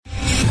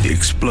The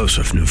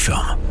explosive new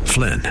film,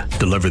 Flynn,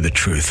 deliver the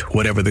truth,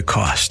 whatever the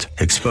cost,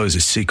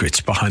 exposes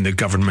secrets behind the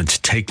government's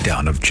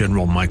takedown of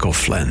General Michael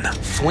Flynn.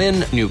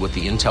 Flynn knew what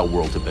the intel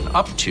world had been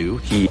up to.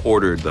 He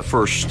ordered the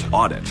first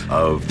audit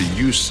of the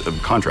use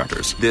of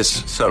contractors.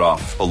 This set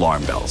off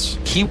alarm bells.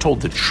 He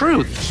told the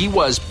truth. He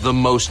was the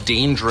most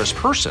dangerous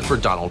person for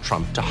Donald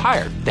Trump to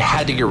hire. They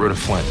had to get rid of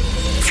Flynn.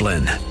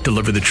 Flynn,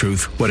 deliver the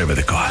truth, whatever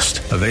the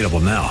cost. Available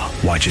now.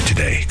 Watch it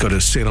today. Go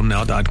to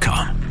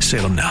salemnow.com.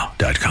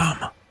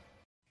 salemnow.com.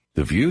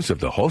 The views of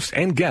the host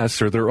and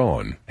guests are their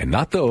own, and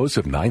not those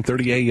of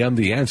 930 AM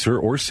The Answer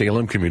or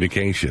Salem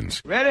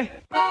Communications. Ready?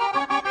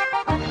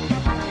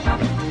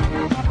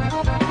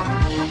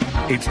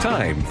 It's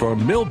time for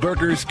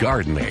Milberger's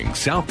Gardening,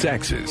 South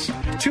Texas.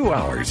 2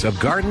 hours of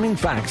gardening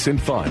facts and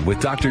fun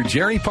with Dr.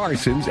 Jerry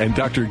Parsons and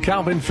Dr.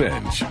 Calvin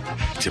Finch.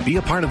 To be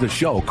a part of the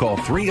show, call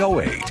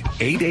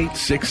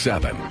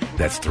 308-8867.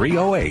 That's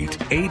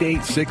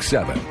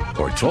 308-8867.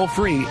 Or toll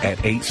free at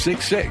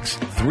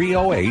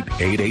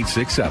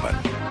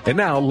 866-308-8867. And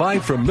now,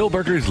 live from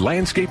Milberger's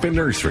Landscape and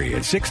Nursery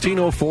at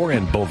 1604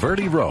 and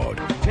Bulverde Road.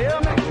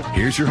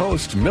 Here's your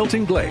host,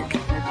 Milton Blake.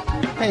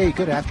 Hey,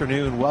 good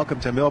afternoon. Welcome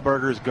to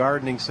Milberger's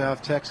Gardening,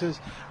 South Texas,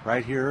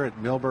 right here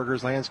at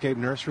Milberger's Landscape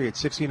Nursery at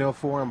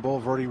 1604 on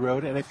Bulverde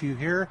Road. And if you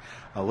hear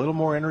a little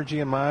more energy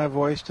in my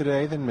voice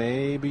today than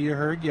maybe you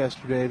heard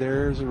yesterday,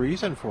 there's a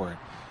reason for it.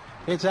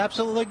 It's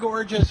absolutely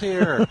gorgeous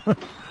here.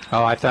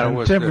 Oh, I thought it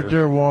was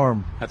temperature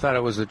warm. I thought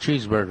it was the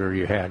cheeseburger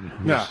you had.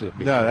 No,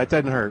 that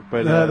doesn't hurt.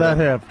 But that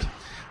helped.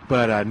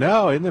 But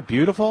no, isn't it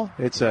beautiful?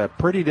 It's a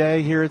pretty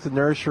day here at the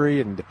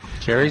nursery, and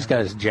Jerry's got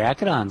his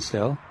jacket on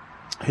still.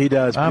 He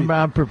does.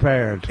 I'm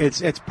prepared.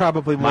 It's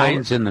probably more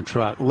mine's in the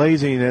truck.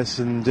 Laziness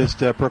and just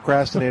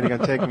procrastinating on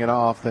taking it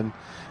off, than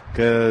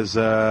because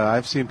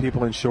I've seen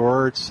people in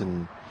shorts,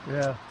 and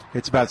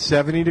it's about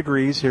 70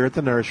 degrees here at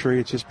the nursery.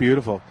 It's just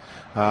beautiful.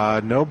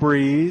 No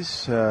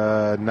breeze,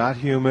 not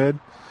humid,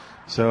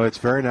 so it's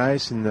very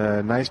nice, and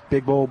nice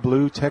big old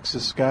blue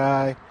Texas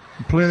sky.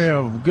 Plenty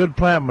of good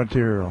plant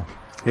material.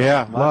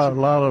 Yeah, a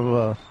lot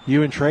of.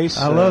 You and Trace.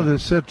 I love the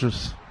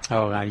citrus.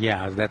 Oh,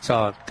 yeah, that's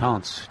all it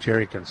counts.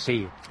 Jerry can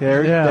see it.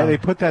 Yeah, they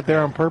put that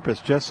there on purpose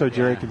just so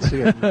Jerry can see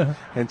it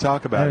and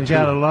talk about it. It's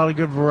got a lot of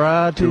good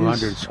varieties.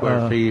 200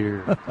 square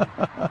feet.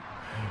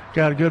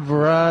 Got a good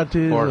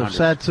varieties of 400.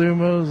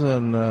 satsumas,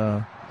 and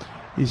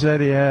he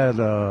said he had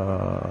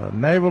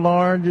navel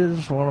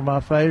oranges, one of my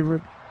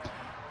favorite.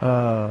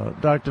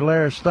 Dr.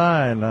 Larry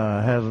Stein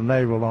has a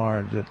navel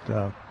orange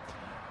that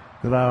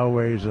I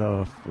always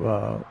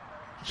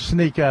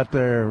sneak out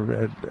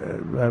there at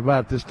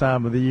about this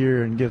time of the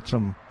year and get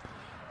some.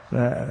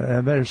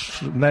 And they're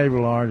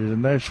navel oranges,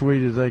 and they're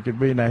sweet as they could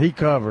be. Now, he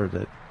covered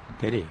it.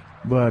 Did he?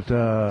 But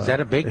is that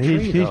a big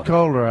tree? He's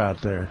colder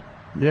out there.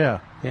 Yeah.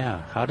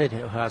 Yeah.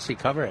 How's he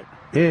cover it?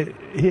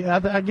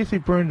 I guess he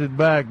pruned it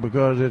back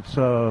because it's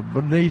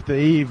beneath the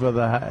eave of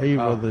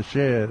the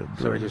shed.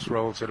 So he just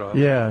rolls it off.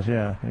 Yeah.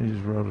 He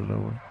just rolled it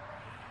over.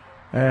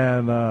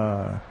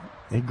 And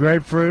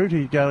grapefruit.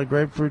 He's got a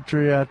grapefruit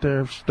tree out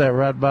there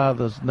right by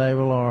the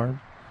navel orange.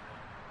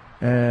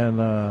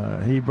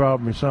 And he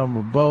brought me some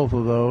of both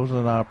of those,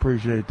 and I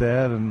appreciate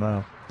that.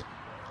 And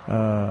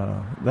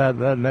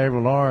that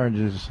navel orange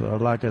is,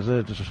 like I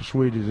said, as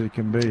sweet as it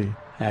can be.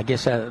 I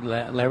guess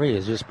Larry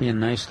is just being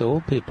nice to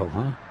old people,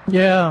 huh?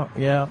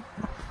 Yeah.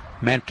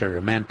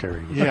 Mentor.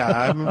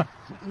 Yeah,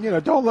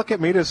 don't look at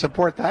me to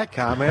support that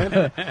comment.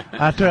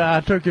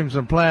 I took him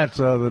some plants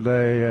the other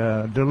day,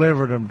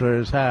 delivered them to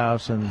his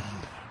house, and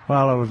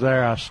while I was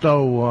there, I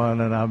stole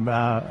one, and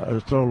I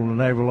stole a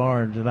navel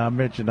orange, and I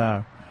mentioned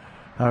how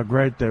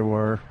great they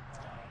were,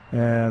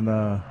 and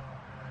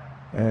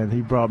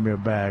he brought me a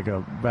bag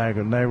of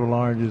navel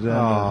oranges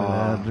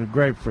and the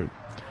grapefruit,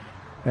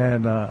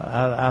 and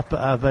I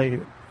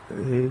think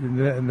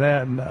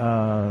that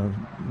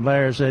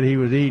Larry said he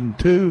was eating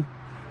two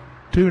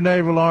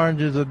navel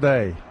oranges a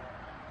day.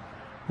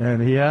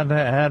 And he hadn't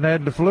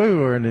had the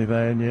flu or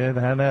anything yet.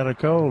 Hadn't had a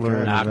cold or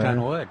anything. Knock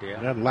on wood,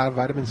 yeah. Had a lot of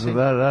vitamin C. So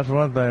that's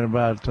one thing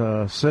about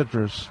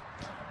citrus.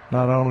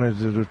 Not only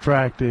is it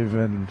attractive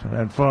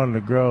and fun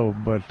to grow,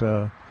 but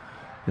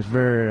it's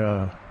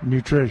very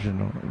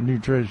nutrition.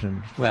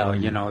 Well,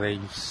 they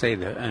say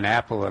that an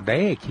apple a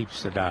day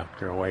keeps the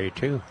doctor away,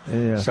 too.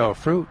 Yeah. So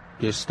fruit,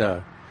 just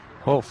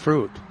whole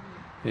fruit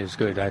is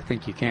good. I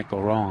think you can't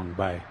go wrong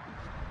by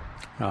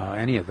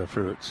any of the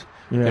fruits.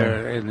 Yeah.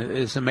 And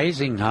it's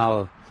amazing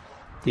how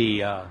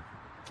the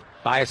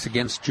bias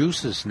against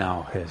juices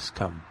now has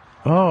come.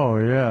 Oh,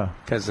 yeah.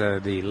 Because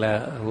of the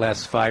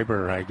less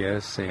fiber, I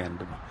guess,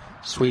 and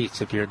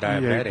sweets if you're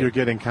diabetic. You're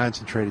getting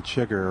concentrated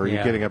sugar, or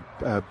you're getting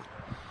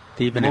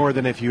even more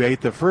than if you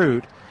ate the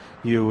fruit,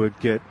 you would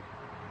get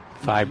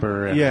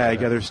fiber. And,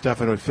 other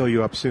stuff, and it would fill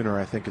you up sooner,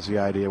 I think, is the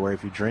idea, where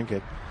if you drink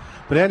it.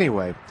 But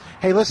anyway,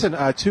 hey, listen,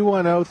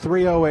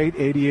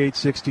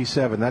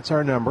 210-308-8867. That's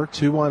our number,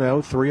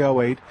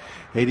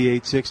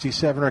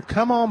 210-308-8867. Or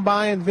come on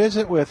by and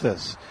visit with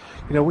us.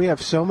 We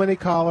have so many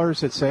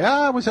callers that say,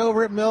 I was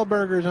over at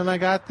Milberger's and I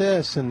got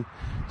this. And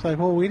It's like,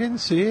 well, we didn't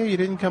see you. You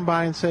didn't come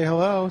by and say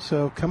hello.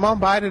 So come on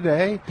by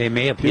today. They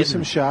may have do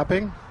some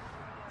shopping.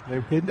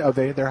 They're hidden. Oh,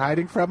 they're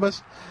hiding from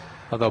us.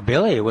 Although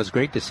Billy, it was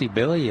great to see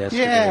Billy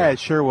yesterday. Yeah, it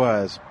sure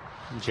was.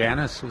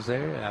 Janice was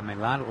there. I mean,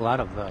 a lot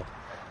of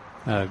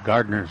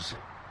gardeners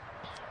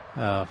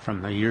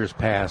from the years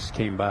past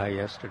came by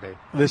yesterday.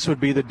 This would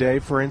be the day,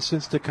 for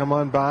instance, to come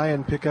on by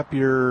and pick up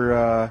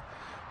your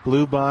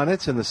blue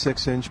bonnets in the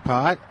 6-inch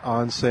pot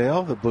on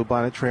sale. The blue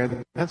bonnet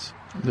transplants.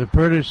 The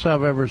prettiest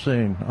I've ever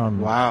seen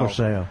for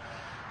sale.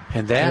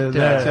 And that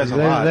says a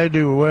lot. They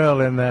do well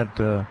in that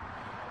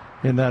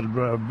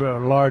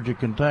larger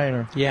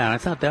container. Yeah, I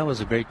thought that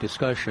was a great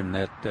discussion.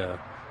 That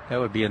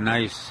would be a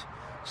nice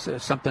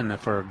something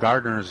for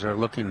gardeners are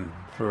looking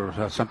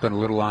for something a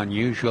little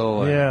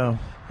unusual. Yeah.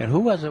 And who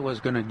was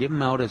going to give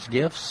them out as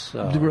gifts?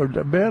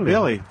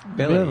 Billy.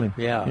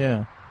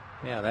 Yeah.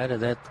 Yeah,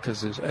 that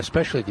because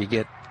especially if you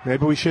get.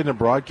 Maybe we shouldn't have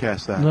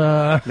broadcast that.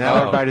 Now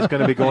everybody's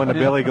going to be going to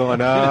Billy going,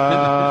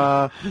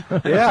 yeah,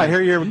 I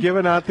hear you're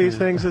giving out these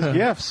things as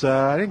gifts.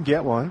 I didn't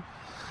get one.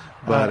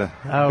 But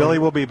Billy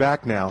will be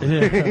back now.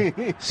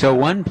 Yeah. So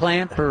one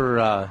plant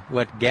per,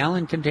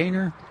 gallon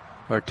container?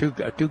 Or two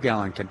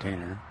gallon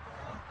container?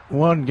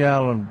 1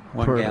 gallon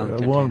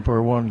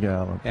per 1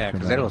 gallon. Yeah,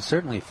 because that'll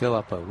certainly fill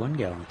up a 1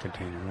 gallon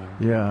container.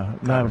 Yeah.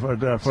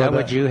 Is that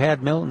what you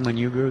had, Milton, when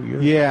you grew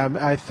yours? Yeah,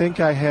 I think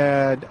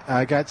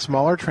I got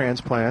smaller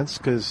transplants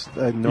because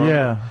the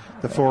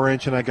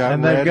 4-inch and I got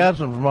and red. they've got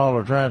some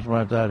smaller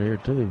transplants out here,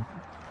 too.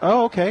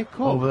 Oh, okay,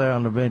 cool. Over there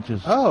on the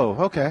benches. Oh,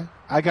 okay.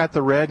 I got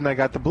the red and I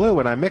got the blue,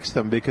 and I mixed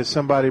them because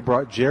somebody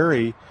brought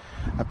Jerry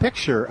a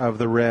picture of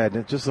the red.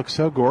 It just looks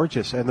so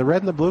gorgeous, and the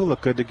red and the blue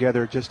look good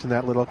together just in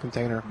that little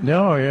container.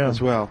 Oh, yeah.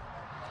 As well.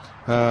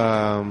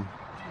 The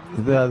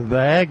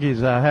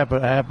Aggies, I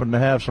happen to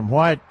have some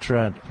white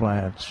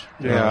transplants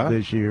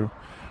this year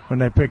when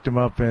they picked them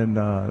up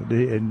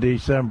in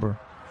December.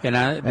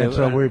 And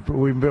so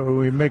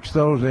we mixed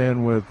those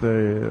in with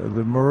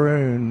the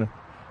maroon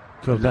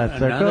because that's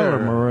their color,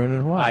 maroon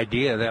and white.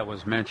 Idea that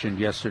was mentioned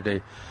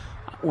yesterday.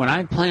 When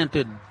I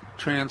planted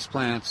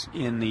transplants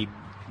in the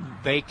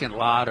vacant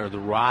lot or the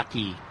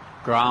rocky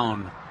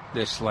ground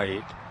this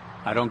late,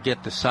 I don't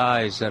get the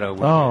size that I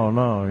would. Oh,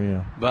 no,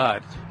 yeah.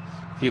 But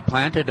if you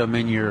planted them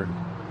in your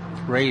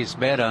raised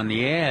bed on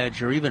the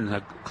edge or even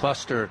a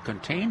cluster of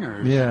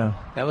containers,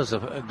 that was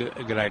a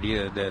good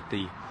idea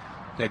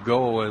that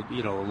go with,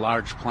 a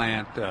large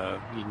plant,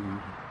 you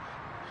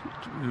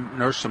can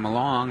nurse them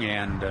along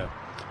and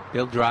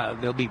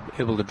they'll be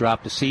able to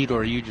drop the seed,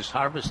 or you just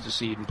harvest the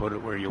seed and put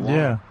it where you want.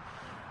 Yeah,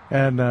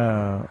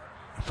 and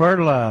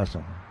fertilize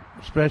them,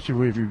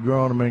 especially if you're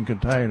growing them in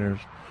containers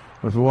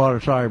with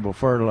water-soluble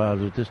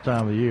fertilizer at this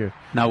time of the year.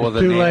 Now,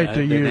 it's too late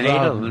to use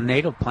the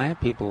native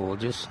plant people will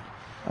just.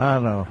 I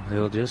know.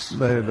 They'll just.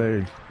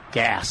 They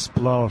gasp.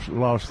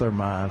 Lost their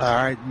minds. All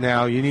right,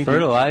 now you need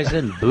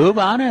fertilizing blue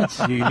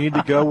bonnets. You need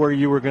to go where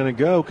you were going to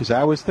go, because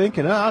I was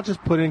thinking, I'll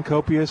just put in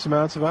copious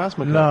amounts of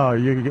Osmocote. No,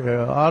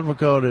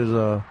 Osmocote is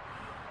a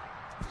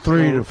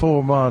 3 to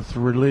 4 month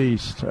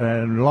release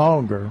and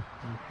longer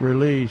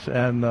release.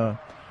 And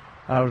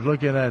I was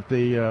looking at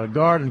the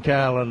garden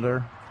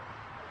calendar,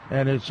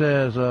 and it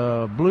says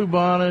blue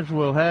bonnets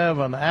will have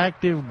an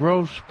active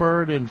growth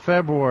spurt in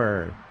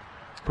February.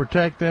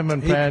 Protect them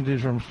and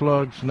pansies from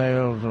slugs,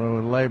 snails,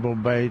 or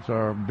labeled baits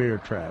or beer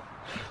trap.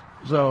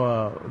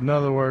 So, in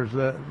other words,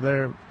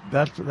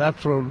 that's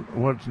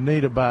what's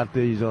neat about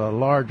these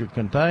larger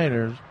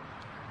containers,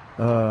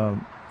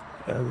 and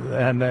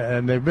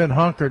they've been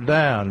hunkered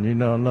down.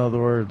 In other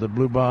words, the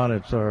blue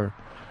bonnets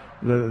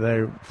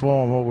they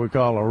form what we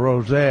call a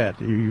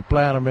rosette. You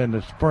plant them in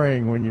the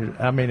spring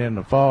in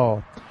the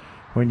fall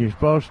when you're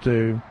supposed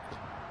to.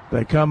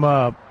 They come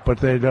up, but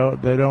they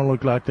don't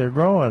look like they're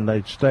growing.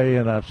 They stay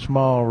in a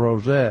small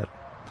rosette.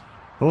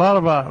 A lot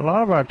of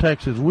our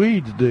Texas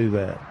weeds do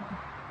that.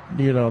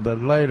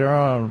 That later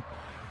on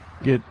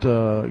get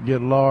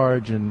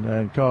large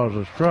and cause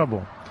us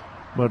trouble.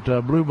 But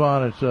blue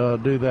bonnets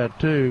do that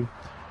too.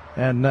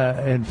 And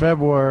in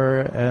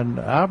February, and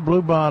our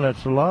blue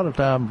bonnets a lot of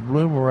times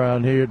bloom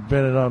around here,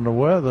 depending on the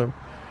weather,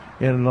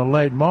 in the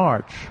late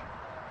March.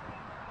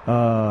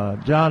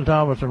 John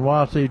Thomas and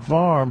Wild Seed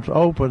Farms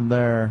opened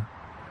their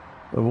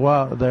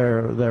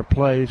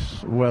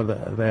place. Well,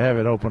 they have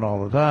it open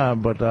all the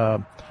time, but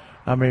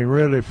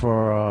really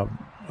for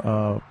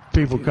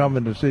people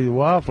coming to see the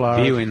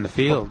wildflowers, viewing the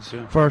fields,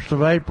 1st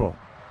of April.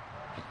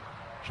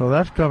 So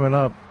that's coming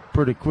up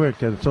pretty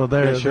quick, and so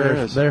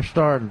they're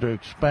starting to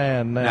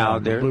expand now.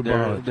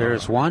 Now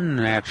there's one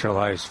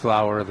naturalized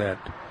flower that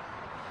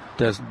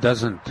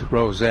doesn't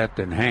rosette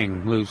and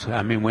hang loose.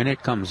 When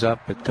it comes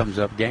up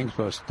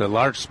gangpost. The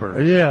large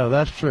spurs. Yeah,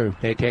 that's true.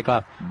 They take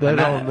off. They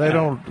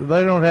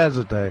don't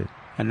hesitate.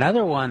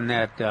 Another one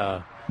that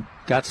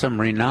got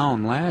some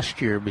renown last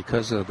year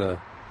because of the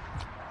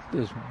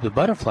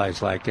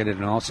butterflies like it,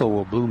 and also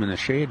will bloom in the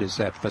shade, is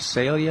that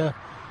Phacelia.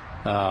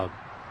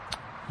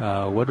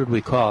 What did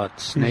we call it?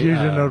 He's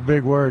using those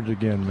big words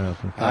again,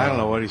 Milton. I don't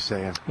know what he's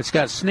saying. It's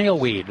got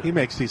snailweed. He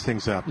makes these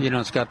things up.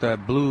 It's got the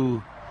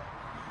blue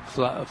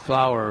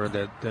flower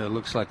that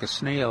looks like a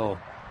snail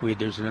weed.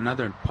 There's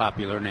another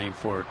popular name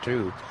for it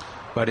too,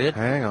 but it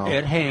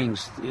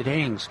hangs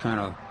kind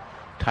of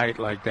tight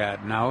like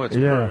that. Now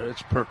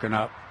it's perking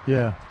up.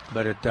 Yeah.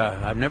 But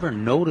I've never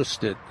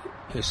noticed it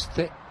as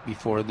thick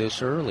before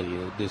this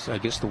early. I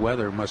guess the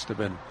weather must have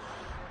been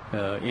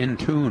in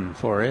tune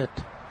for it.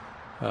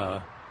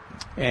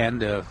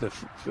 And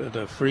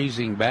the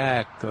freezing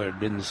back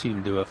didn't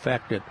seem to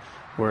affect it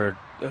where it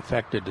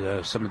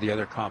affected some of the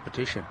other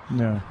competition.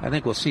 No. I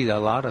think we'll see a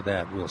lot of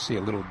that. We'll see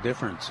a little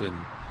difference in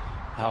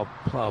how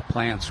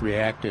plants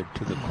reacted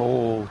to the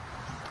cold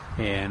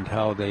and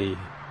how they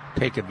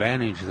take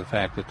advantage of the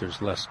fact that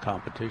there's less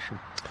competition.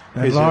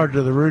 And the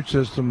larger the root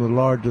system, the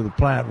larger the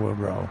plant will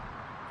grow.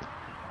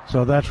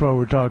 So that's what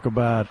we talk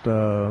about.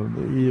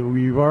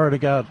 You've already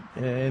got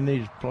in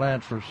these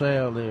plants for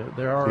sale.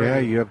 They're already. Yeah,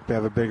 you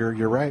have a bigger.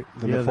 You're right.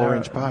 Than the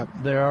 4-inch pot.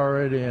 They're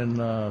already in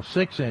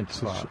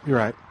 6-inch pot. You're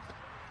right.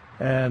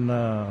 And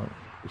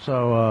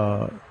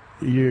so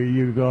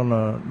you're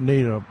gonna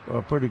need a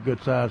pretty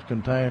good sized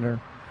container,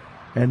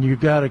 and you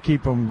got to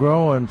keep them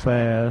growing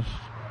fast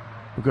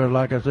because,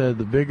 like I said,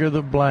 the bigger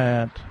the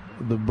plant,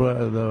 the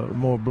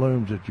more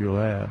blooms that you'll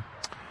have.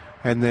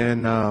 And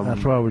then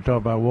that's why we talk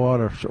about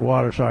water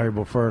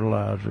soluble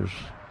fertilizers.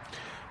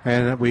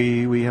 And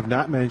we have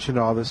not mentioned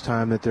all this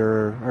time that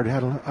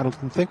I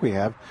don't think we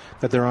have,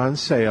 that they're on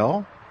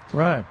sale.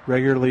 Right.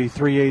 Regularly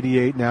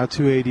 $3.88, now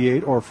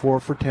 $2.88, or 4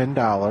 for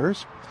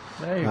 $10.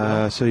 There you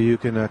go. So you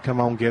can come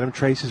on and get them.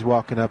 Tracy's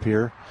walking up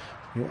here.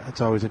 Yeah,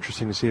 it's always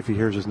interesting to see if he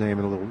hears his name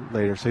a little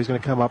later. So he's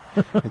going to come up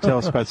and tell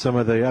us about some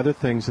of the other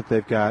things that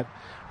they've got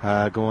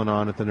going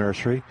on at the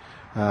nursery.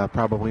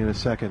 Probably in a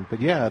second.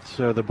 But yeah,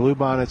 so the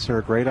bluebonnets are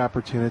a great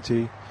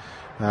opportunity.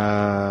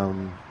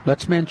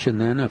 Let's mention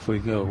then, if we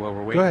go, while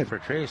we're waiting for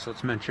Trace,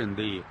 let's mention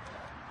the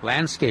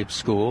landscape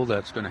school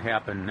that's going to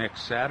happen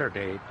next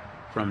Saturday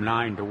from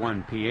 9 to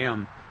 1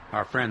 p.m.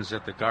 Our friends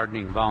at the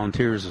Gardening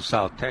Volunteers of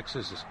South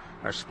Texas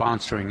are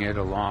sponsoring it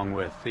along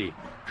with the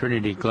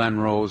Trinity Glen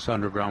Rose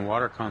Underground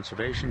Water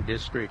Conservation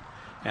District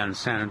and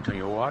San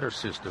Antonio Water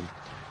System.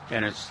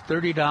 And it's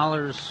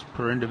 $30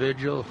 per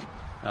individual.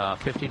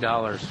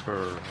 $50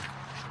 for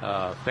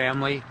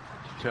family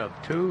of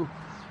 2.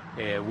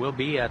 We'll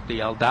be at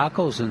the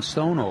Aldacos in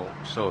Stono.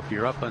 So if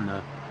you're up on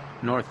the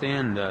north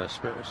end,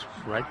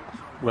 right,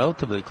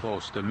 relatively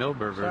close to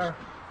Millburgers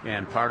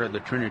and part of the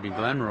Trinity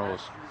Glen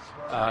Rose,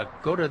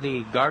 go to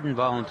the Garden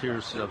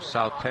Volunteers of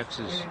South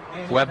Texas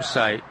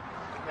website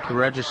to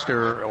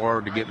register or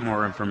to get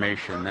more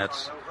information.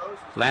 That's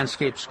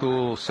Landscape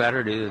School,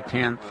 Saturday the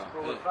 10th.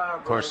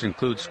 Of course,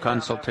 includes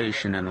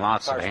consultation and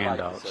lots of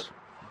handouts.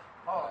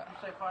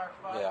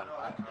 Yeah.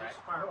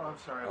 I'm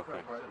sorry.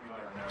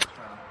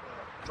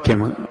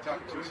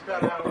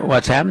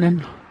 What's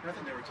happening?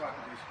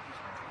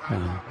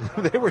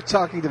 They were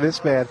talking to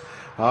this man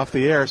off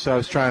the air, so I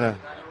was trying to.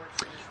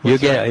 You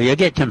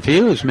get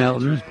confused,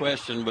 Milton.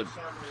 Question, but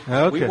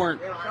okay. We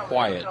weren't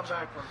quiet.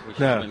 We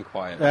should have been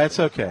quiet. That's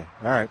okay.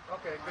 All right.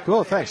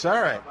 Cool. Thanks.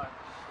 All right.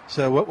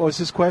 So, what was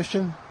his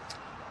question?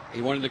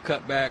 He wanted to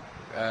cut back,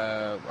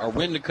 or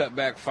when to cut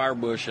back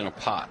firebush in a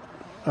pot.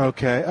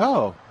 Okay.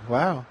 Oh,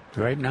 wow.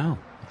 Right now,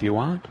 if you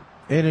want.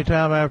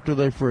 Anytime after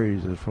they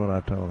freeze is what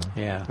I told him.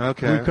 Yeah.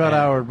 Okay. We cut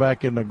ours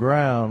back in the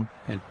ground.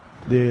 And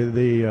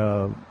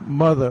the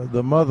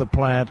mother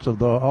plants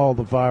of all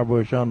the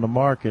firebush on the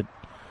market,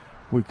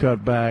 we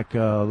cut back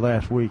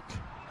last week.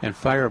 And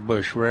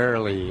firebush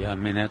rarely. I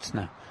mean, it's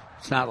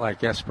not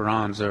like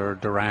Esperanza or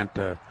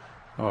Duranta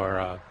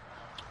or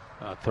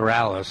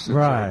Theralis.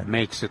 Right.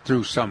 Makes it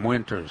through some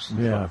winters.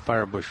 Yeah.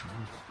 Firebush.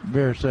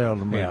 Very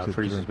seldom makes it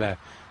freezes through. back.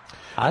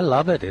 I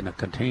love it in a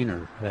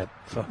container.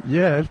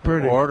 It's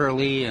pretty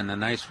orderly and a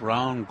nice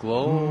round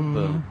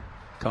globe.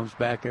 Comes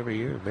back every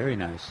year. Very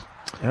nice.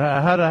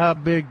 How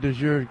big does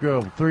yours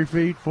grow? 3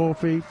 feet, 4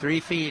 feet? 3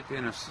 feet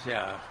in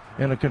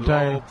a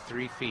container. Globe,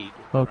 3 feet.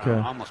 Okay.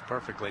 Almost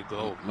perfectly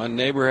globe. My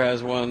neighbor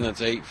has one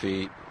that's 8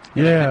 feet.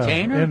 In a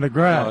container? In the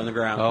ground. Oh, in the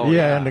ground. Oh,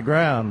 yeah, in the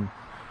ground.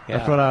 Yeah.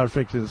 That's what I was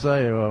fixing to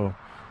say. Well,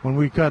 when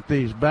we cut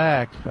these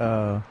back,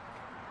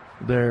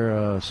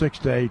 they're 6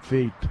 to 8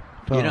 feet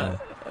tall. You know,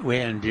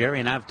 and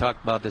Jerry and I have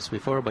talked about this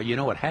before, but you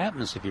know what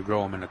happens if you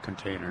grow them in a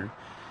container?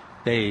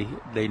 They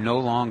no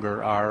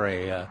longer are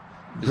a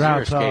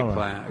drought xeriscape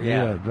plant.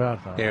 Yeah,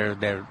 drought tolerant.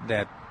 They're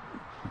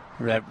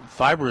that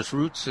fibrous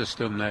root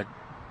system that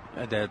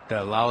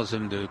allows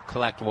them to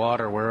collect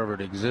water wherever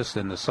it exists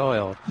in the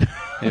soil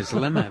is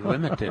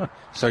limited.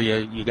 So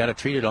you got to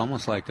treat it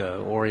almost like a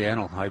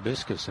Oriental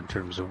hibiscus in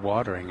terms of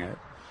watering it.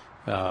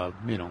 A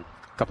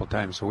couple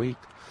times a week.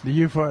 Do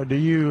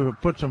you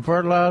put some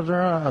fertilizer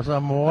on,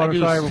 some water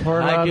soluble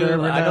fertilizer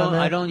every now and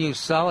then? I don't use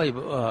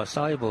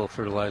soluble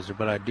fertilizer,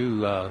 but I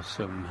do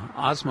some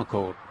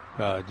Osmocote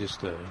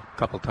just a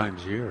couple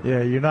times a year.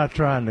 Yeah, you're not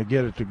trying to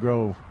get it to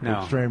grow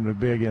extremely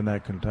big in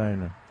that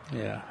container.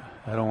 Yeah,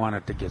 I don't want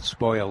it to get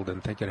spoiled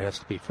and think it has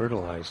to be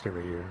fertilized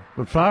every year.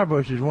 But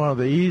firebush is one of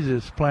the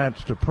easiest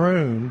plants to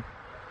prune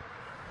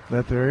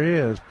that there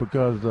is,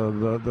 because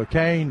the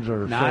canes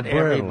are not so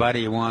brittle.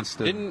 Everybody wants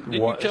to didn't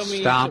you tell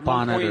me stomp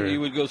on it, or you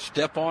would go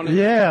step on it?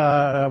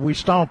 Yeah, we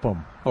stomp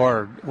them.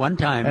 Or one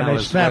time, and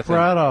they snap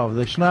right off.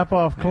 They snap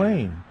off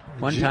clean.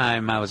 One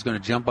time, I was going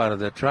to jump out of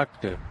the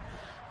truck to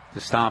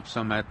stomp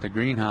some at the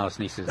greenhouse,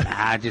 and he says,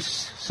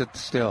 just sit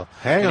still.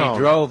 Hang on. He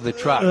drove the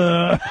truck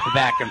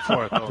back and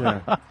forth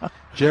over. Yeah.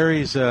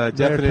 Jerry's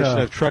definition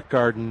of truck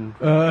gardening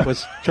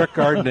was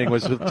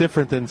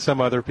different than some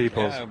other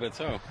people's. Yeah, I bet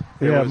so.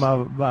 Yeah,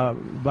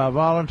 my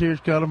volunteers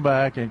cut them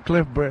back, and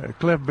Cliff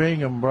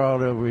Bingham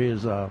brought over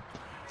his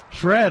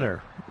shredder,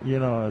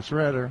 a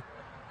shredder,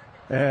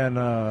 and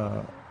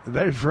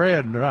they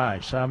shred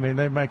nice. I mean,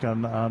 they make a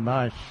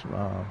nice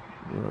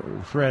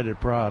shredded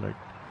product.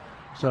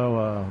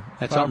 So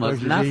that's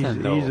almost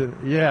nothing, though.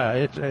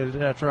 Yeah,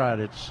 that's right.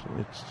 It's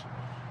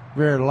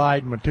very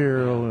light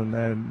material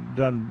and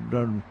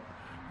done,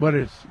 but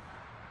it's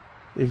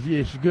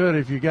good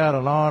if you got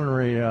an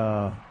ornery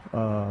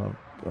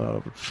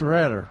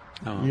shredder.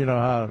 Oh. You know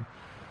how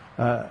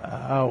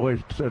I always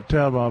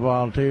tell my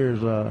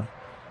volunteers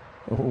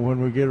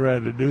when we get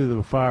ready to do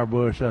the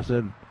firebush, I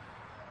said,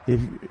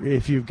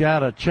 if you've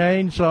got a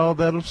chainsaw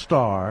that'll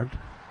start,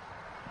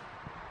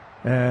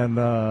 and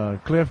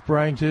Cliff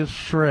brings his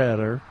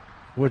shredder,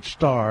 which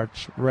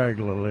starts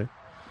regularly.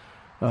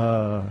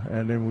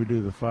 And then we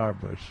do the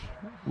firebush.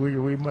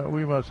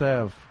 We must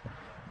have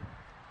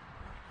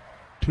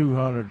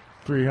 200,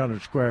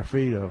 300 square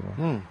feet of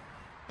them.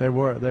 They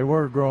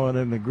were growing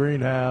in the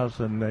greenhouse,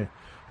 and they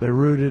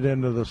rooted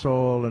into the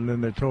soil, and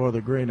then they tore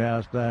the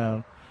greenhouse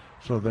down,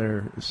 so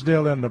they're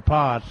still in the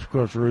pots, of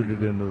course,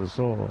 rooted into the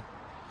soil.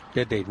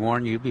 Did they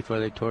warn you before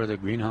they tore the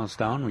greenhouse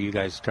down? Were you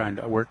guys trying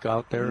to work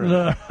out there?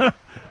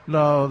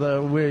 No,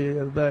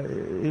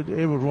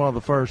 it was one of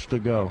the first to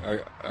go.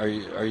 Are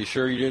you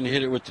sure you didn't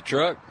hit it with the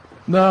truck?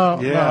 No,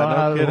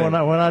 no kidding.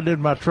 When I did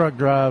my truck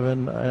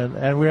driving,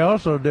 and we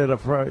also did the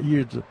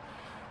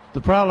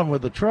problem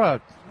with the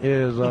truck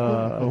is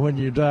when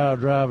you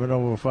driving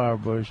over a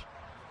firebush,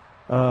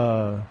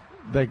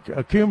 they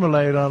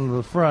accumulate under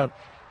the front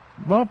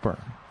bumper,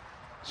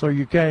 so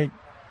you can't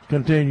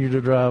continue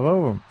to drive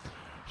over them.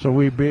 So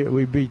we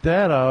beat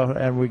that off,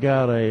 and we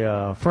got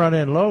a front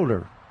end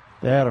loader.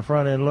 They had a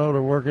front end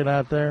loader working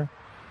out there.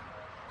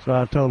 So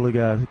I told the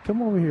guy,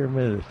 "Come over here a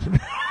minute."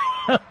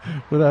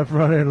 With that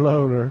front end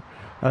loader,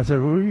 I said,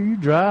 "Will you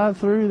drive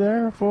through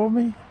there for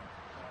me?"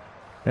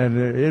 And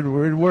it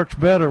works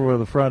better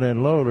with a front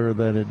end loader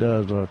than it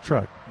does a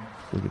truck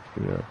with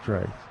a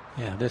tray.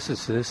 Yeah, this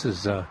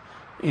is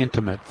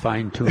intimate,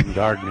 fine-tuned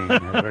gardening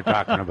that we're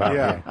talking about.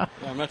 Yeah. Here.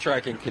 I'm not sure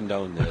I can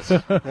condone this.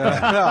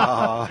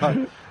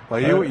 Well,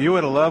 you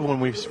would have loved when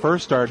we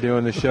first started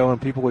doing the show, and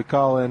people would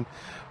call in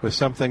with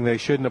something they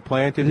shouldn't have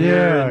planted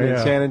here in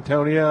San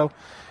Antonio.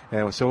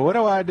 And so what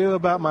do I do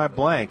about my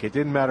blank? It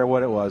didn't matter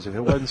what it was. If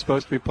it wasn't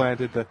supposed to be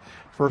planted, the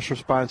first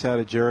response out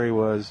of Jerry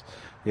was,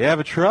 "You have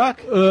a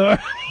truck? All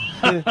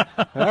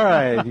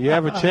right. You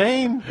have a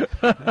chain?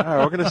 All right,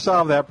 we're going to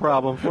solve that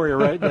problem for you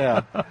right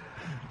now."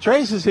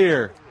 Trace is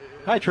here.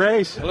 Hi,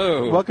 Trace.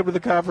 Hello. Welcome to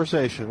the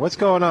conversation. What's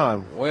going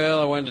on?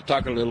 Well, I wanted to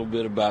talk a little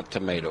bit about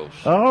tomatoes.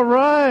 All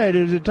right.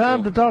 Is it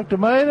time to talk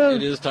tomatoes?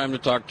 It is time to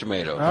talk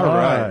tomatoes. All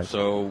right.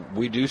 So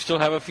we do still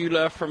have a few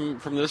left from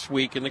this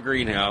week in the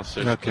greenhouse.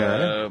 There's,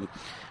 okay.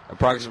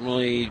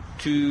 Approximately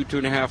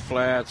 2.5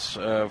 flats,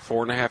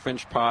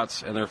 4.5-inch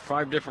pots, and there are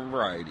 5 different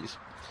varieties.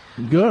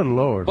 Good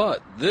Lord.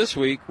 But this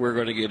week we're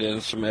going to get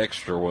in some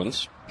extra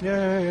ones.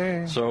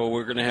 Yay. So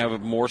we're going to have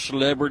more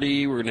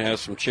celebrity. We're going to have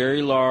some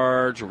cherry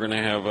large. We're going to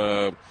have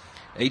a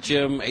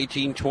HM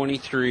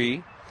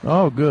 1823.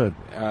 Oh, good.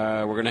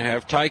 We're going to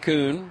have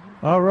Tycoon.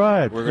 All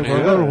right. We're going to have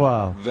have a little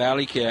while.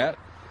 Valley Cat.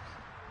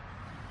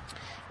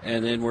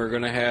 And then we're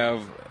going to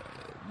have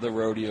the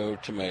Rodeo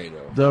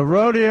Tomato. The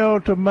Rodeo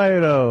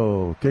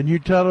Tomato. Can you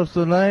tell us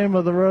the name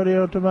of the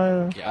Rodeo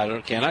Tomato?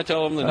 Can I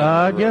tell them the name?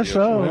 I guess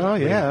so. Well,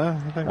 yeah.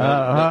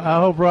 I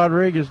hope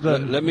Rodriguez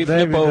doesn't. Let me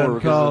flip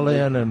over. Call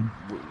in and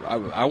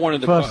I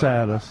wanted to fuss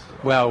at us.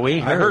 Well, I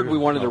heard we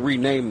wanted to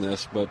rename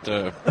this, but.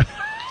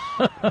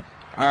 All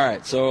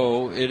right,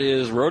 so it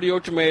is Rodeo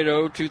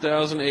Tomato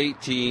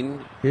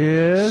 2018.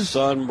 Yes.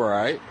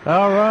 Sunbright.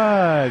 All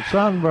right,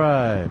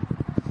 Sunbright.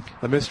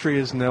 The mystery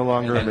is no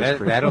longer a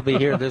mystery. That'll be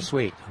here this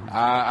week.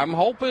 I'm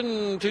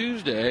hoping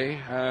Tuesday,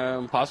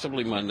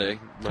 possibly Monday.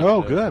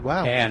 But, good.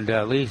 Wow. And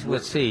at least,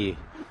 let's see,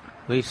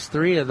 at least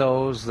 3 of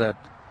those that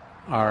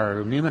are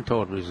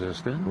nematode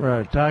resistant.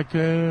 Right,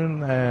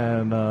 Tycoon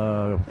and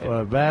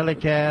Valley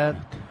Cat.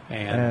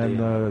 And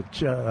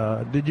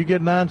did you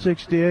get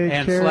 968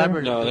 and cherry?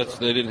 Celebrity? No,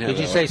 they didn't have Did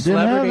that you say one.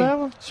 Celebrity? Didn't have that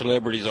one?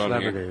 Celebrity's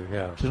on here.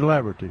 Yeah.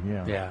 Celebrity,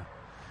 yeah. Yeah.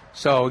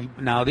 So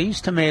now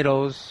these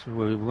tomatoes,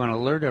 we want to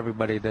alert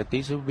everybody that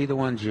these will be the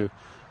ones you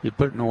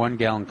put in a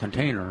 1-gallon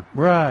container.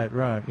 Right.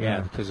 Yeah,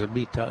 because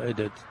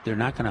they're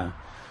not going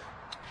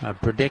to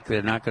predict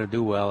they're not going to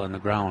do well in the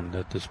ground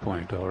at this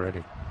point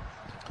already.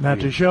 Now,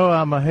 to show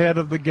I'm ahead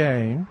of the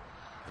game,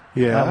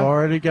 I've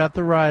already got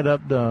the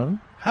write-up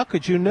done. How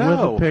could you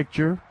know? With a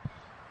picture.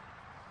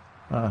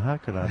 How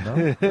could I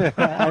know?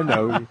 I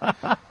know.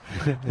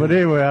 But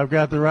anyway, I've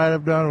got the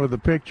write-up done with the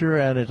picture,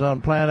 and it's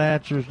on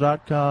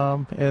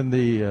plantanswers.com.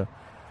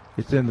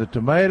 It's in the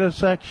tomato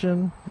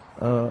section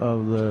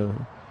of the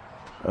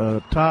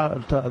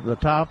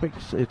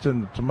topics. It's in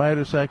the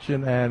tomato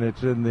section, and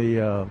it's in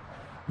the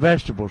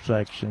vegetable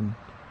section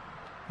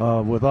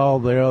with all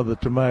the other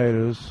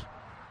tomatoes.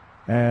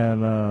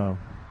 And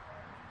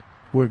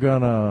we're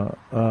gonna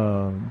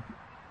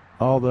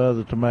all the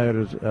other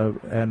tomatoes,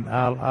 and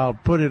I'll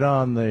put it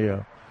on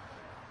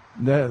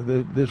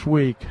this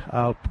week.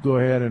 I'll go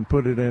ahead and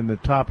put it in the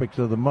topics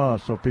of the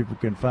month so people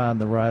can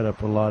find the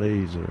write-up a lot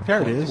easier.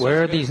 There it is.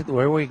 Where are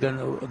we going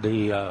to,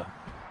 the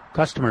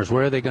customers,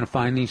 where are they going to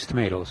find these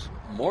tomatoes?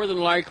 More than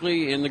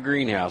likely in the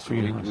greenhouse.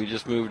 We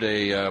just moved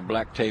a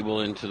black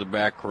table into the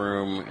back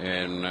room,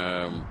 and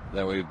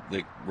that way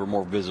we're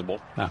more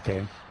visible.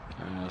 Okay.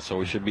 So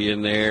we should be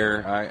in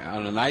there.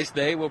 On a nice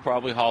day, we'll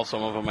probably haul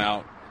some of them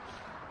out.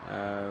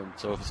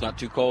 So if it's not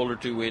too cold or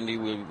too windy,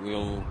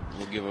 we'll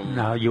give them.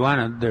 Now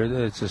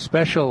it's a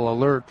special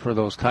alert for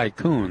those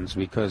tycoons,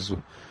 because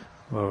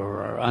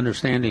our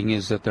understanding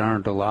is that there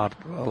aren't a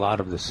lot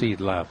of the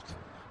seed left,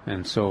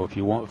 and so if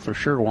you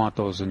want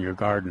those in your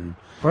garden,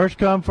 first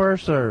come,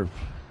 first served,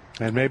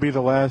 and maybe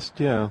the last.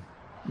 Yeah,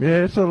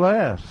 it's the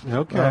last.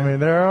 Okay. I mean,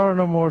 there are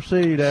no more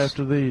seed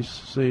after these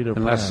seed are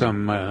unless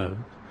planted.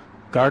 some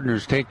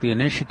gardeners take the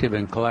initiative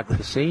and collect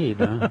the seed.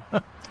 Huh?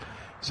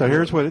 So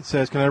here's what it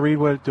says. Can I read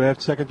what? Do I have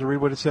a second to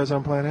read what it says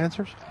on Plant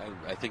Answers?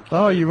 I think.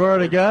 Oh, you've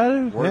already got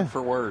it? Word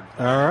for word.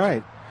 All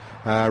right.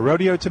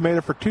 Rodeo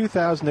tomato for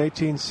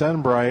 2018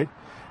 Sunbright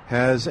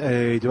has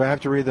a. Do I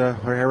have to read the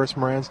Harris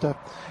Moran stuff?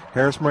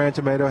 Harris Moran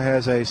tomato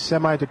has a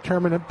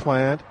semi-determinate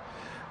plant,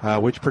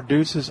 which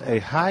produces a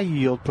high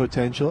yield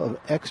potential of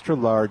extra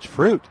large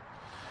fruit.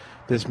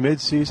 This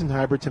mid-season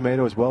hybrid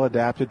tomato is well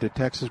adapted to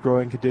Texas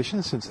growing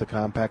conditions, since the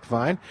compact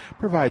vine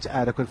provides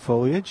adequate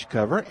foliage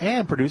cover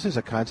and produces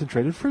a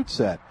concentrated fruit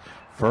set.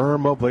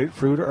 Firm, oblate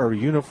fruit are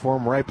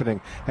uniform ripening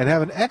and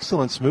have an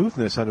excellent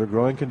smoothness under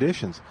growing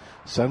conditions.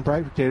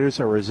 Sunbright potatoes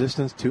are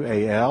resistant to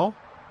AL.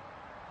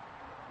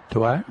 To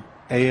what?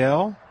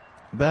 AL.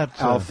 That's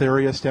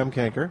Altheria stem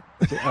canker.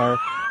 Or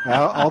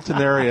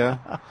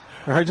Alternaria.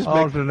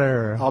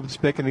 Alternaria. I'm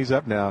just picking these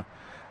up now.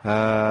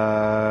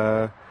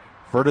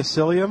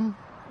 Verticillium.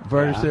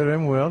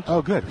 Verticillium wilt.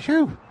 Oh, good.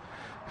 Phew.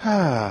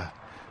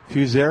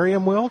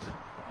 Fusarium wilt.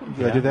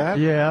 Did I do that?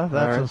 Yeah,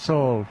 that's right. a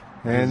soil.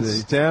 And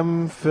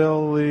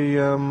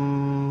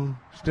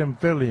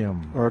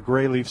Stemphillium. Or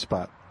gray leaf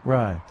spot.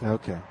 Right.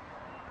 Okay.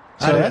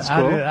 So that's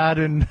cool. I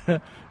didn't.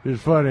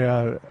 It's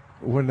funny.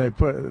 When they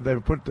put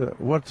the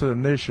what's the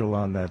initial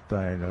on that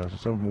thing?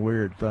 Some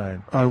weird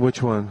thing. On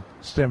which one?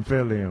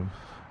 Stemphillium.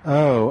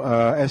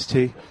 Oh,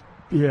 ST.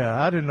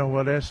 Yeah, I didn't know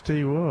what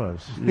ST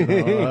was,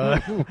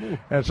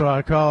 and so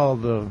I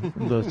called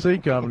the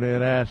seed company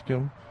and asked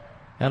them,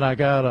 and I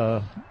got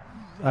a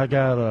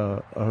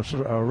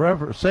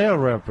sale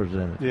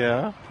representative.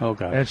 Yeah.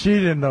 Okay. And she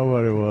didn't know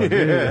what it was.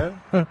 Yeah.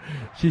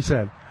 She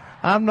said,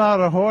 "I'm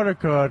not a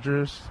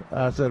horticulturist."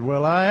 I said,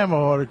 "Well, I am a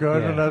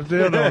horticulturist, and I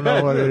still don't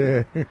know what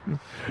it is."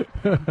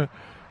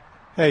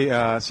 Hey,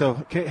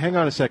 so hang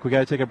on a sec. We got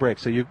to take a break.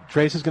 So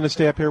Trace is going to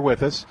stay up here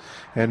with us,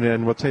 and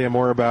then we'll tell you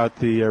more about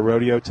the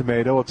Rodeo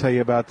Tomato. We'll tell you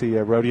about the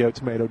Rodeo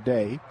Tomato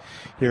Day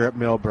here at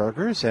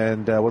Millburgers,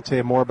 and we'll tell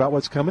you more about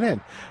what's coming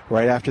in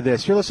right after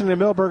this. You're listening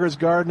to Millburgers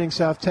Gardening,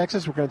 South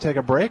Texas. We're going to take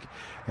a break,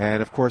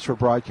 and of course, we're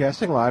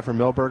broadcasting live from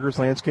Millburgers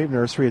Landscape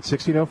Nursery at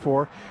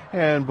 1604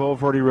 and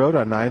Boulevardy Road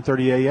on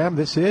 9:30 a.m.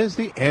 This is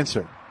The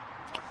Answer.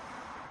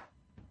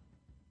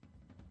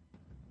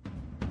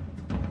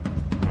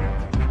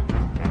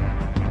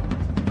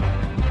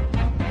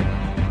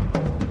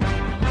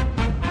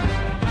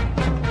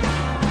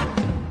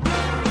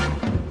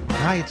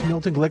 Hi, it's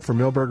Milton Glick from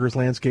Millburgers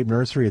Landscape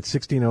Nursery at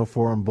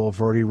 1604 on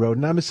Boulevardy Road,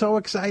 and I'm so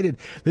excited.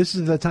 This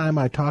is the time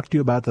I talk to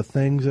you about the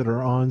things that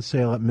are on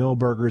sale at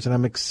Millburgers, and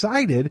I'm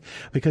excited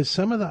because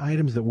some of the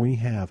items that we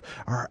have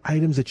are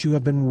items that you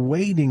have been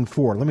waiting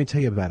for. Let me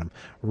tell you about them.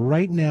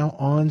 Right now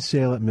on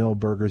sale at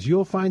Millburgers,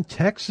 you'll find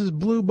Texas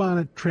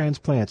Bluebonnet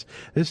transplants.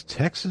 This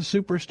Texas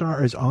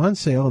Superstar is on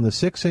sale in the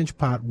 6-inch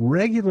pot,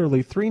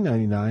 regularly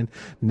 $3.99,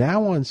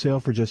 now on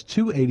sale for just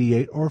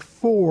 $2.88 or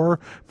 $4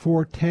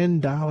 for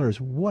 $10.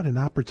 What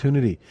an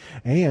opportunity.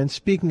 And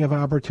speaking of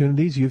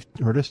opportunities, you've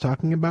heard us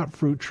talking about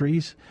fruit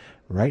trees.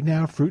 Right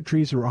now, fruit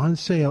trees are on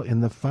sale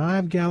in the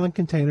 5-gallon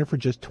container for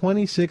just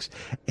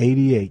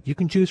 $26.88. You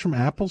can choose from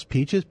apples,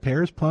 peaches,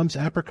 pears, plums,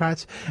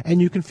 apricots,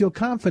 and you can feel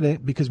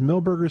confident because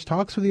Millburgers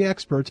talks with the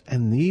experts,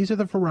 and these are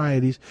the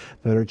varieties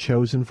that are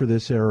chosen for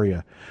this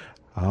area.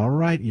 All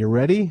right, you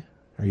ready?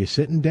 Are you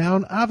sitting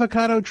down?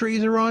 Avocado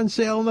trees are on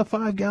sale in the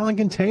 5-gallon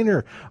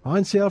container.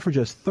 On sale for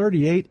just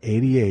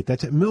 $38.88.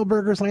 That's at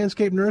Milberger's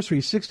Landscape Nursery,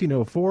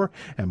 1604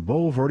 and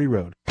Boulevardy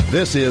Road.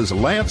 This is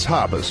Lance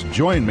Hoppus.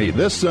 Join me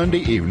this Sunday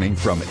evening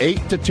from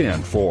 8 to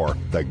 10 for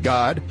the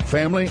God,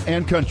 Family,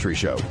 and Country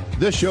Show.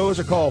 This show is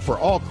a call for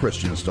all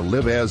Christians to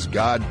live as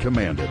God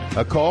commanded.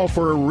 A call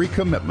for a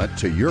recommitment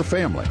to your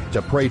family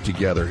to pray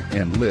together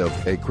and live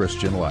a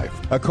Christian life.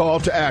 A call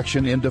to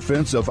action in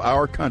defense of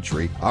our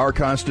country, our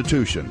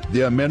Constitution,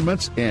 the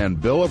amendments and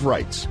Bill of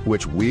Rights,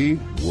 which we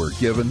were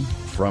given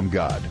from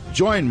God.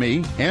 Join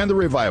me and the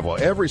revival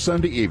every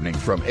Sunday evening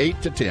from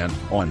 8 to 10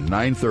 on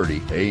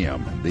 9:30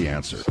 a.m. The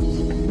Answer.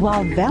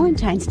 While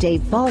Valentine's Day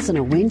falls on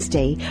a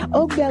Wednesday,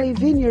 Oak Valley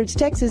Vineyards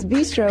Texas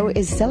Bistro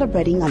is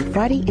celebrating on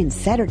Friday and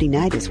Saturday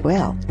night as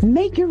well.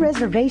 Make your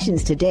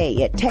reservations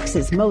today at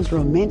Texas' most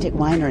romantic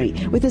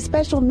winery with a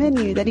special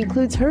menu that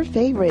includes her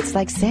favorites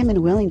like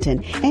Salmon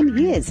Wellington and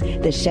his,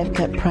 the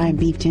chef-cut prime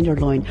beef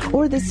tenderloin,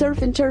 or the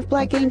Surf and Turf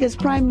Black Angus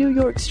prime New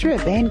York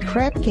strip and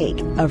crab cake.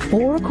 A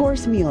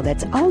 4-course meal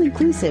that's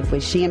all-inclusive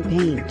with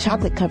champagne,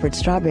 chocolate-covered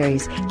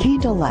strawberries,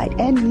 candlelight,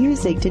 and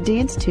music to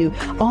dance to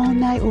all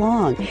night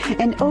long.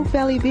 And Oak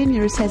Valley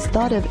Vineyards has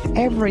thought of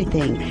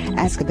everything.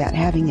 Ask about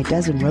having a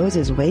dozen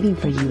roses waiting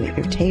for you at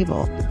your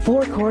table.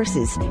 4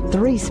 courses,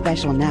 3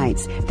 special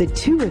nights, the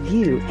 2 of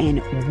you,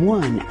 and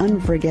 1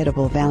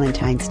 unforgettable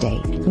Valentine's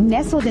Day.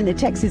 Nestled in the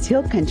Texas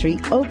Hill Country,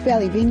 Oak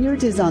Valley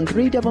Vineyards is on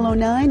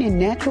 3009 in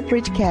Natural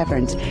Bridge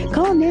Caverns.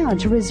 Call now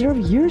to reserve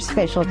your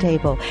special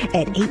table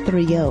at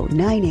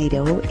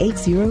 830-980-8033.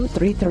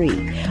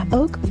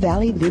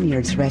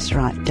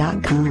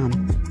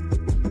 OakValleyVineyardsRestaurant.com.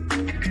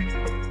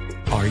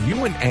 Are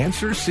you an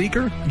answer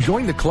seeker?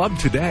 Join the club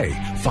today.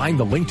 Find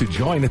the link to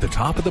join at the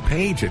top of the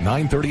page at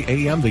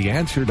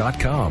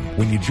 930amtheanswer.com.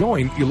 When you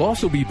join, you'll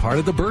also be part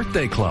of the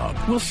birthday club.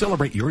 We'll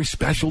celebrate your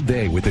special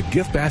day with a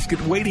gift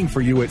basket waiting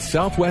for you at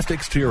Southwest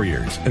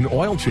Exteriors, an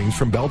oil change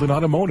from Belden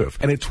Automotive,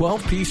 and a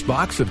 12-piece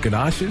box of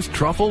ganaches,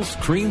 truffles,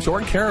 creams, or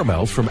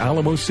caramels from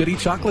Alamo City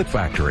Chocolate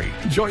Factory.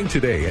 Join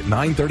today at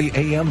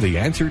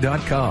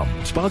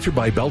 930amtheanswer.com. Sponsored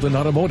by Belden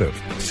Automotive,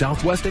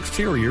 Southwest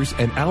Exteriors,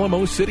 and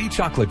Alamo City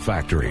Chocolate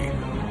Factory.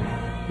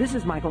 This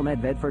is Michael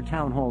Medved for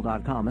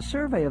Townhall.com. A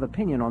survey of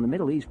opinion on the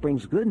Middle East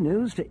brings good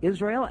news to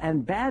Israel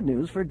and bad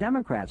news for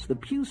Democrats. The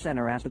Pew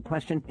Center asked the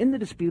question, in the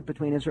dispute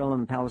between Israel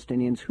and the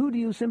Palestinians, who do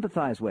you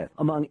sympathize with?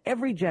 Among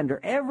every gender,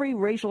 every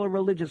racial or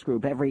religious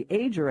group, every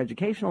age or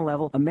educational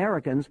level,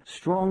 Americans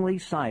strongly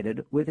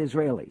sided with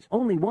Israelis.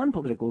 Only one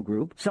political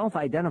group,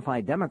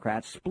 self-identified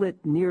Democrats,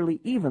 split nearly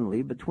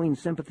evenly between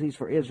sympathies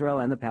for Israel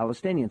and the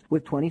Palestinians,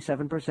 with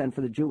 27% for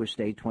the Jewish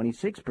state,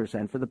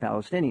 26% for the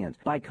Palestinians.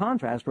 By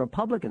contrast,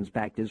 Republicans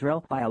backed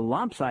Israel by a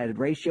lopsided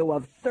ratio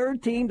of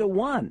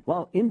 13-1,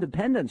 while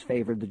independents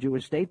favored the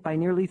Jewish state by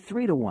nearly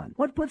 3-1.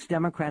 What puts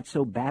Democrats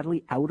so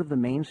badly out of the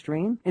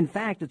mainstream? In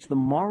fact, it's the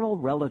moral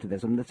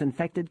relativism that's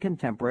infected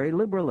contemporary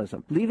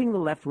liberalism, leaving the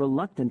left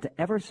reluctant to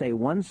ever say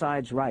one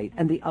side's right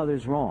and the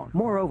other's wrong.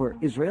 Moreover,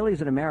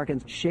 Israelis and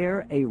Americans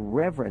share a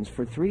reverence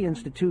for 3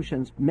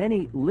 institutions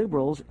many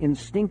liberals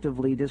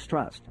instinctively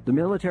distrust: the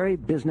military,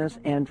 business,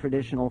 and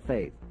traditional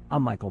faith.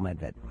 I'm Michael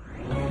Medved.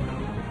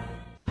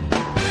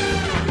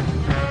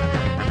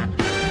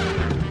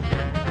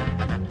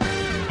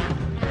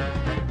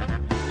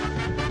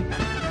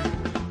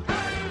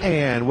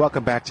 And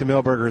welcome back to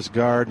Milberger's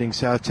Gardening,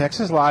 South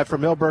Texas, live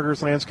from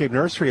Milberger's Landscape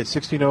Nursery at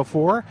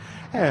 1604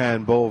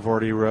 and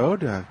Boulevardy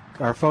Road.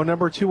 Our phone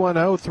number,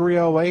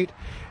 210-308-8867,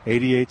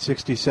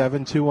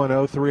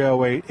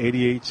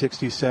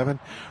 210-308-8867.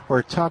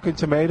 We're talking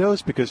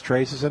tomatoes because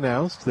Trace has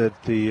announced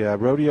that the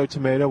rodeo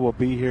tomato will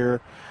be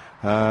here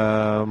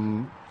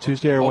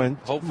Tuesday or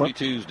Wednesday. Hopefully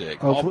Tuesday.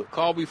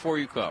 Call before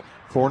you come.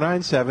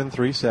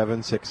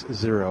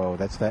 497-3760.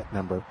 That's that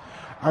number.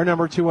 Our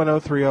number,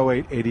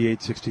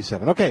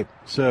 210-308-8867. Okay,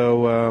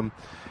 so,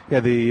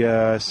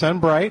 the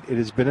Sunbright, it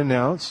has been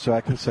announced, so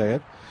I can say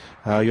it.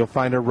 You'll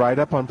find a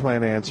write-up on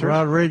Plant Answers.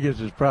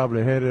 Rodriguez is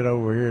probably headed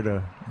over here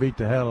to beat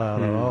the hell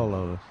out of all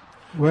of us.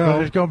 Well,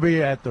 but it's going to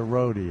be at the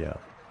rodeo.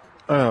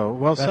 Oh,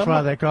 well, that's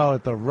why they call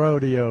it the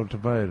rodeo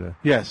tomato.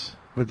 Yes.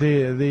 But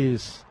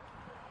these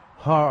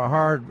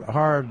hard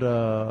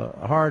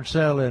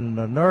selling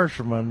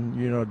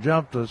nurserymen,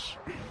 jumped us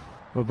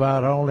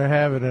about only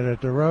having it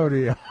at the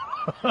rodeo.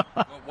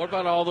 What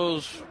about all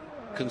those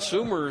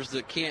consumers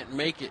that can't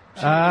make it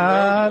to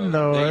I the rodeo?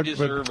 know they it,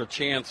 deserve a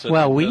chance.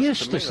 Well, we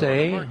used to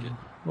say,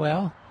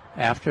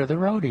 after the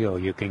rodeo,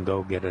 you can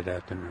go get it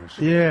at the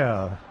nursery.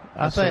 Yeah,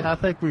 I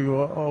think we've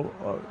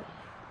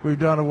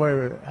done away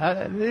with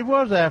it. It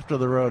was after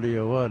the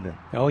rodeo, wasn't it?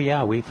 Oh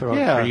yeah,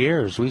 for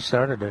years we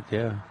started it.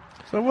 Yeah.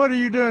 So what are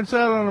you doing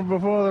selling them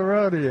before the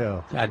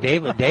rodeo?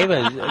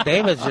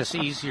 David's just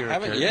easier to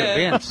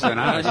convince than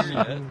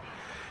us.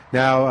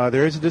 Now,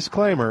 there is a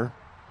disclaimer.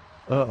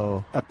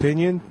 Uh-oh.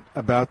 Opinion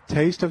about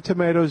taste of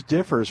tomatoes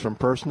differs from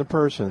person to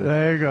person.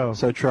 There you go.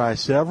 So try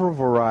several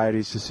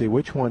varieties to see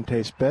which one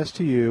tastes best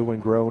to you when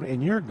grown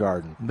in your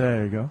garden.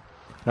 There you go.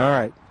 All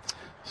right.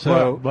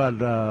 So, but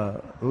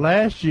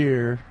last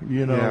year,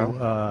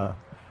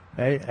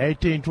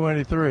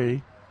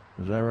 1823.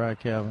 Is that right,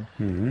 Calvin?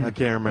 Mm-hmm. I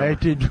can't remember.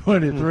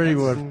 1823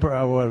 was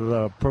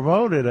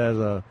promoted as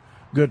a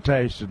good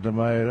tasting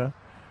tomato,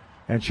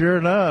 and sure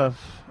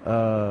enough,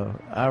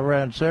 I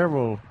ran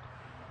several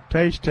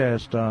taste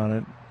tests on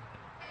it,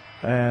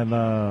 and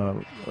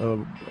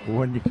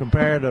when you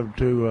compared them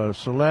to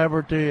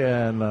Celebrity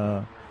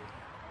and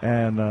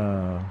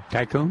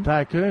Tycoon,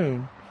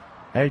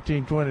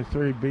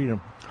 1823 beat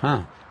them.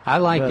 Huh? I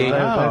liked they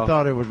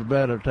thought it was a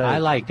better taste. I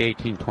liked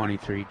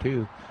 1823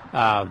 too.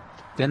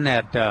 Then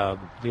that the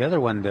other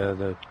one,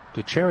 the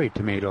cherry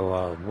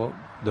tomato,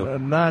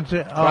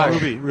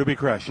 Ruby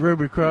Crush.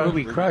 Ruby Crush.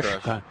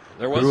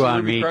 There was grew some on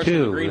Ruby me Crush too.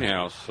 in the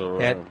greenhouse.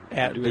 So at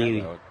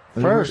the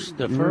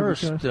first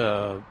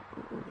a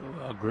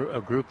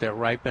group that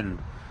ripened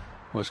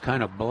was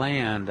kind of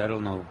bland. I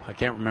don't know. I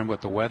can't remember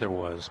what the weather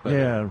was. But,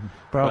 yeah,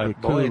 probably.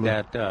 But boy,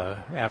 that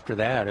after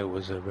that, it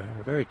was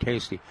very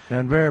tasty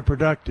and very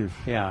productive.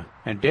 Yeah,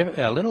 and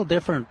a little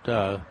different.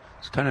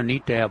 It's kind of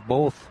neat to have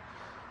both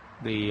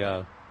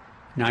the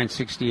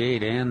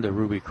 968 and the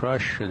Ruby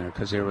Crush in there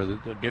because they were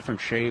a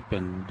different shape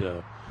and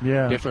a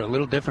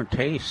little different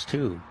taste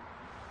too.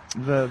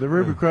 The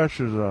Ruby Crush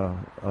is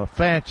a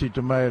fancy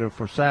tomato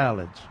for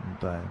salads and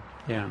things.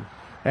 Yeah,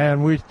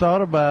 and we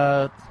thought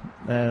about,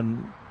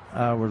 and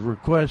I was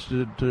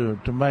requested to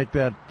make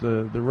that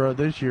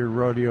this year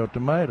rodeo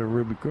tomato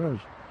Ruby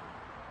Crush,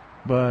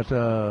 but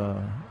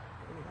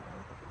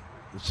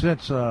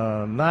since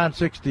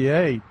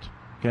 968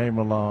 came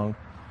along.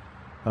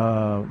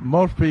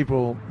 Most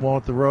people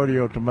want the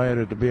rodeo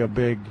tomato to be a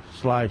big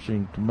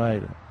slicing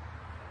tomato,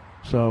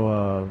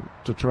 so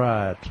to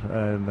try it,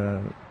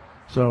 and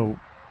so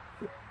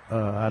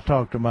I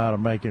talked them out of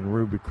making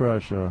Ruby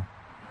Crush a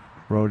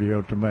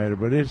rodeo tomato,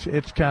 but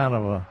it's kind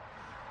of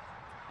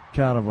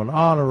an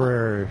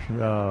honorary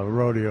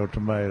rodeo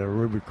tomato.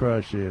 Ruby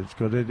Crush is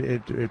because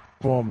it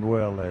formed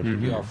well last year.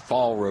 You are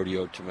fall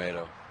rodeo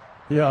tomato.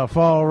 Yeah, a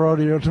fall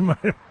rodeo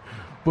tomato,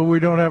 but we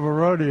don't have a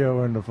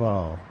rodeo in the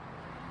fall.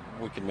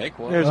 We can make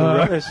one. There's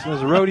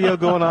a rodeo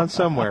going on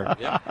somewhere.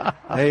 Yeah.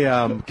 Hey,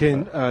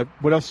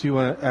 what else do you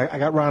want to... I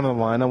got Ron on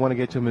the line. I want to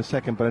get to him in a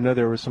second, but I know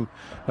there were some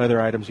other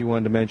items you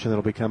wanted to mention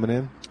that'll be coming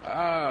in.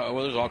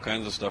 Well, there's all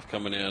kinds of stuff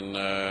coming in.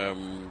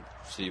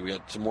 We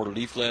got some more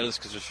leaf lettuce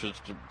because it's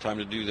just time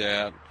to do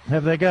that.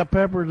 Have they got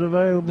peppers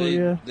available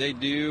yet? They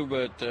do,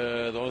 but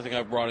the only thing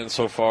I've brought in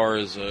so far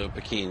is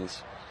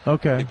pekins.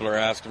 Okay. People are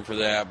asking for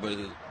that, but...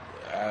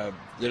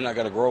 they're not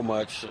going to grow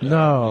much.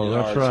 No,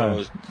 that's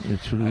right. So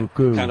it's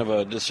cool. Kind of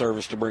a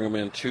disservice to bring them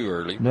in too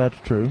early. That's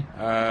true.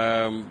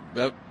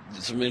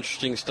 Some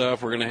interesting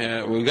stuff.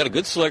 We've got a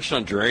good selection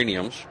on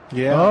geraniums.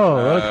 Yeah.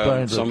 Oh,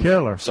 that's a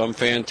killer. Some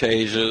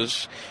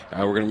Fantasias.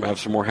 We're going to have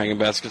some more hanging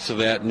baskets of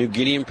that. New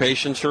Gideon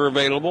patience are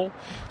available,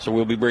 so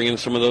we'll be bringing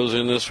some of those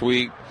in this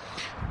week.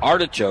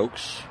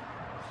 Artichokes.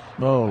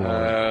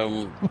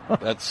 Oh,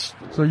 that's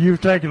so you've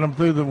taken them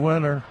through the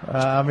winter.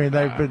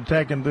 They've been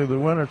taken through the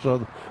winter,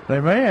 so they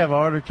may have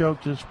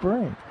artichokes this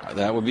spring.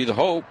 That would be the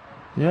hope.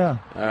 Yeah.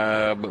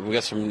 But we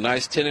got some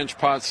nice 10-inch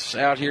pots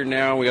out here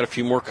now. We got a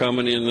few more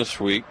coming in this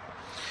week,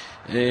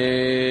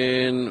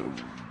 and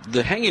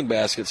the hanging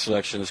basket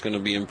selection is going to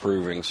be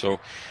improving. So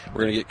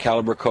we're going to get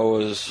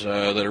calibrachoas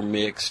that are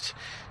mixed,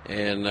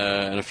 and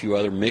a few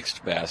other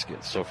mixed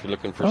baskets. So if you're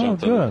looking for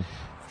something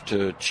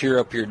to cheer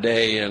up your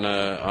day and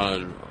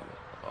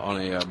on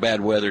a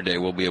bad weather day,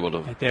 we'll be able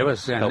to help you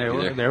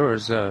there. There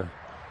was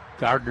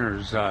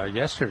gardeners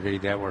yesterday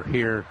that were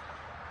here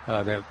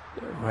that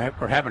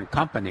were having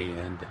company,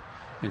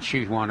 and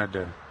she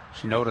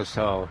noticed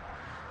how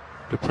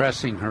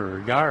depressing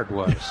her yard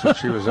was. So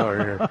she was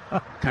over here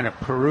kind of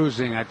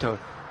perusing. Of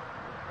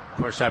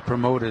course, I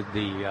promoted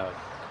the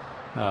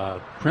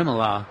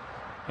Primula,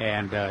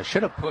 and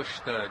should have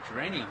pushed the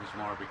geraniums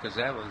more because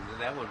that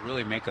would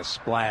really make a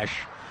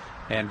splash.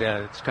 And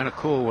it's kind of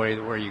cool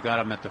where you got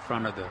them at the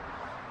front of the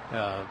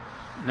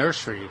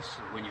nurseries.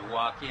 When you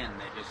walk in,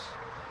 they just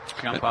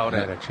jump out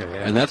at you.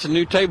 Yeah. And that's a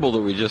new table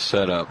that we just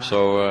set up.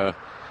 So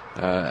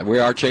we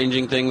are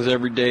changing things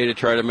every day to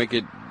try to make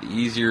it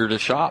easier to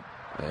shop,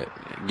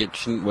 get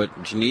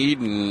what you need,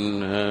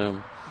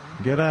 and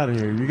get out of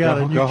here. You got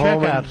a new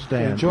checkout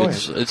stand. Enjoy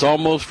it's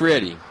almost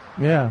ready.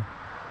 Yeah.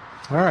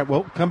 All right.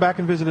 Well, come back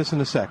and visit us in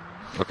a sec.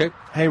 Okay.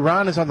 Hey,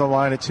 Ron is on the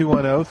line at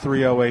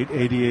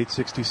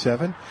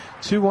 210-308-8867.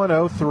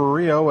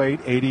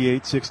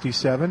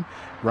 210-308-8867.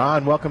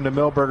 Ron, welcome to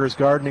Millburgers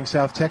Gardening,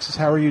 South Texas.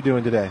 How are you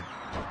doing today?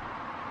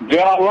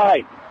 Doing all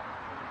right.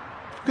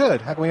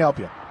 Good. How can we help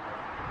you?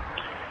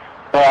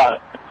 I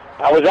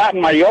was out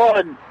in my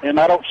yard, and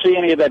I don't see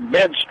any of that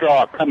bed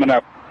straw coming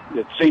up.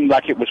 It seemed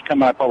like it was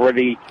coming up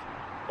already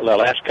the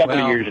last couple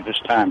of years at this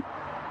time.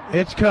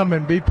 It's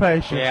coming. Be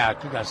patient. Yeah,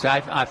 because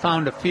I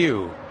found a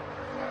few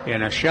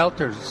in a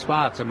sheltered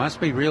spots. It must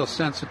be real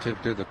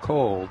sensitive to the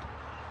cold.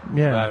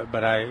 Yeah.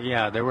 But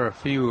there were a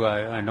few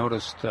I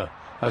noticed. I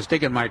was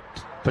digging my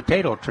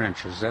potato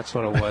trenches. That's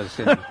what it was.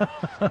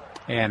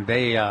 And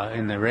they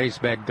in the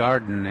raised bed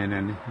garden,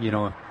 and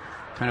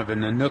kind of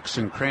in the nooks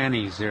and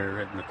crannies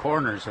there in the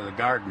corners of the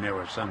garden. There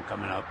were some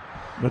coming up.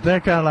 But they're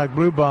kind of like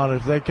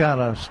bluebonnets. They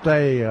kind of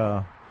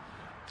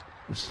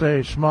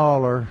stay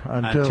smaller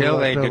until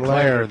they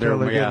declare they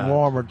they're get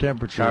warmer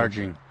temperatures.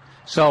 Charging.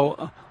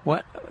 So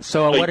what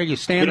are you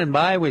standing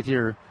by with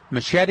your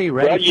machete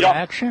ready for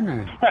action?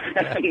 Or?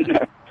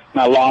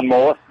 My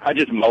lawnmower. I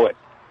just mow it.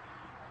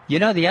 You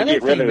know, the other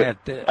thing that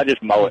I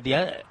just mow it.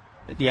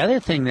 The other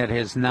thing that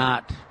is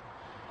not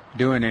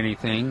doing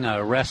anything,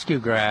 rescue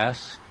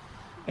grass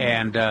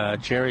and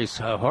Jerry's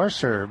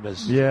horse herb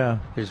is. Yeah.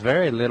 There's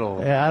very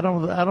little. Yeah, I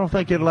don't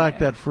think it'd like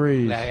that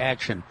freeze.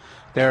 Action.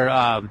 There.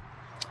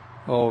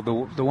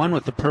 The one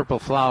with the purple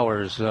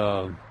flowers.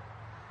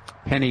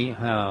 Penny.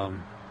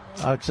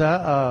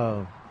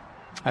 Some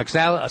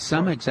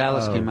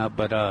Oxalis came up,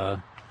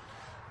 but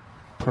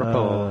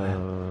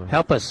purple.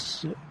 Help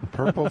us.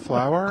 Purple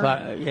flower?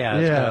 It's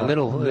got a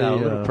little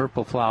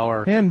purple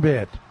flower.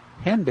 Henbit.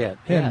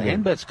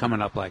 Henbit's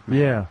coming up like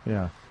mad.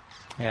 Yeah.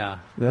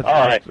 All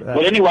right.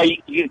 Well, anyway,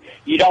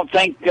 you don't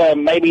think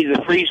maybe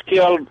the freeze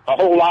killed a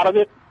whole lot of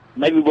it?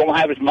 Maybe we won't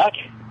have as much?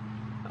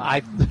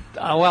 I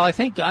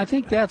think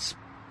that's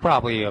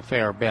probably a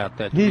fair bet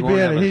that he's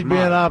being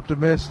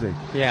optimistic.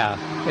 Yeah,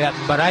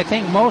 but I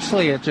think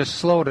mostly it just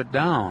slowed it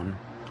down,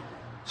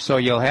 so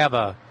you'll have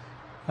a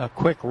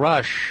quick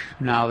rush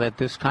now that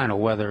this kind of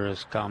weather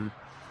has come.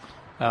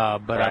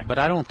 But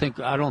I don't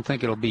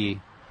think it'll be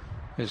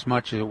as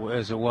much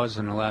as it was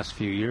in the last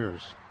few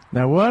years.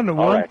 Now one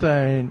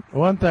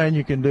thing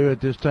you can do at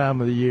this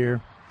time of the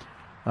year,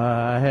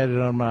 I had it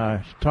on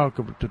my talk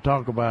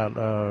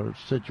about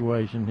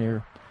situation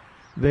here.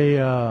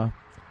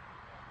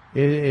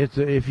 It's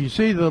if you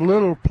see the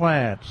little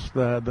plants,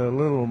 the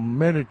little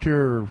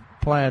miniature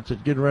plants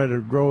that get ready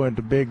to grow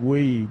into big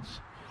weeds,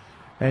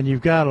 and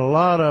you've got a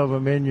lot of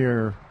them in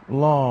your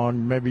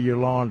lawn, maybe your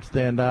lawn's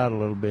thinned out a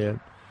little bit,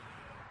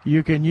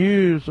 you can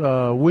use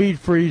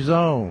weed-free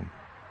zone,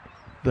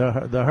 the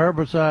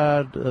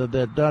herbicide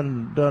that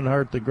doesn't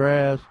hurt the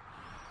grass,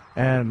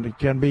 and it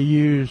can be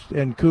used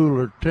in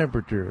cooler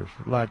temperatures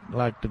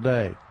like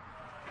today.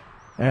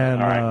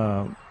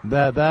 And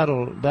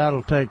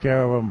that'll take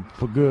care of them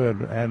for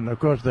good. And of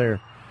course they're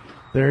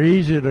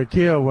easy to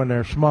kill when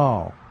they're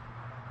small.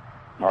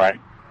 All right.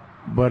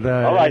 But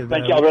all right.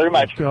 Thank y'all very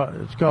much.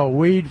 It's called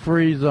Weed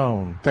Free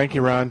Zone. Thank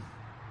you, Ron.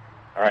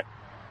 All right.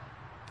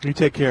 You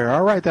take care.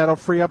 All right, that'll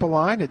free up a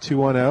line at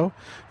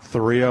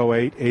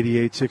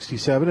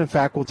 210-308-8867. In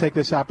fact, we'll take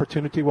this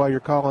opportunity while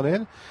you're calling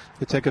in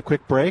to take a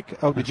quick break.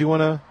 Oh, did you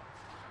want to?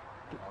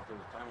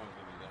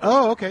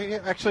 Oh, okay.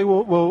 Actually,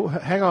 we'll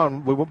hang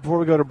on. Before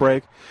we go to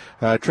break,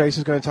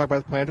 Tracy's going to talk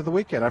about the plant of the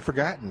weekend. I've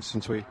forgotten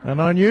since we...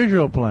 An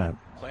unusual plant.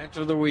 Plant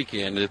of the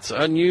weekend. It's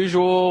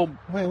unusual.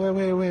 Wait.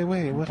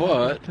 What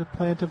but the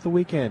plant of the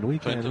weekend?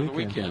 Plant of the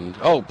weekend.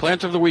 Oh,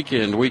 plant of the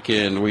weekend. All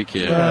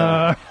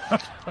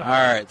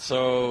right.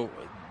 So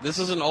this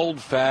is an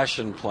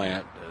old-fashioned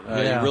plant.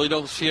 You really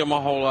don't see them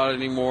a whole lot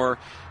anymore,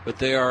 but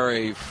they are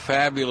a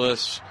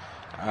fabulous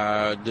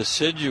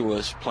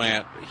deciduous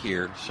plant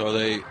here. So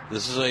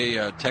this is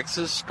a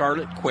Texas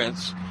scarlet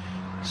quince.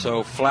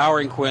 So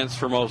flowering quince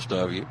for most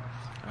of you.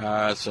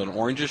 It's an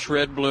orangish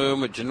red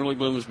bloom. It generally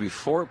blooms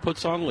before it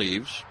puts on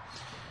leaves.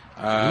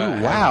 Ooh,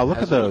 wow, look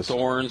at those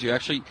thorns. You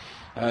actually,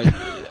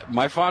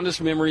 my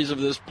fondest memories of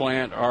this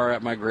plant are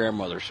at my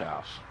grandmother's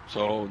house.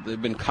 So they've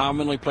been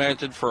commonly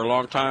planted for a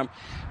long time,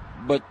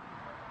 but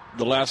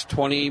the last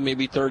 20,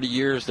 maybe 30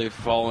 years, they've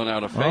fallen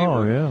out of favor.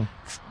 Oh, yeah.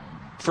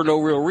 For no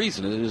real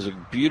reason. It is a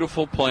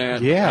beautiful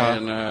plant. Yeah.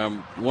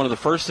 And one of the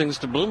first things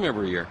to bloom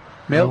every year.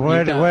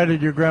 Where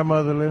did your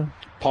grandmother live?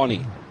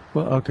 Pawnee.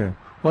 Well, okay.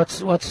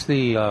 What's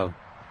the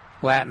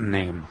Latin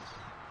name?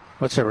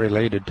 What's it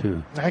related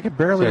to? I could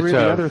barely read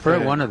the other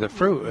thing. One of the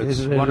fruit.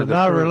 Is it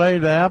not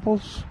related to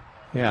apples?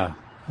 Yeah,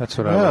 that's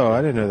what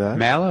I didn't know that.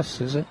 Malice,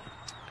 is it?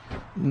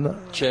 No.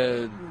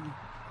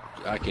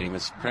 I can't even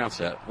pronounce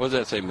that. What does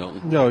that say,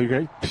 Milton? No, you're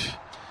going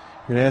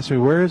to ask me,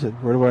 where is it?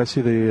 Where do I see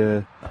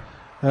the...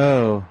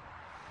 Oh.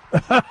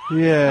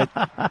 Yeah.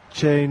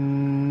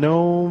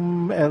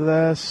 Genome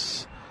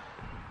LS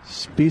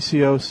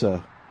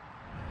speciosa.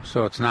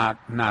 So it's not.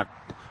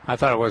 I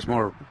thought it was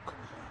more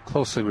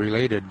closely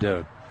related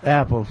to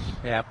apples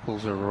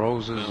or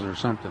roses or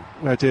something.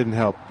 That didn't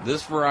help.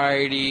 This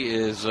variety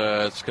is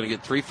it's going to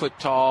get 3 foot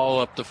tall,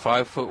 up to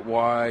 5 foot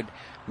wide.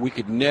 We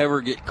could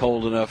never get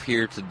cold enough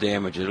here to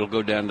damage it. It'll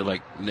go down to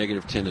like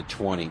negative 10 to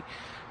 20.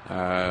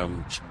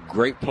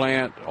 Great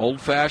plant,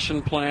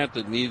 old-fashioned plant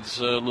that needs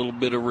a little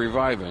bit of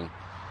reviving.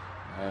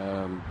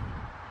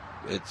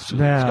 It's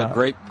got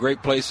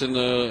great place in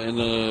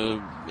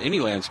any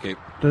landscape.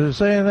 Does it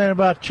say anything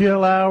about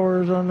chill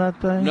hours on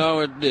that thing? No,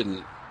 it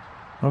didn't.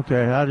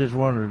 Okay, I just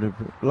wondered if,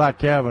 like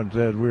Kevin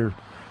said, we're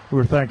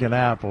thinking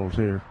apples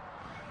here.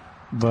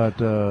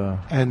 But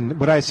and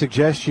what I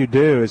suggest you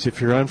do is,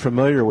 if you're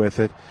unfamiliar with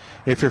it,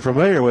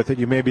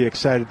 you may be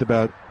excited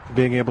about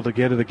being able to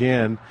get it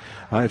again.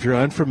 If you're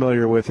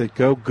unfamiliar with it,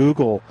 go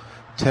Google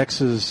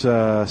Texas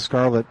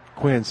scarlet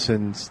quince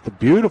and the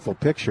beautiful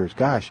pictures.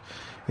 Gosh,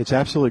 it's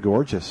absolutely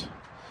gorgeous.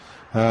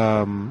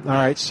 All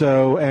right,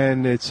 so,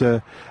 and it's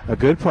a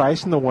good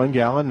price in the 1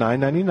 gallon,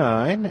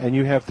 $9.99, and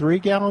you have 3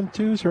 gallon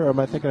twos, or am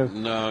I thinking of?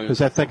 No.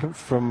 Was I thinking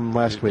from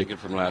last week? Thinking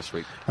from last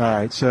week. All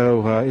right,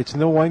 so it's in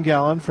the 1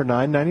 gallon for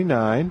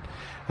 $9.99.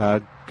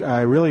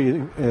 I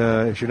really,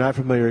 if you're not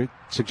familiar,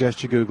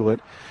 suggest you Google it.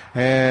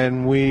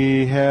 And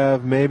we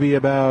have maybe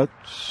about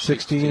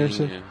 16 or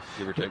so. Yeah,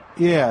 give or take.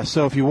 Yeah,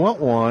 so if you want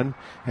one,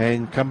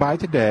 and come by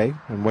today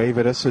and wave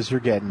at us as you're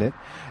getting it.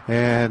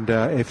 And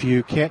if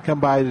you can't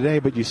come by today,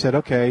 but you said,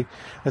 okay,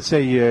 let's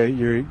say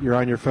you're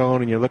on your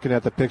phone and you're looking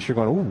at the picture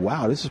going, oh,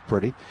 wow, this is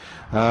pretty.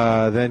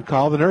 Then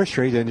call the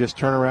nursery. Then just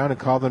turn around and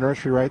call the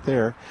nursery right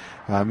there.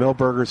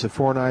 Millburgers at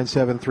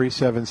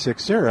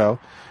 497-3760.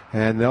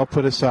 And they'll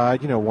put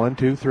aside, 1,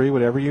 2, 3,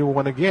 whatever you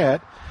want to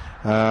get.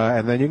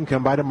 And then you can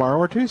come by tomorrow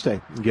or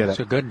Tuesday and get it. It's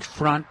a good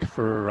front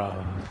for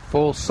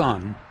full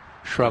sun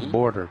shrub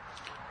border.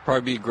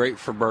 Probably be great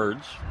for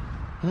birds.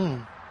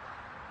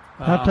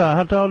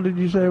 How tall did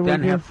you say it was?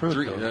 Doesn't have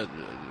fruit.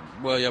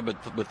 Well, yeah,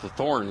 but with the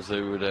thorns, they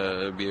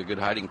would be a good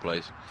hiding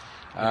place.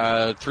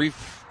 3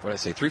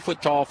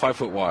 foot tall, 5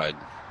 foot wide.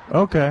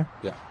 Okay.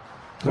 Yeah.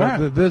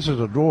 Well, this is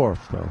a dwarf,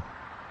 though.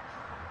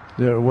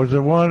 Was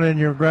there one in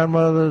your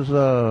grandmother's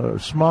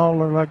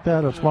smaller like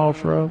that, a small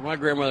shrub? My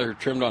grandmother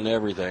trimmed on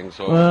everything,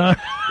 so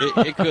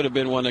it could have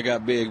been one that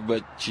got big,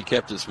 but she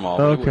kept it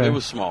small. Okay. It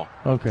was small.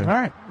 Okay. All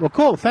right. Well,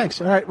 cool.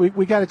 Thanks. All right.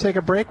 We got to take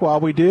a break.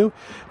 While we do,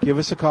 give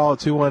us a call at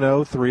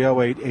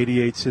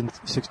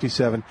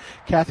 210-308-8867.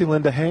 Kathy,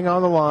 Linda, hang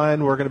on the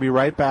line. We're going to be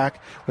right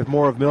back with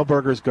more of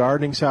Millburgers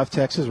Gardening South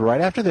Texas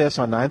right after this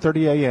on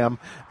 9:30 a.m.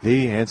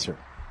 The Answer.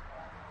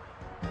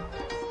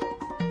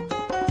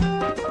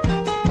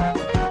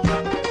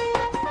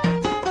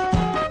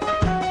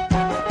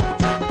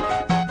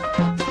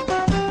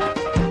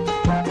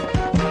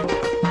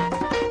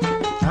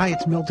 Hi,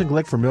 it's Milton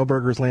Glick from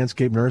Millburgers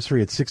Landscape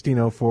Nursery at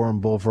 1604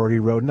 on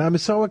Bulverde Road, and I'm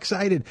so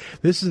excited.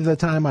 This is the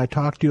time I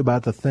talk to you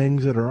about the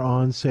things that are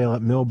on sale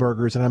at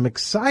Millburgers, and I'm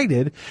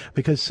excited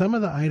because some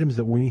of the items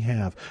that we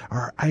have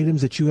are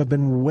items that you have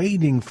been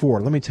waiting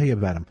for. Let me tell you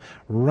about them.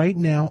 Right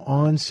now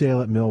on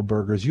sale at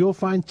Millburgers, you'll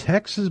find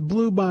Texas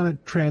Bluebonnet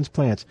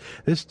transplants.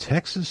 This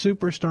Texas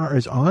Superstar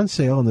is on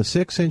sale in the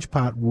 6-inch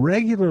pot,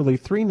 regularly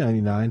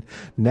 $3.99,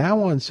 now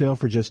on sale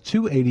for just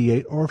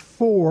 $2.88 or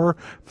 4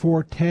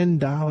 for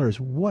 $10.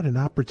 What an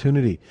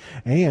opportunity.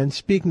 And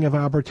speaking of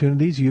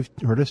opportunities, you've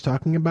heard us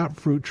talking about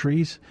fruit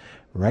trees.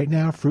 Right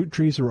now, fruit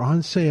trees are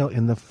on sale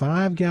in the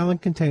 5-gallon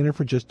container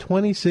for just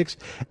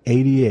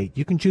 $26.88.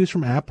 You can choose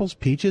from apples,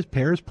 peaches,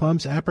 pears,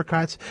 plums,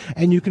 apricots,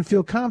 and you can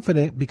feel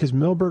confident because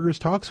Millburgers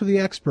talks with the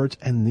experts,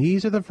 and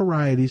these are the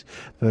varieties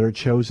that are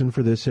chosen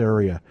for this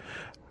area.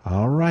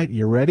 All right,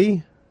 you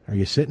ready? Are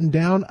you sitting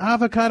down?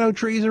 Avocado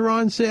trees are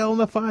on sale in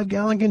the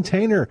 5-gallon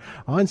container.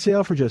 On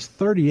sale for just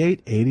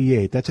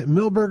 $38.88. That's at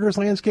Millburgers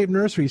Landscape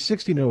Nursery,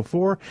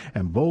 1604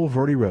 and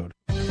Bulverde Road.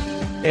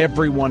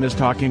 Everyone is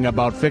talking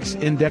about fixed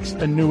index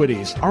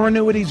annuities. Are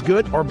annuities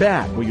good or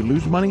bad? Will you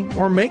lose money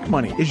or make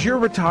money? Is your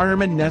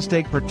retirement nest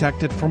egg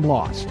protected from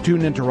loss?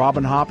 Tune into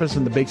Robin Hoppus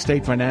and the Big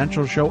State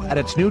Financial Show at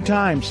its new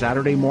time,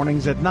 Saturday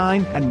mornings at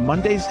 9 and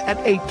Mondays at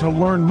 8 to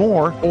learn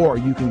more. Or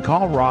you can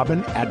call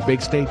Robin at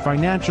Big State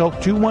Financial,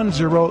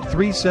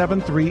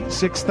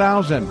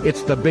 210-373-6000.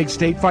 It's the Big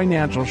State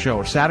Financial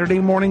Show, Saturday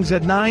mornings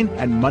at 9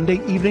 and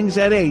Monday evenings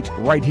at 8,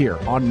 right here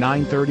on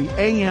 9:30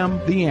 a.m.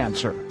 The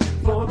Answer.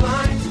 For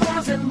blinds,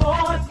 doors, and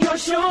more, you're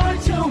sure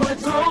to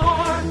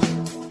adore.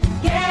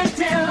 Get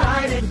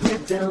delighted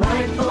with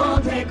delightful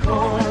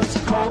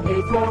decors. Call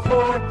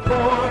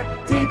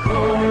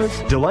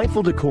 844-4Decors.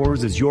 Delightful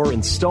Decors is your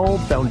installed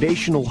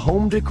foundational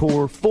home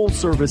decor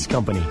full-service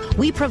company.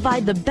 We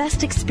provide the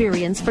best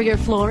experience for your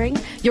flooring,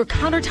 your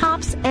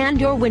countertops,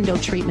 and your window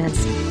treatments.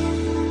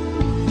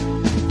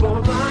 For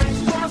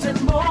blinds, doors,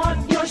 and more,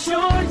 you're sure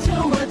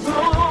to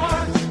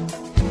adore.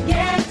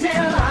 Get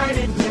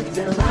delighted with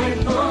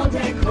delightful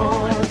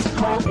decors.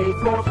 Call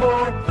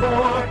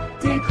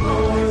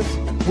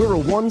 844-4Decors. We're a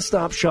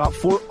one-stop shop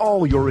for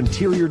all your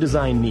interior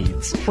design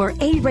needs. We're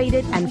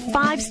A-rated and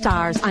 5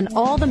 stars on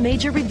all the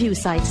major review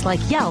sites like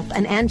Yelp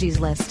and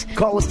Angie's List.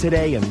 Call us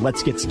today and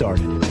let's get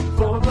started.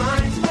 For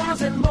blinds,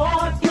 doors, and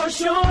more, you're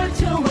sure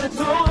to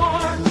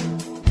adore.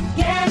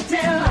 Get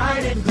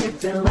delighted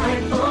with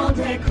delightful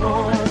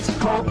decors.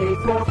 Call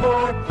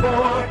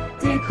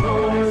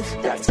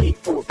 844-4Decors. That's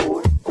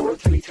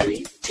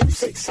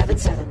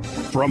 844-433-2677.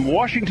 From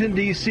Washington,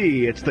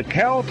 D.C., it's the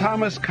Cal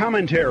Thomas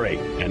Commentary.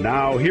 And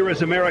now, here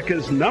is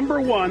America's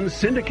 #1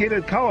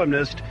 syndicated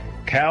columnist,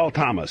 Cal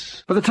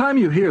Thomas. By the time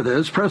you hear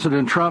this,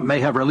 President Trump may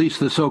have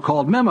released the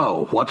so-called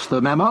memo. What's the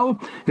memo?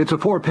 It's a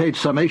 4-page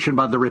summation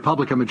by the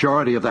Republican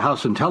majority of the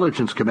House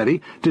Intelligence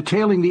Committee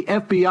detailing the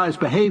FBI's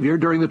behavior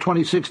during the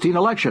 2016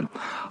 election.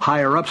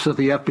 Higher-ups at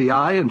the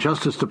FBI and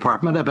Justice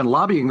Department have been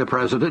lobbying the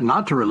president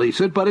not to release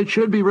it, but it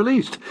should be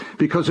released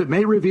because it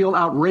may reveal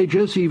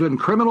outrageous, even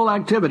criminal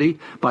activity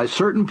by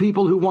certain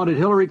people who wanted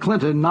Hillary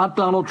Clinton, not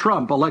Donald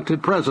Trump,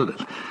 elected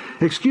president.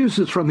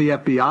 Excuses from the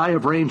FBI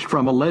have ranged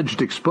from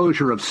alleged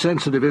exposure of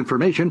sensitive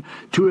information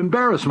to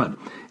embarrassment.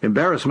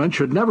 Embarrassment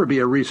should never be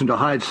a reason to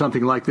hide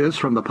something like this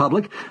from the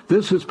public.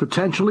 This is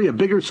potentially a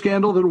bigger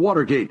scandal than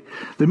Watergate.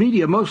 The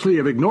media mostly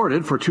have ignored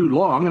it for too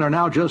long and are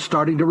now just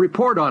starting to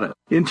report on it.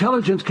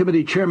 Intelligence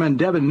Committee Chairman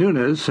Devin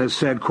Nunes has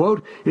said,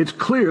 quote, "It's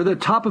clear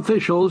that top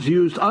officials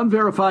used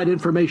unverified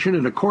information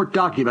in a court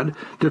document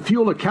to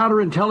fuel a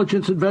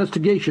counterintelligence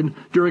investigation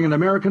during an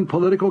American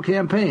political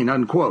campaign,"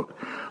 unquote.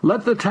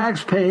 Let the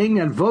tax-paying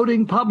and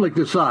voting public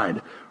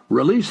decide.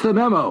 Release the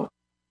memo.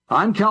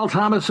 I'm Cal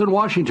Thomas in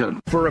Washington.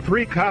 For a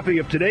free copy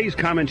of today's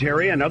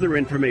commentary and other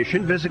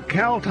information, visit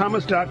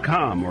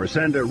calthomas.com or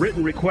send a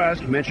written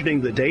request mentioning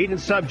the date and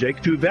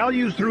subject to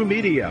Values Through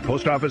Media,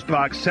 Post Office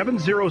Box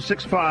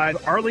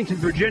 7065, Arlington,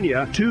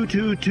 Virginia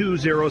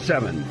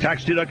 22207.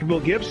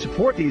 Tax-deductible gifts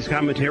support these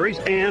commentaries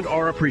and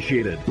are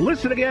appreciated.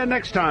 Listen again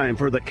next time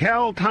for the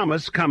Cal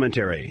Thomas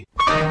Commentary.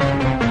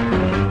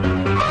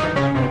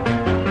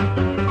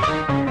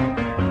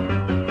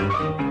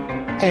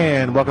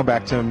 And welcome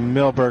back to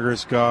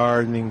Millburgers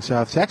Gardening,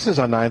 South Texas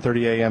on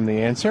 9:30 a.m.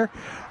 The Answer.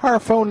 Our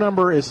phone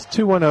number is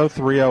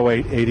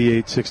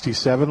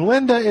 210-308-8867.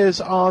 Linda is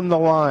on the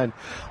line.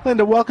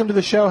 Linda, welcome to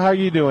the show. How are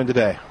you doing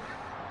today?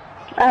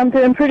 I'm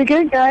doing pretty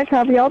good, guys. How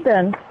have y'all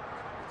been?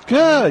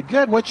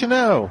 Good. What you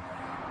know?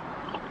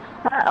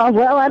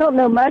 Well, I don't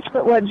know much,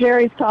 but what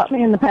Jerry's taught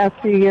me in the past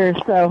few years,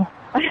 so.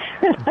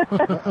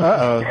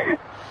 Uh-oh.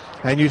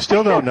 And you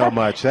still don't know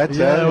much. That's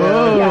yeah,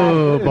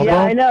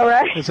 I know,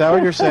 right? Is that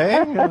what you're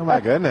saying? Oh, my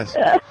goodness.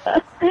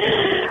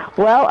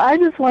 Well, I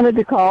just wanted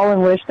to call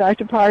and wish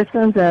Dr.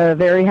 Parsons a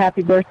very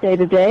happy birthday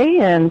today.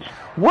 And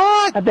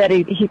what? I bet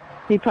he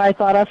probably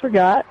thought I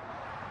forgot.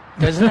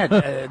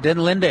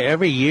 Didn't Linda,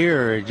 every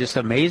year it just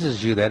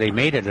amazes you that he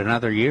made it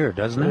another year,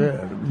 doesn't it?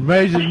 Yeah,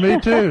 amazes me,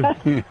 too.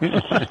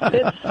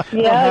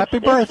 Happy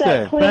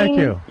birthday. Thank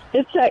you.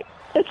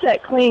 It's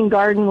that clean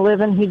garden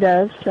living he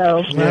does,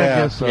 so. Yeah, I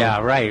guess so. Yeah,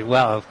 right.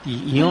 Well,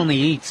 he only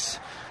eats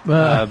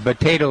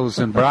potatoes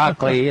and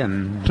broccoli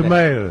and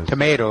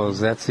Tomatoes,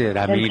 that's it.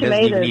 I mean, he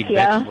doesn't even eat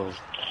vegetables.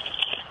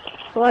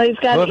 Well, he's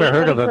got. Who ever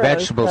heard of a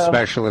vegetable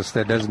specialist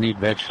that doesn't eat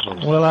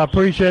vegetables? Well, I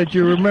appreciate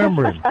you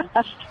remembering.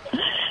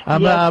 I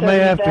may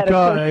have to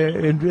call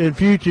in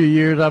future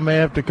years. I may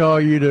have to call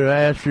you to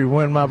ask you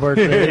when my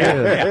birthday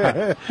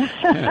is.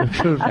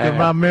 Because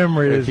my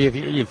memory is.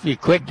 If you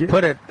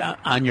put it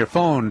on your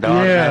phone, they'll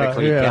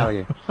automatically tell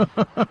you.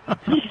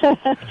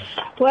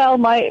 Well,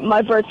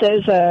 my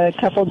birthday's a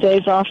couple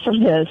days off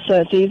from his, so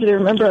it's easy to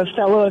remember a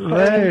fellow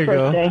aquarium's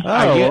birthday.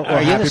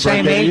 Are you the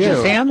same age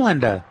as Sam,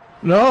 Linda?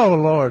 No,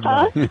 Lord.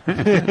 No.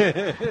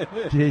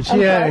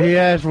 He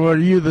asked, "Were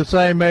you the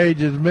same age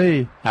as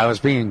me?" I was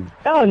being.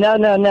 Oh no!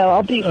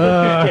 I'll be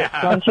 56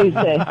 on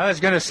Tuesday. I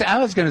was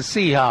gonna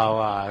see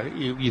how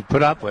you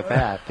put up with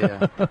that.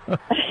 Yeah.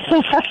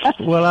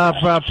 Well,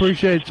 I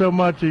appreciate so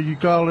much of you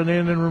calling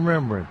in and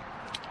remembering.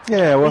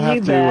 Yeah, we'll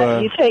have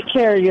to. You take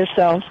care of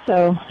yourself.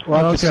 So we'll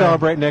have to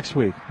celebrate next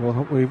week.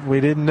 Well,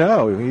 we didn't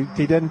know.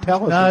 He didn't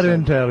tell us. I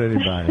didn't tell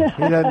anybody.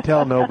 He doesn't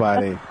tell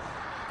nobody.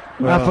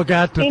 Well, I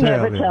forgot to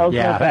tell him.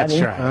 Yeah, that's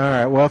right. All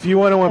right. Well, if you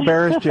want to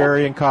embarrass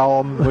Jerry and call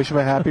him, wish him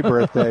a happy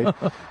birthday,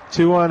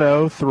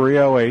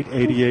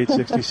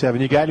 210-308-8867.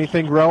 You got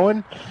anything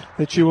growing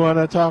that you want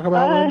to talk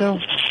about, Linda?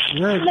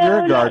 You're a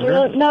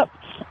gardener.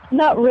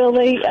 Not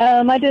really.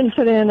 I didn't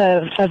put in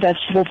a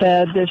vegetable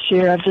bed this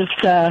year. I'm just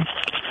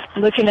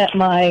looking at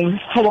my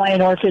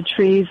Hawaiian orchid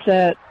trees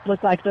that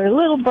look like they're a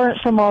little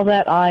burnt from all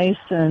that ice,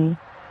 and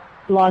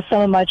lost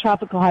some of my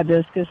tropical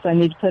hibiscus. I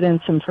need to put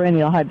in some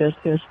perennial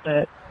hibiscus,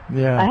 but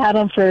I had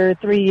them for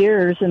 3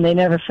 years, and they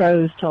never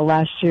froze till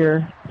last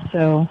year.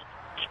 So,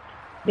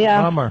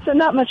 yeah. Bummer. So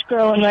not much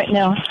growing right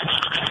now.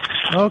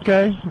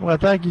 Okay. Well,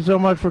 thank you so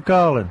much for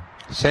calling.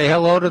 Say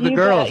hello to the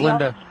girls,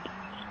 Linda.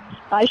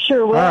 I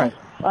sure will. All right.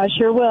 I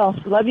sure will.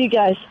 Love you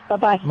guys.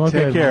 Bye-bye.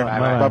 Okay, take care.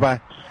 Bye-bye.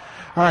 Bye-bye.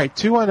 All right,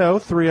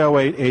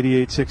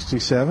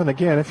 210-308-8867.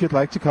 Again, if you'd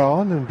like to call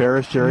and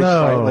embarrass Jerry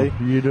slightly.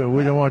 No,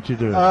 we don't want you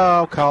to.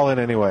 Oh, call in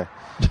anyway.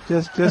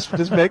 Just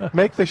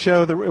make the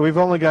show. We've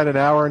only got an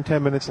hour and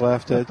 10 minutes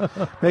left.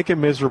 Make it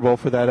miserable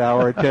for that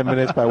hour and 10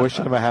 minutes by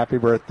wishing him a happy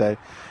birthday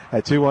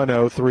at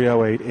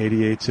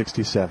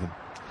 210-308-8867.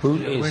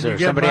 Is there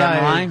somebody on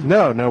the line?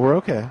 No, we're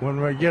okay. When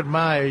we get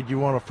my age, you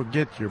want to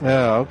forget your birthday.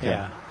 Oh,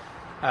 okay.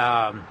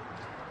 Yeah.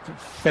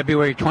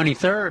 February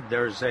 23rd,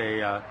 there's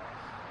a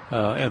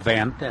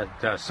event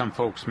that some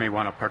folks may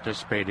want to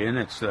participate in.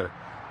 It's the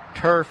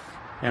Turf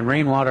and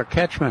Rainwater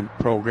Catchment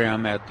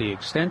Program at the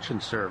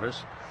Extension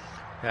Service.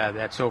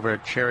 That's over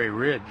at Cherry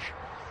Ridge,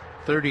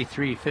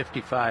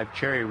 3355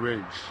 Cherry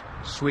Ridge,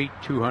 Suite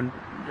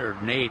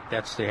 208.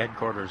 That's the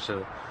headquarters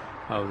of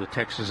the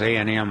Texas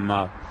A&M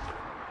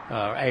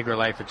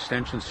AgriLife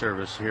Extension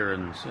Service here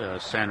in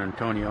San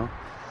Antonio.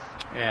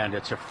 And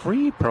it's a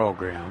free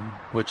program,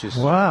 which is...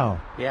 Wow.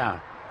 Yeah,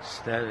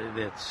 it's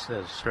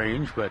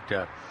strange, but...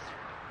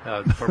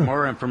 for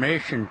more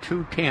information,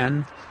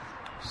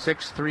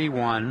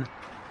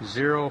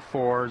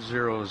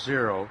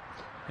 210-631-0400,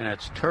 and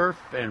it's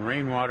Turf and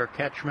Rainwater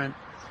Catchment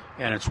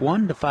and it's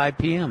 1 to 5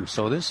 p.m.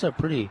 So this is a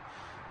pretty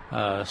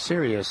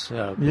serious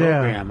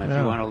program if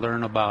you want to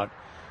learn about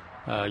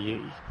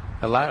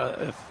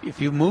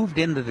if you moved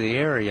into the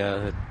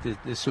area,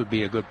 this would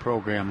be a good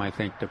program, I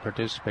think, to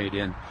participate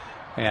in,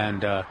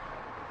 and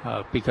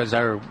because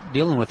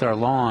dealing with our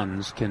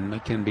lawns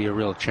can be a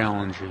real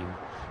challenging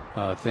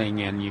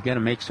thing, and you got to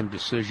make some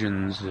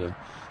decisions to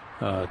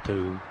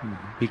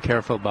be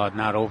careful about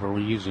not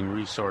overusing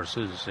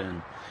resources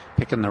and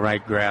picking the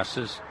right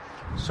grasses.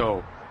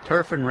 So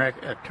turf and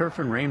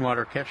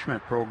rainwater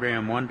catchment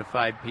program, 1 to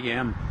 5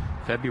 p.m.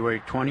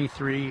 February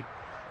 23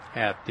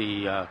 at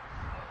the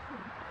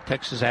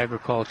Texas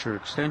Agriculture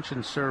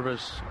Extension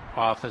Service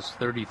office,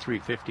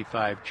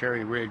 3355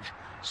 Cherry Ridge,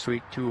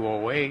 Suite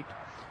 208.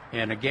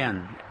 And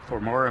again, for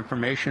more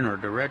information or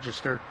to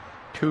register,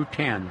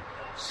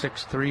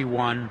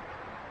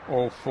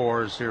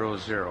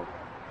 210-631-0400.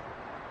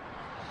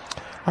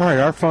 All right,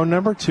 our phone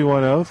number,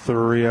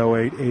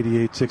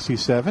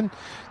 210-308-8867.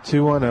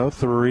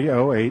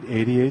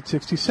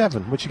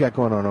 210-308-8867. What you got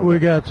going on over We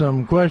there? got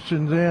some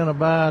questions in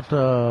about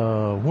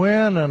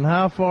when and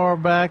how far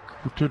back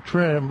to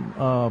trim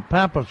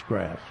pampas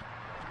grass.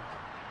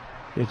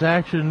 It's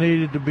actually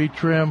needed to be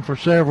trimmed for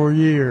several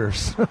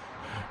years.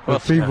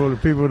 But people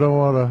don't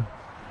want to.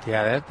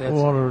 Yeah,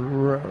 that's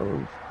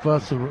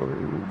fuss.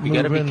 You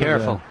got to be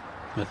careful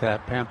with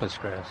that pampas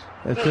grass.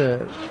 That's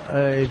it.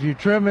 If you're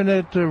trimming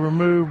it to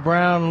remove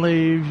brown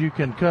leaves, you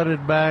can cut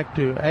it back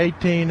to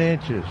 18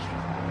 inches.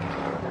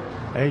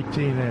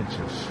 18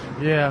 inches.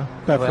 Yeah.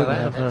 That's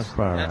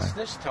right.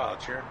 this tall,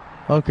 Chair.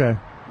 Okay.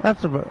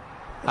 That's about.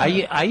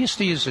 I used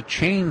to use a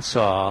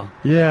chainsaw.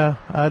 Yeah,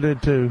 I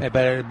did too.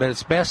 But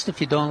it's best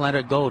if you don't let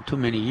it go too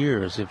many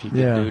years. If you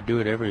can do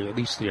it at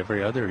least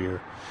every other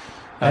year.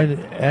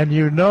 And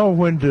you know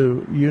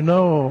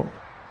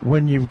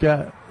when you've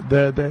got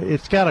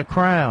it's got a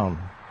crown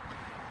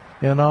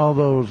in all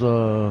those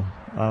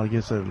I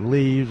guess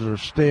leaves or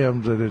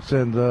stems that it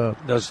sends up.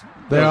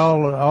 They're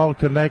all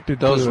connected.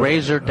 Those to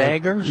razor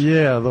daggers.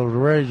 Yeah, those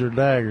razor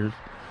daggers,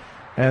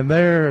 and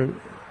it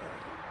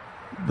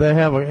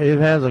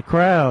has a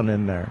crown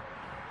in there.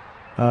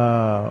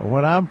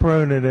 When I'm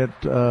pruning it,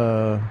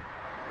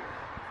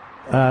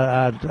 I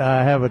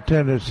have a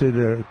tendency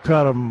to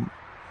cut them,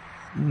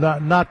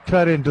 not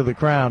cut into the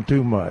crown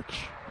too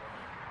much.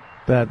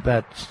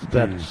 That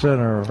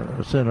center.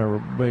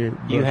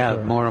 You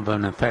have more of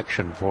an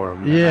affection for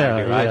them. Yeah.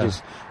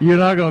 You're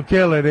not going to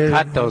kill it.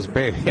 Cut those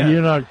big. Yeah.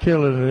 You're not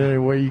killing it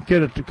anyway. You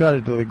cut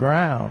it to the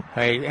ground.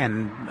 Hey,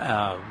 and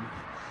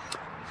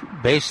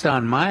based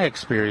on my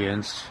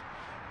experience,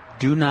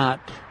 do not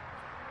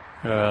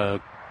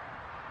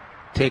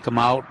take them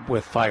out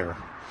with fire.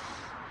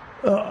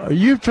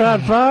 You've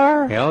tried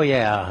fire? Oh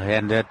yeah,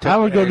 and I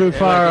would go do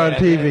fire on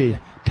TV.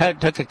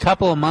 Took a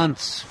couple of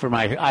months for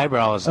my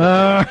eyebrows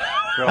to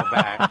grow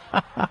back.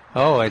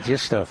 Oh, it's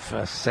just a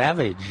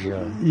savage.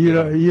 You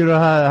know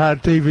how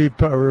TV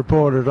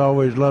reporters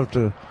always love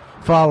to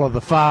follow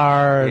the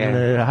fire and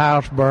the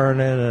house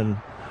burning and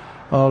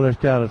all this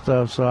kind of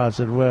stuff. So I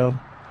said, well,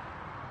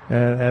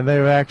 and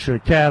they've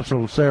actually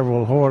canceled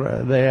several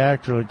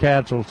horticultural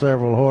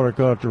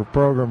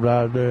programs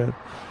I was doing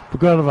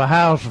because of a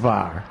house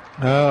fire.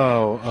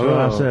 So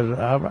I said,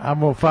 I'm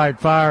going to fight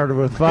fire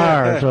with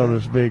fire, so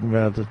to speak,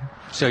 method.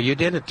 So you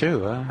did it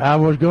too, huh? I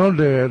was going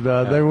to do it.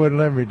 They wouldn't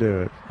let me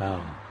do it. Oh.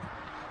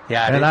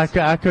 Yeah. And I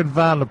couldn't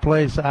find a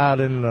place out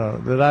in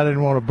that I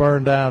didn't want to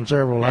burn down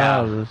several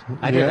houses.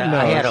 I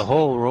had a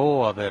whole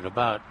row of it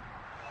about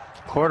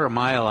a quarter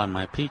mile on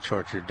my peach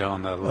orchard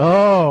down the.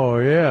 Oh,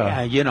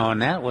 yeah.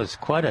 And that was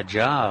quite a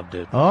job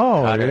to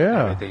cut it and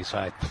everything.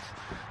 So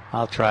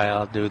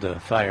I'll do the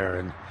fire,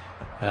 and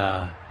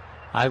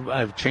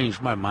I've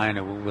changed my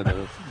mind with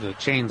the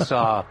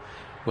chainsaw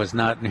was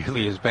not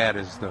nearly as bad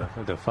as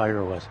the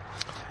fire was.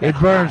 It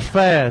burns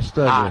fast,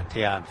 doesn't hot,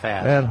 yeah, and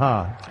fast. And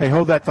hot. Hey,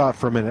 hold that thought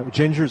for a minute.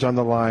 Ginger's on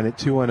the line at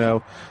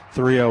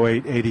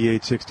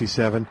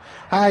 210-308-8867.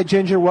 Hi,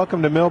 Ginger.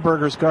 Welcome to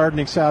Millburgers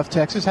Gardening, South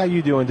Texas. How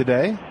you doing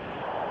today?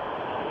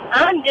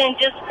 I'm doing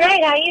just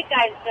great. How you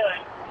guys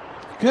doing?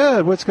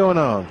 Good. What's going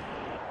on?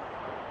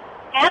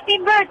 Happy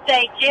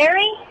birthday,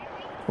 Jerry.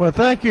 Well,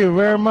 thank you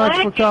very much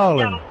for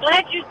calling. I'm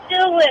glad you're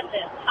still with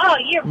us. Oh,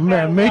 you're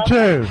very me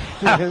too.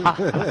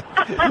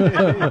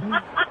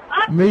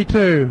 Me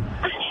too.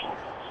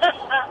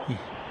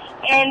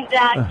 And,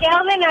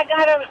 Calvin, I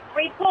got a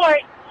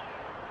report.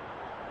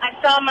 I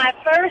saw my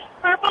first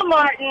purple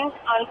martin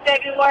on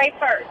February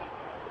 1st.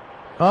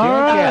 All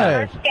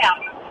right. First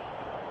scout.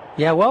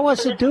 Yeah, what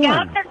was it doing?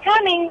 Scouts are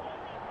coming.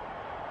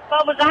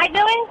 What was I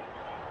doing?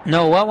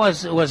 No, what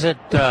was it?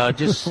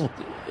 Just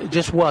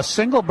a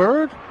single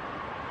bird?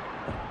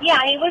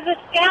 Yeah, he was a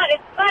scout.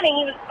 It's funny.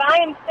 He was by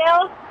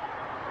himself,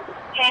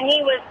 and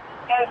he was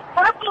as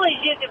purple as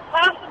you could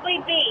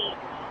possibly be.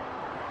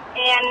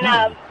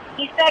 And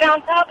he sat on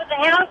top of the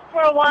house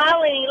for a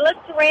while, and he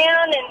looked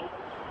around, and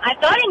I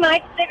thought he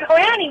might stick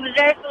around. He was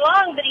there so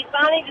long, but he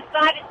finally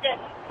decided to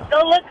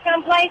go look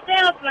someplace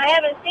else, and I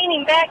haven't seen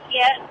him back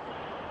yet.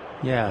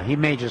 Yeah, he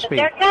may just But be.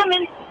 they're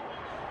coming.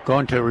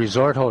 going to a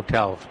resort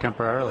hotel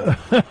temporarily.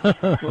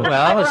 Well,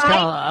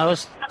 I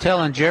was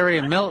telling Jerry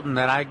and Milton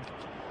that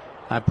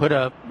I put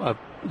up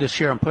this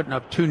year. I'm putting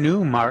up 2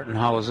 new Martin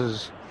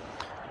houses.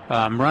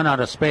 I'm run out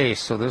of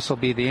space, so this will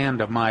be the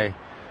end of my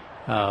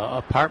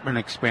apartment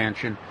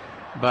expansion.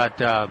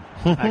 But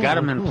I got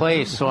them in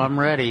place, so I'm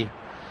ready.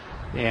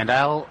 And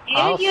I'll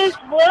use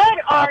wood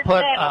or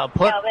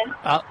Calvin?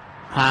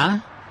 Huh?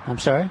 I'm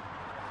sorry.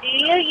 Do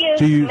you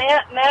use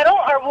metal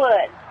or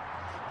wood?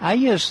 I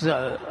use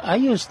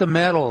the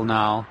metal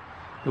now.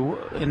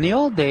 In the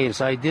old days,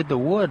 I did the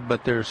wood,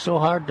 but they're so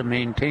hard to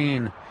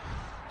maintain,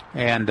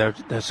 and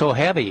they're so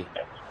heavy.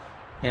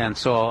 And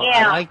so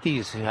I like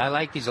these. I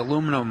like these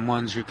aluminum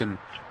ones. You can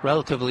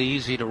relatively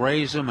easy to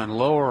raise them and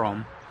lower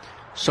them.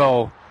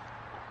 So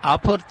I'll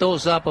put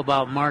those up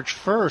about March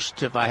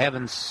 1st if I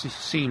haven't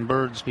seen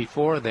birds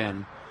before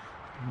then.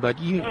 But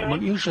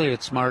usually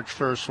it's March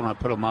 1st when I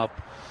put them up.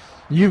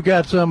 You've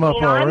got some up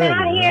already.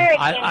 Right?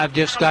 I've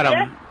just got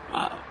them.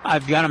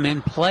 I've got them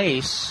in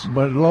place,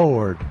 but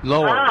lowered.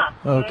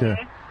 Okay.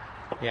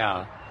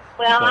 Yeah.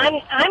 Well, so.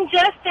 I'm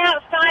just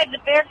outside the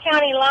Bexar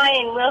County line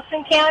in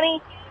Wilson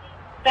County.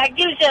 That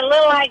gives you a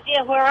little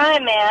idea where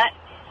I'm at,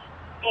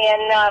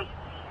 in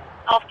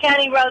off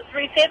County Road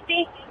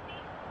 350.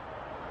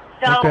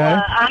 So okay.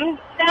 I'm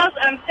south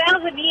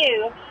of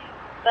you,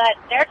 but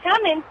they're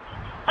coming.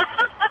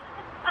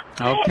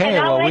 Okay.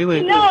 And I'll let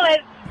you know as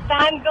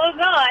time goes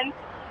on.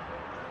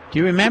 Do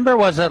you remember?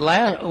 Was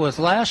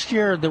last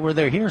year that were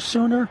they here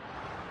sooner?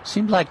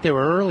 Seemed like they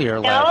were earlier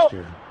last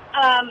year.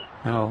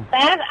 No.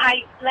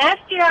 Last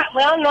year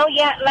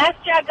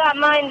I got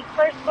mine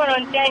first one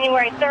on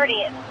January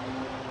 30th.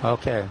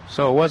 Okay,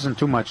 so it wasn't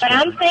too much. But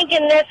I'm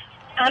thinking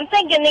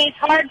these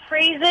hard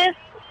freezes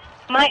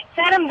might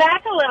set them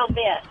back a little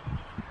bit.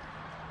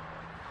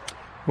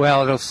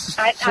 Well,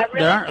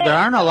 there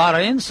aren't a lot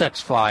of insects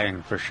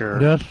flying for sure.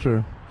 That's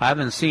true. I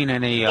haven't seen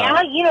any.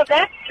 Yeah,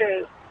 that's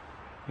true.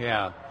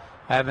 Yeah,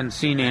 I haven't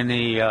seen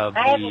any. I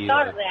hadn't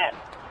thought of that.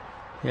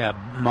 Yeah,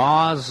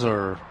 moths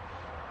or,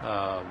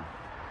 of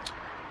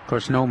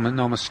course, no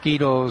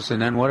mosquitoes,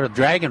 and then what are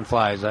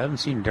dragonflies? I haven't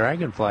seen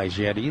dragonflies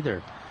yet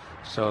either.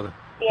 So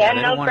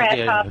no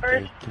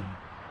grasshoppers,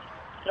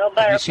 no butterflies.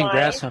 Have you seen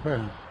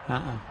grasshopper?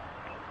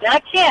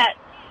 Not yet.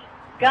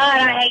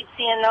 God, I hate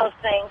seeing those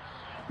things.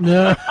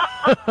 Yeah.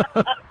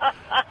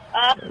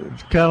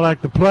 It's kind of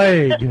like the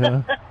plague,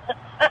 huh?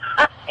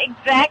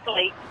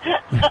 Exactly.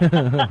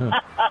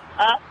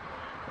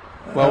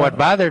 Well, what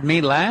bothered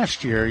me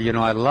last year,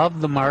 I love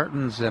the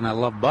martins and I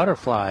love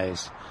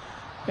butterflies,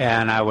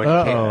 and I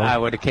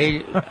would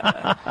occasionally,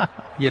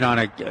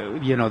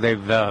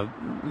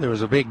 there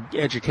was a big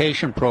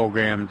education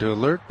program to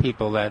alert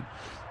people that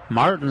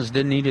martins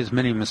didn't eat as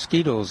many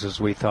mosquitoes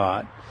as we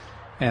thought,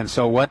 and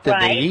so what did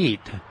they eat?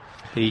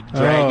 They eat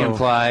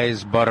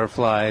dragonflies,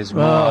 butterflies,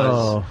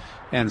 moths,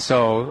 and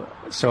so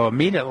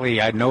immediately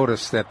I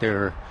noticed that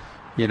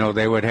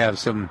they would have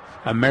some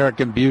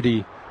American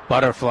Beauty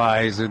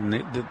butterflies, and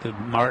the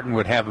martin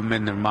would have them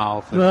in their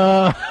mouth.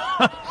 So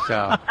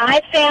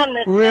I found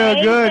the real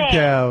same good, thing.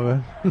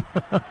 Calvin.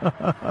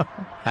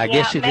 I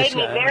guess you made just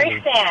me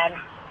very sad.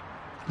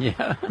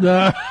 Yeah.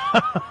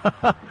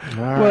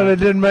 Well, it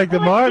didn't make the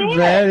martin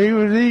sad. He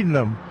was eating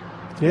them.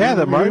 Yeah,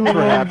 the martins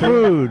were happy.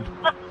 Food.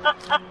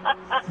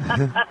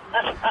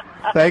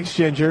 Thanks,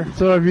 Ginger.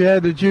 So if you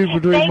had to choose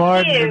between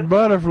martins and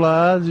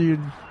butterflies,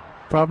 you'd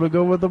probably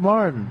go with the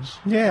martins.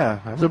 Yeah,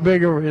 it's a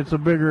bigger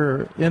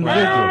individual. I'm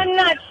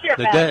not sure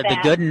about that. The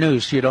good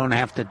news, you don't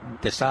have to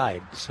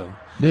decide, so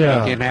you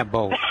can have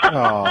both.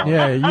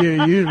 Yeah,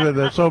 usually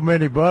there's so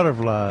many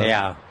butterflies.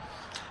 Yeah,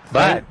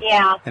 but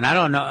and I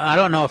don't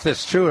know if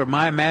that's true or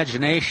my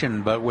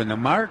imagination, but when the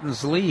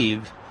martins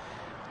leave,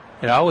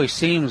 it always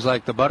seems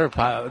like the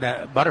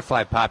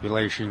butterfly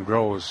population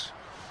grows.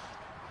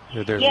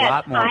 There's a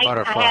lot more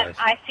butterflies.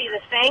 I see the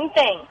same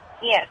thing.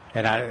 Yes.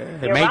 And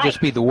it may just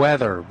be the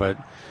weather, but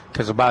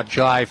because about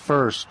July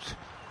 1st,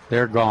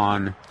 they're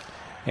gone,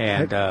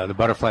 and the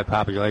butterfly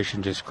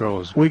population just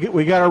grows. We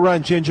got to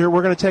run, Ginger.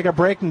 We're going to take a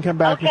break and come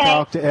back and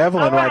talk to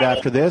Evelyn right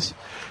after this.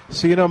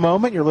 See you in a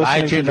moment. You're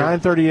listening to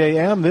 9:30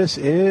 a.m. This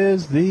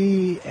is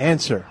The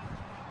Answer.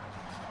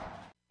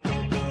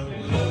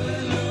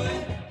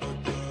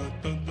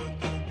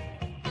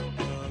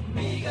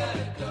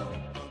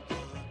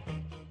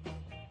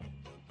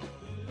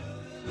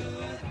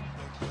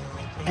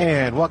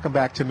 And welcome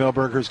back to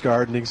Milberger's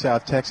Gardening,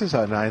 South Texas,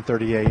 on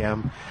 9:30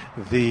 a.m.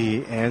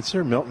 The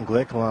Answer. Milton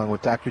Glick, along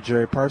with Dr.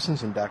 Jerry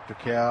Parsons and Dr.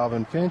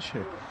 Calvin Finch.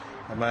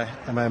 Am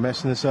I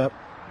messing this up?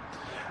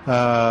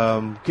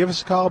 Give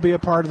us a call. Be a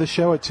part of the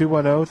show at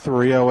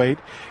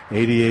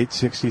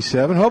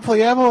 210-308-8867.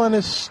 Hopefully Evelyn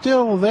is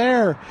still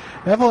there.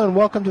 Evelyn,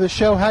 welcome to the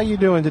show. How you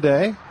doing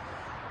today?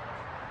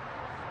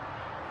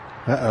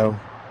 Uh-oh.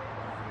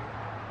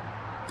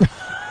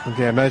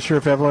 Okay, I'm not sure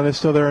if Evelyn is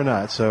still there or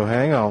not, so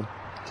hang on.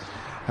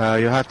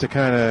 You'll have to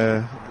kind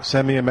of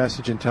send me a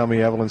message and tell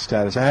me Evelyn's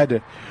status. I had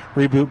to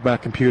reboot my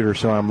computer,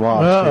 so I'm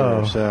lost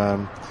here.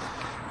 So,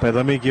 but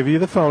let me give you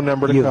the phone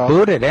number to call. You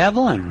booted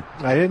Evelyn.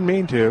 I didn't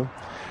mean to.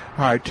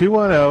 All right,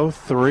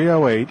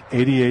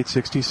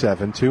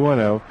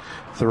 210-308-8867,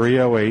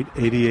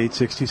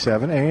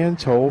 210-308-8867, and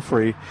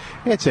toll-free,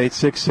 it's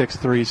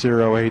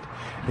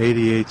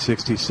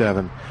 866-308-8867.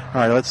 All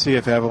right, let's see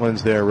if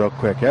Evelyn's there real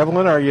quick.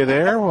 Evelyn, are you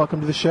there? Welcome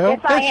to the show.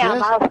 Yes, I am.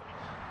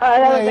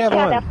 There was a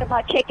cat after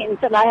my chickens,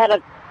 and I had to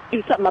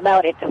do something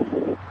about it.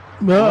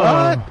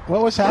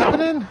 What was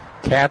happening?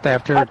 Cat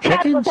after chickens?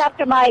 Cat was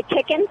after my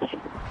chickens.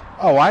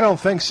 Oh, I don't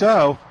think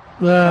so.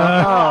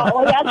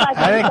 Well, yes,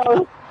 I think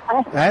so.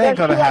 That ain't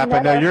going to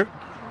happen. No,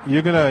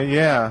 you're going to,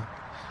 yeah.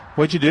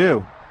 What'd you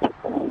do?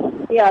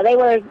 Yeah,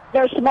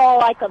 they're small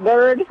like a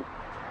bird.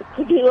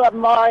 The two of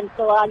them are, and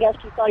so I guess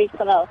he thought he's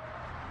going to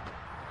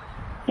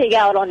pig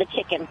out on the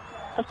chicken.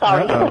 I'm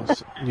sorry.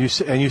 You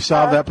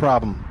solved that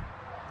problem.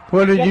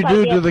 What did you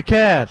do to the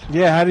cat?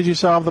 Yeah, how did you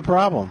solve the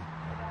problem?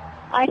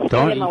 I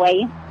scared him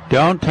away.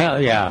 Don't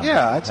tell, yeah.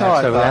 Yeah, that's all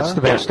I thought. That's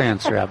the best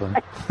answer, Evelyn.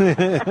 Well,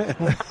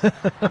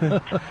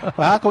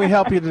 how can we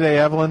help you today,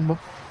 Evelyn?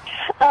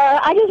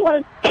 I just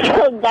want to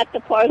tell Dr.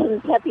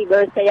 Parsons happy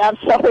birthday. I'm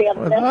sorry.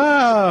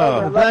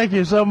 Thank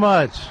you so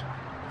much.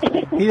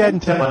 He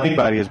doesn't tell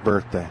anybody his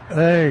birthday.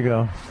 There you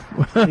go.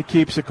 He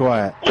keeps it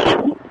quiet.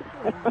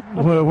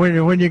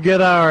 When you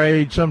get our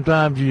age,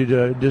 sometimes you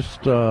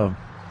just kind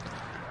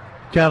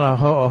of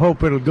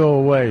hope it'll go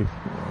away.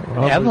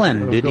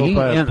 Evelyn, did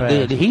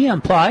he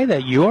imply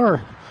that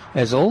you're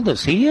as old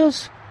as he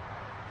is?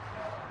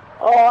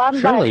 Oh, I'm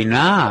surely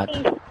not.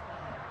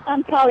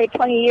 I'm probably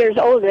 20 years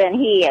older than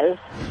he is.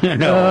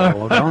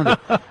 No, don't.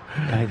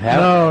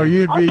 No,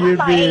 you'd be.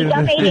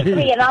 I'm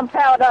 83, and I'm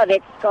proud of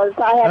it because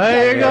I have.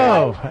 There you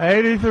go,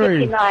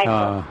 83.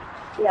 59.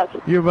 Yes.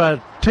 You're about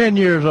 10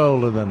 years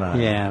older than I.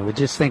 Yeah, we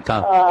just think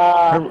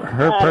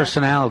her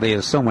personality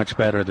is so much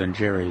better than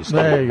Jerry's.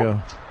 There you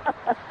go.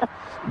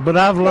 But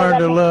I've learned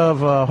to love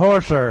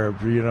horse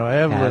herbs. You know,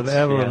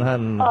 Evelyn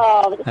hadn't.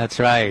 That's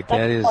right.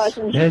 That is.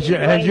 Has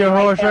your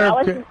horse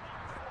herb?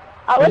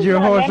 Has your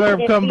horse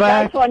herb come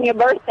back on your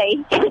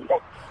birthday?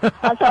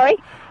 I'm sorry.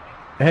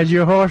 Has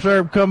your horse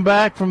herb come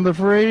back from the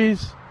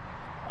freeze?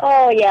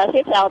 Oh yes,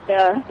 it's out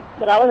there.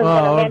 But I wasn't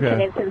going to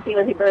mention it since it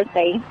was your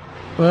birthday.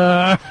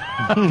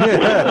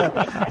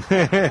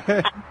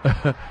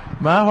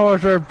 My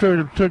horse herb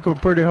took a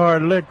pretty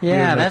hard lick.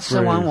 Yeah, that's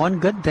the one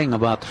good thing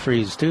about the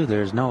freeze too.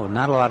 There's not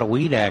a lot of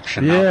weed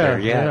action out there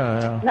yet.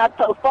 Yeah. Not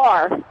so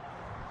far.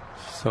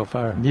 So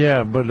far.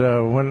 Yeah, but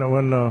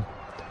when the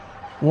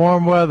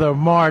warm weather of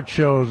March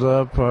shows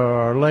up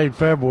or late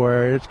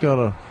February, it's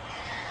gonna.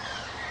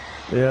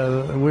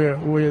 Yeah,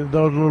 we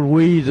those little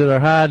weeds that are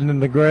hiding in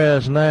the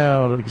grass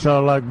now, it's sort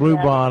of like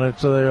bluebonnets,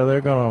 so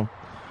they're gonna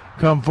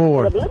come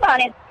forth.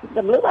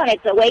 The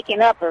bluebonnets are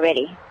waking up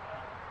already.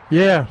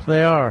 Yeah,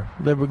 they are.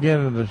 They're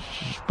beginning to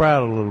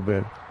sprout a little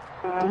bit.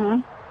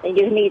 They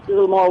just need a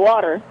little more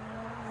water.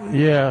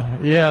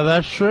 Yeah,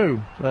 that's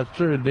true. That's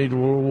true. It needs a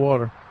little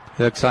water.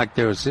 Looks like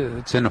it's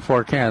in the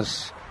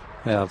forecast.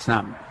 Well, it's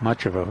not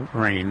much of a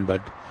rain,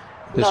 but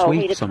this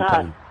week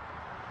sometime.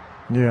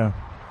 Yeah.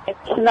 It's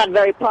not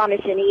very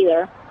promising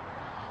either.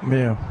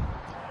 Yeah.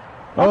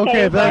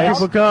 Okay, thank you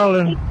for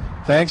calling.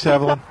 Thanks,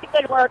 Evelyn.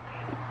 Good work.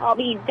 I'll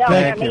be down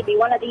there maybe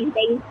one of these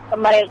days.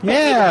 Somebody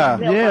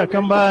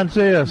come by and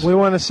see us. We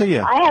want to see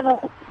you. I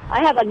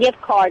have a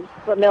gift card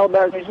for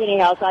Millburgers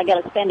anyhow, so I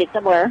got to spend it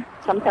somewhere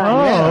sometime.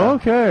 Oh,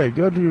 okay.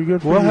 Good for you.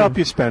 We'll help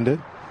you spend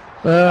it.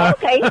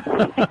 Okay. There's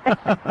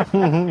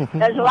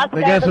a lot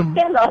to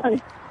spend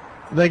on.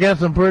 They got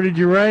some pretty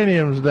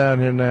geraniums down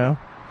here now.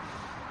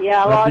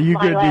 Yeah, I lost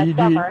mine last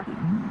summer.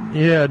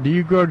 Yeah, do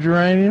you grow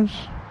geraniums?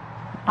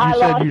 I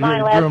lost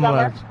mine last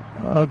summer.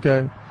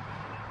 Okay.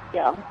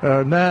 Yeah.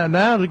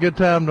 Now's a good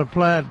time to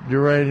plant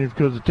geraniums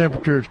because the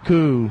temperature is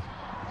cool.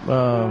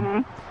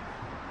 But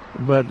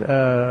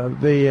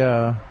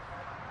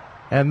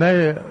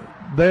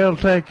they'll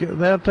take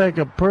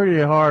a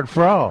pretty hard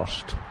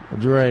frost.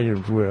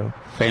 Geraniums will.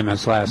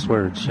 Famous last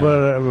words.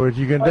 But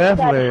you can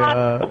definitely.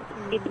 That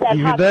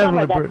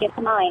gets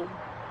mine.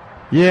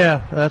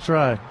 Yeah, that's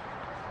right.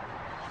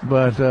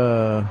 But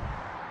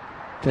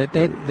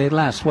they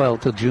last well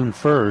till June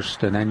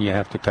 1st, and then you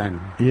have to kind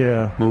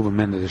of move them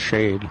into the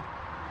shade.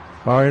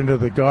 Or into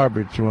the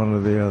garbage, one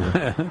or the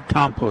other.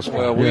 Compost.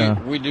 Well,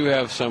 we do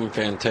have some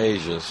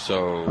Fantasias,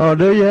 so... Oh,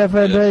 do you have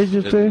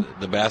Fantasias, too?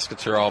 The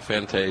baskets are all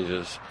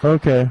Fantasias.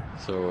 Okay.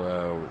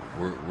 So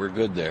we're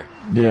good there.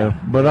 Yeah,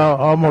 but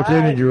almost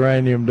any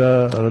geranium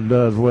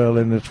does well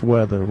in this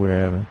weather we're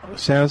having.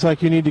 Sounds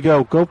like you need to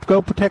go. Go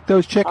protect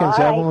those chickens,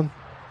 Evelyn.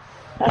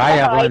 Bye,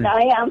 Evelyn.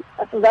 I am.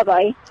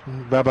 Bye-bye.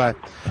 Bye-bye.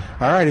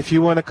 All right, if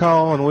you want to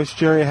call and wish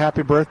Jerry a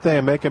happy birthday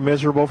and make him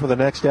miserable for the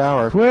next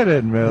hour. Quit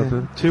it,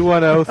 Milton.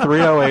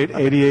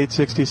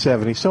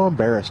 210-308-8867. He's so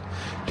embarrassed.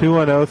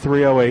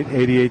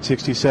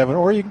 210-308-8867.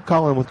 Or you can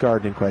call in with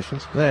gardening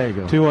questions. There you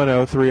go.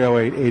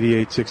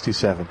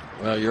 210-308-8867.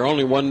 Well, you're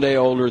only one day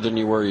older than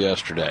you were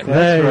yesterday.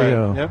 There you right.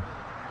 go. Yep.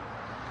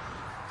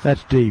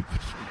 That's deep.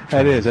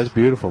 That is. That's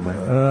beautiful,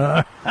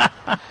 man.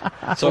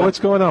 So what's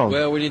going on?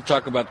 Well, we need to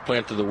talk about the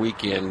plant of the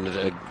weekend.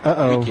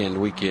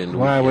 Weekend.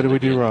 Why? What did we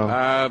do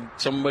wrong?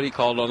 Somebody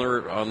called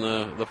on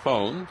the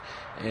phone,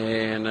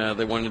 and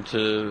they wanted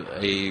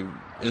a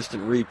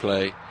instant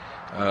replay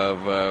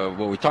of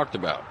what we talked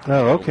about.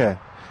 Oh, okay.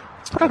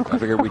 I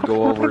figured we'd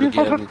go over it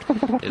again.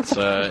 It's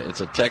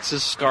a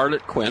Texas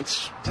Scarlet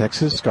Quince.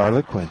 Texas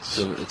Scarlet Quince.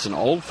 So it's an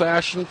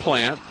old-fashioned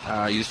plant.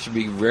 Used to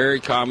be very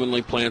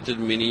commonly planted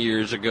many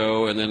years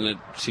ago, and then it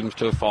seems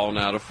to have fallen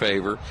out of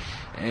favor.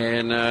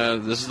 And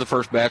this is the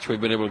first batch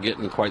we've been able to get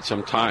in quite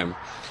some time.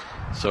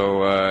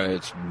 So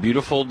it's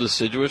beautiful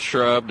deciduous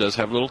shrub. Does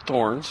have little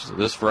thorns.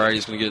 This variety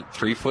is going to get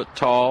 3 foot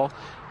tall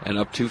and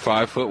up to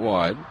 5 foot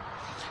wide.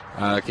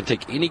 It can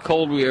take any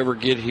cold we ever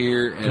get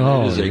here, and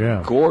it is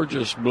a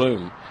gorgeous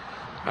bloom.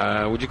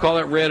 Would you call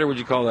that red or would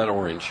you call that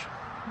orange?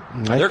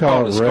 They're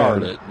called it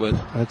scarlet, but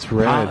that's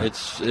red.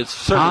 It's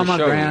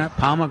certainly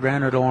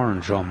pomegranate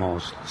orange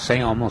almost.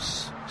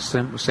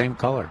 Same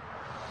color.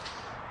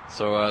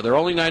 So they're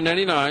only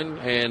 $9.99,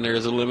 and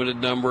there's a limited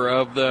number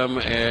of them,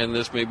 and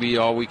this may be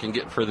all we can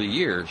get for the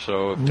year.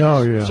 So if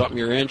it's something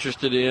you're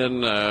interested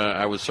in,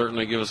 I would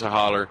certainly give us a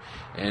holler,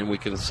 and we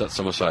can set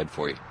some aside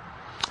for you.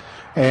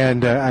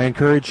 And I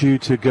encourage you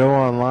to go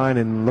online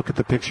and look at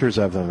the pictures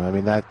of them. I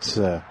mean, that's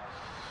they're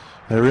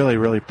really,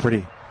 really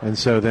pretty. And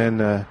so then,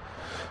 did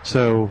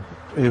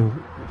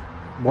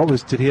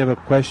he have a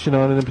question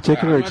on it in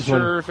particular? I'm not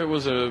sure if it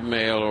was a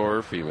male or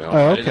a female.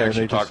 Oh, okay. I didn't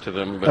actually talk to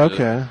them. But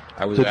okay.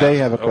 I was did asked they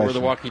have a question? over the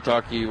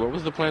walkie-talkie, what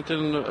was the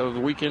planting of the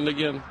weekend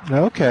again?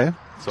 Okay.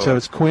 So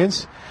it's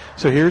quince.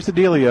 So here's the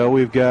dealio.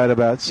 We've got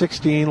about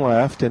 16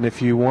 left, and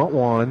if you want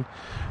one,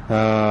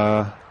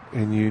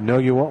 and you know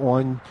you want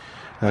one,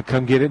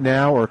 come get it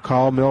now or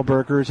call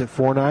Millburgers at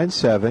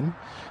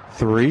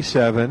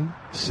 497-3760,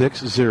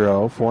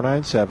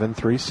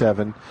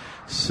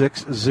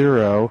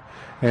 497-3760,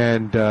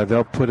 and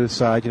they'll put it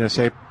aside,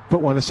 say,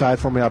 put one aside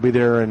for me. I'll be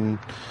there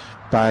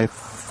by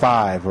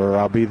 5, or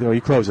I'll be there, or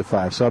you close at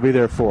 5, so I'll be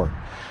there at 4,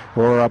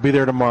 or I'll be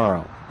there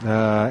tomorrow.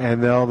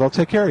 And they'll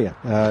take care of you.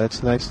 That's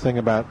the nice thing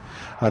about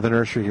the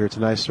nursery here. It's a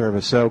nice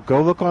service. So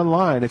go look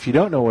online if you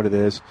don't know what it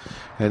is,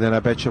 and then I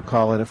bet you'll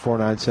call in at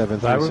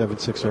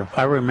 497-3760.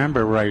 I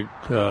remember right,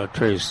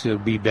 Trace, it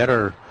would be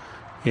better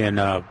in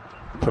a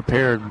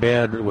prepared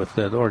bed with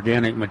the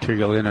organic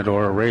material in it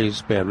or a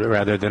raised bed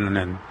rather than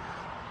in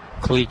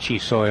caliche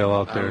soil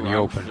out there in the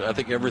open. I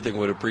think everything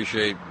would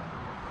appreciate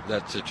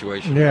that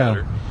situation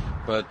better.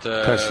 But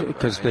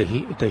because the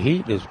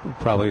heat is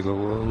probably a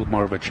little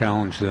more of a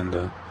challenge than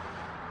the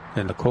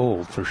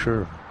cold, for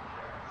sure.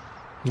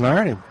 All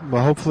right.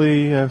 Well,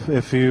 hopefully,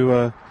 if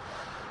you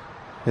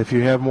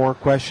have more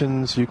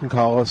questions, you can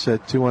call us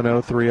at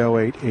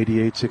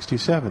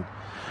 210-308-8867.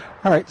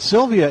 All right.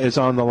 Sylvia is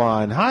on the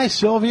line. Hi,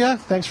 Sylvia.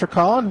 Thanks for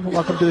calling.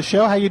 Welcome to the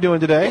show. How you doing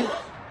today?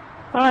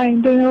 Hi,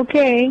 I'm doing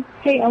okay.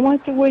 Hey, I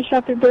want to wish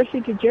happy birthday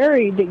to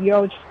Jerry. That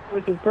it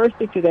was his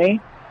birthday today.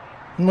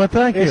 Well,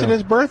 thank you. Is it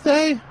his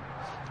birthday?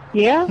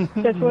 Yeah,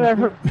 that's what I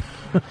heard.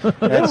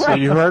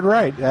 You heard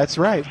right. That's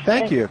right.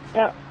 Thank you.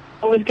 I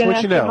was going to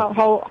ask you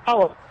how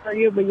old are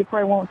you, but you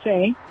probably won't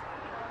say.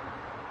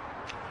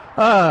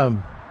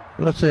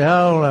 Let's see,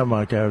 how old am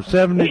I, Karen?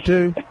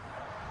 72?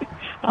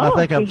 I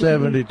think I'm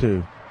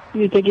 72.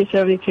 You think you're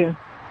 72?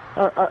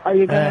 Are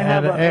you going to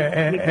have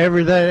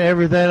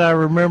everything I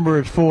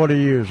remember is 40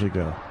 years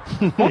ago.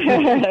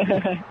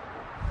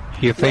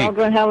 You think? Y'all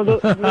going to have a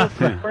little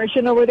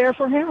celebration over there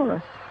for him,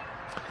 or?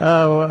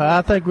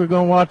 I think we're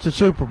going to watch the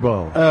Super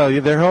Bowl. Oh,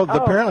 yeah,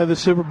 apparently the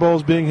Super Bowl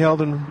is being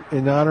held in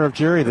honor of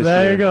Jerry this year.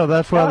 There you go.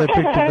 That's why they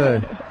picked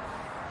today.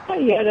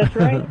 Yeah, that's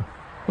right.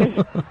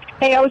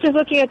 Hey, I was just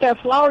looking at that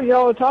flower you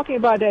all were talking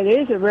about. That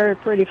is a very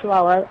pretty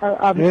flower.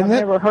 I've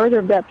never heard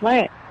of that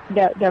plant.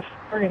 That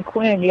Fern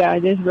Quinn. Yeah,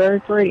 it is very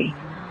pretty.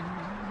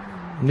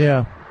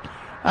 Yeah,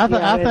 I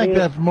think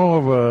that's more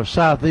of a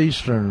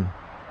southeastern.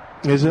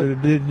 Is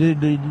it?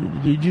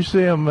 Did you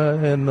see them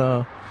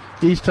in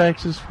East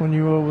Texas when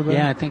you were over there?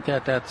 Yeah, I think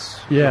that's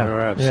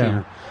where I've seen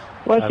it.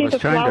 Well, see, the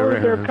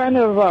flowers are kind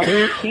of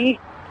pink,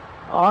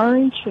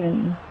 orange,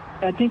 and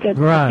I think I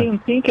see them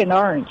pink and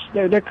orange.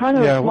 They're kind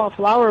of a small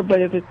flower,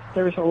 but if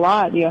there's a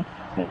lot,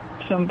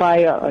 some by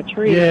a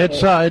tree. Yeah,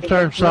 it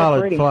turns solid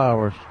pretty.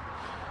 Flowers.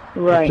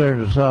 Right. It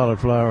turns a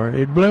solid flower.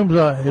 It blooms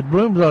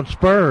on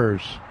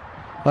spurs,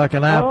 like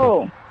an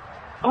apple.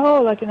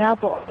 Oh, like an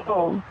apple.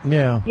 Oh.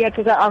 Yeah. Yeah,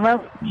 because I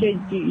remember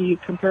you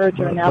compare it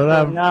to an apple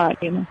or not,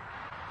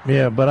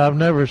 Yeah, but I've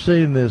never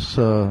seen this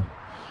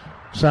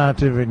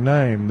scientific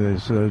name,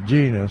 this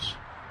genus.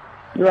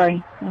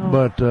 Right. Oh.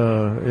 But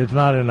it's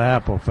not in the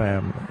apple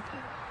family.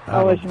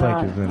 I don't think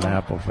not. it's in the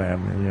apple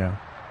family, yeah.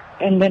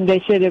 And then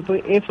they said if we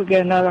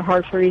get another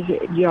hard freeze,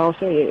 y'all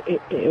say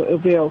it'll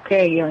be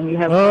okay, and you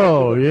have.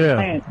 Oh yeah.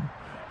 Plant,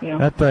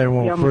 that thing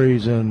won't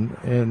freeze and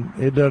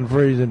it doesn't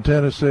freeze in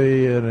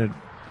Tennessee, and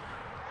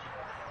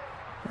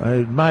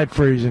it might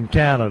freeze in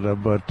Canada,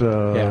 but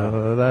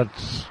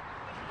that's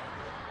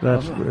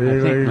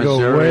it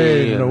go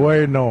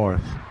way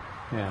north.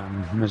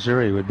 Yeah,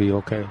 Missouri would be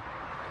okay.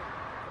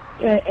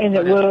 And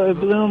it will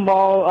bloom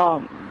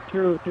all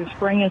through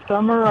spring and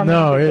summer?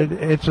 No,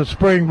 it's a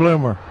spring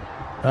bloomer.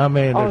 I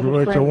mean,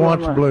 it's a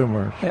once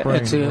bloomer.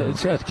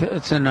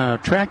 It's an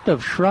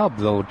attractive shrub,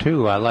 though,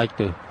 too. I like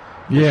the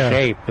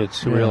shape.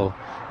 It's real.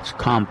 It's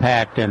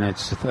compact and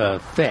it's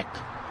thick.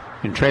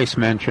 And Trace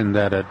mentioned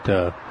that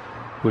it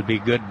would be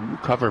good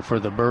cover for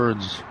the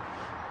birds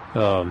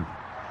in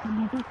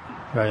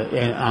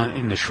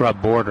the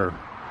shrub border.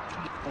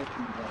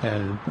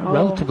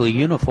 Relatively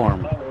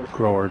uniform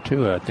grower,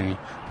 too, I think,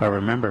 if I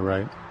remember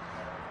right.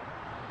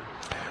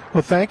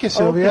 Well, thank you,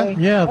 Sylvia.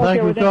 Okay. Yeah,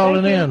 thank you for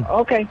calling in.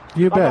 Okay.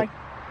 You bet.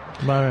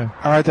 Bye.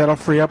 All right, that'll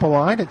free up a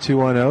line at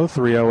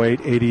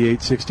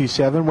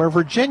 210-308-8867, where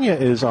Virginia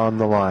is on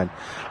the line.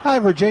 Hi,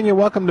 Virginia.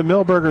 Welcome to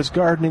Millburgers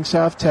Gardening,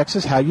 South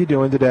Texas. How you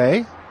doing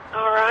today?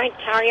 All right.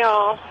 How are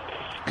y'all?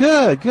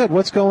 Good.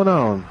 What's going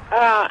on?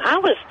 I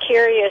was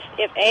curious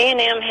if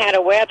A&M had a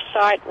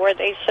website where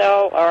they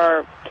sell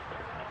or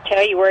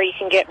tell you where you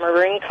can get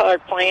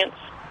maroon-colored plants.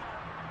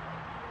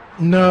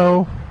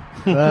 No,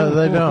 they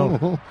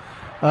don't.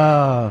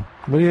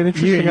 Really an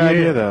interesting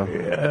idea, though.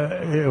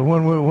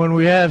 When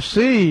we have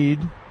seed,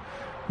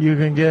 you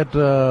can get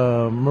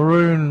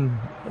maroon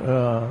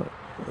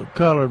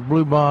colored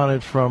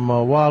bluebonnets from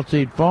Wild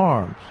Seed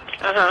Farms.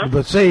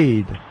 The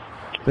seed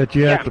that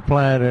you have to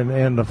plant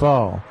in the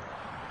fall.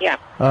 Yeah.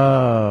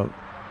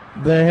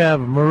 They have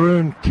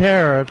maroon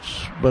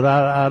carrots, but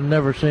I've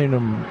never seen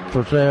them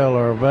for sale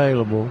or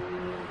available.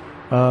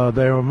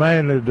 They were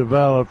mainly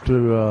developed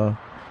to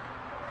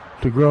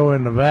grow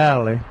in the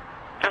valley.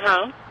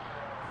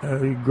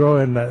 Grow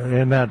in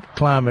that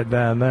climate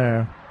down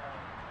there.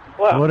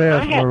 Well, what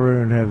else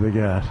maroon have they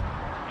got?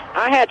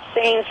 I had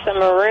seen some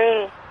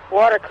maroon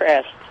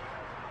watercress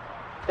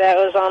that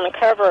was on the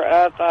cover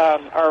of,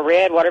 or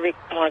red, whatever you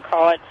want to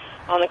call it,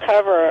 on the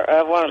cover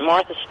of one of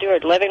Martha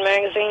Stewart living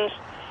magazines.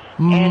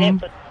 And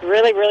it was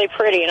really, really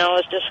pretty. And I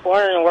was just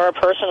wondering where a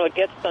person would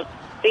get some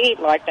seed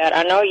like that.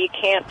 I know you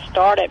can't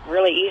start it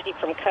really easy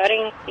from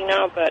cutting,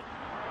 but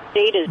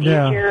seed is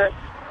easier.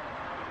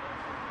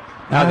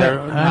 I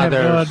have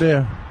no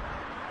idea.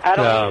 I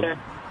don't either.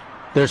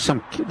 There's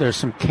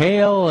some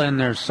kale and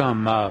there's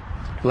some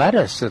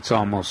lettuce that's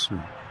almost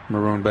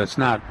maroon, but it's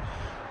not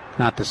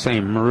the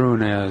same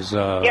maroon as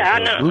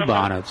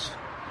bluebonnets.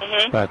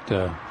 But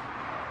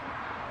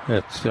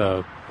it's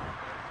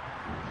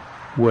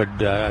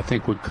I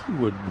think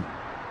would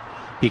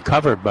be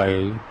covered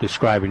by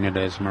describing it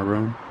as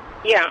maroon.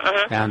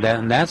 Yeah.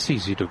 And that's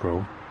easy to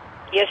grow.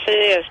 Yes,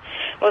 it is.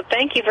 Well,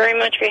 thank you very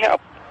much for your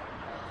help.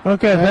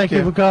 Okay, thank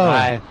you for calling.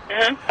 Bye.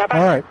 Bye-bye.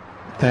 All right.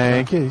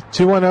 Thank you.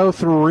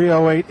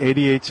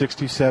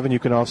 210-308-8867. You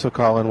can also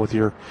call in with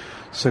your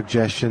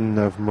suggestion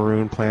of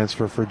maroon plants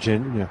for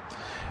Virginia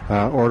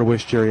or to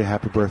wish Jerry a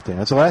happy birthday.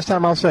 That's the last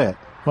time I'll say it.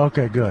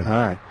 Okay, good. All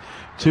right.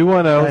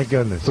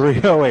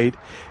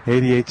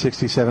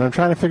 210-308-8867. I'm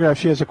trying to figure out if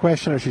she has a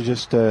question or she's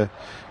just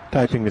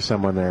typing to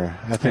someone there.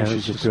 I think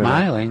she's just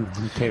smiling.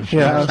 She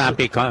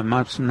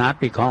must not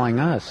be calling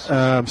us.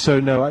 So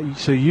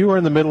you were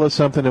in the middle of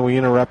something and we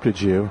interrupted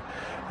you.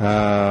 We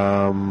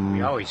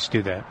always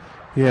do that.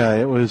 Yeah,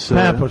 it was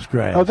Pampas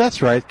grass. Oh,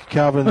 that's right,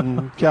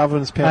 Calvin's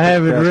Pampas grass. I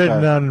have it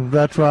written on.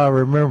 That's why I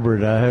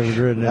remembered. I have it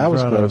written in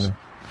front of me.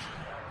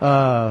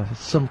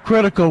 Some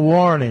critical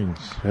warnings.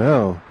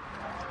 Oh.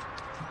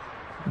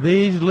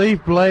 These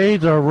leaf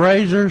blades are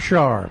razor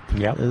sharp.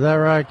 Yep. Is that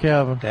right,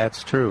 Calvin?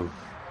 That's true.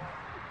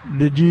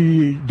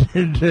 You've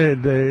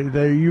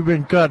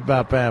been cut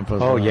by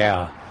Pampas? Oh,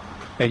 yeah.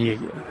 And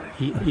you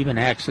even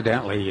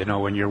accidentally,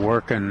 when you're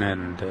working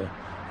and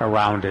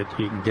around it,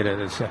 you can get it.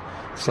 It's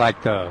like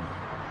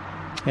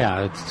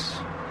it's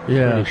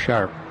really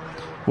sharp.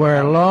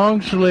 Wear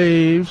long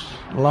sleeves,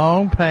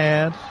 long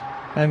pants,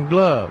 and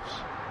gloves.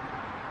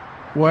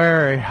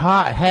 Wear a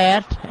hot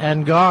hat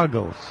and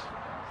goggles.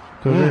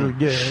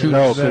 Because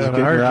it'll hurt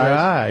your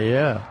eye.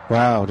 Yeah.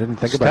 Wow, didn't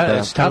think about that.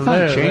 It's tough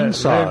on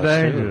chainsaws.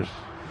 They're dangerous.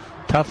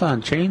 Tough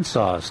on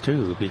chainsaws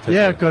too, because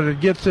it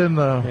gets in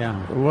the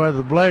where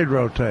the blade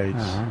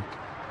rotates.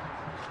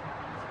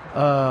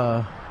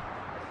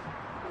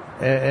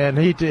 And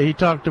he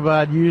talked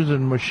about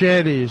using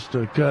machetes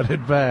to cut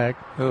it back.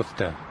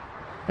 Oofta.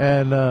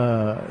 And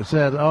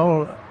said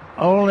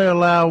only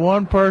allow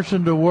one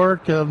person to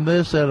work on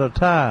this at a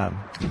time.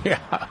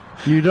 Yeah.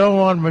 You don't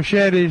want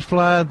machetes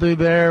flying through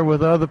the air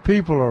with other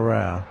people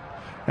around.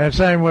 And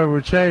same way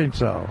with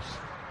chainsaws.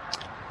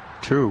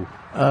 True.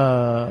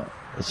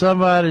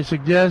 Somebody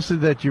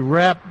suggested that you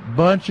wrap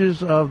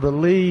bunches of the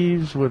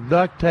leaves with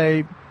duct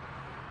tape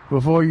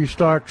before you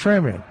start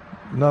trimming.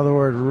 In other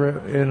words,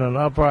 in an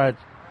upright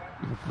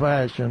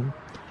fashion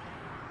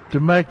to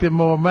make them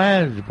more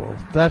manageable.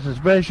 That's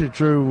especially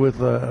true with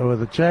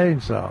a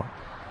chainsaw,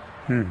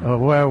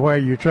 where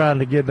you're trying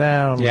to get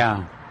down.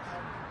 Yeah.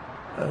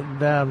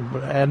 Down,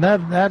 and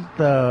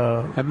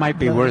that might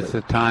be worth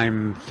the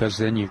time because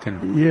then you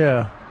can.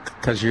 Yeah.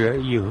 Because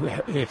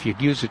if you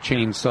use a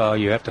chainsaw,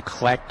 you have to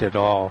collect it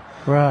all.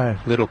 Right.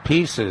 Little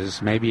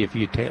pieces. Maybe if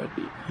you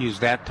use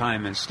that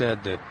time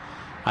instead.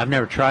 I've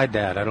never tried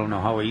that. I don't know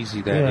how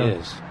easy that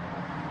is.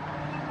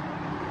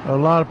 a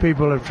lot of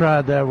people have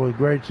tried that with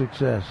great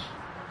success.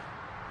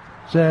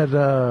 Said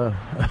the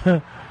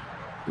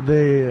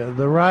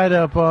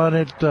write-up on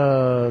it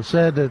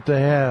said that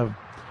they have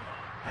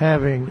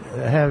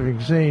having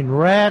seen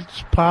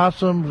rats,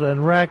 possums,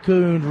 and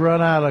raccoons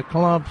run out of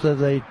clumps as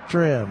they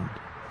trimmed.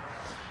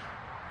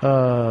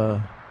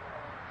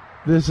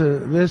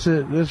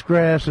 This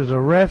grass is a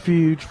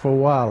refuge for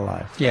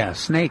wildlife. Yeah,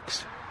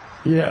 snakes.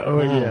 Yeah,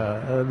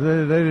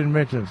 they didn't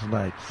mention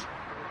snakes.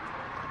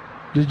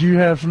 Did you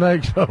have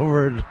snakes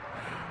over at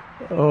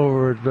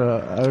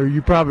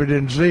you probably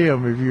didn't see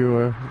them if you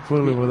were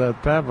fooling with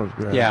that pampas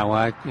grass. Yeah,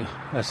 well,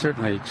 I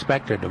certainly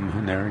expected them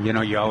in there. You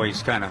know, you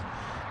always kind of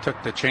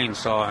took the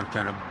chainsaw and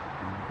kind of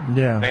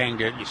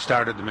banged it. You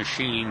started the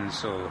machine,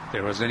 so if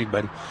there was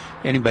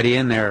anybody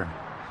in there,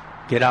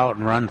 get out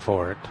and run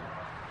for it.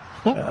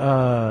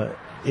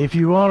 If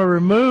you want to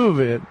remove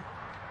it,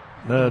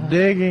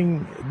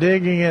 digging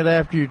it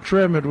after you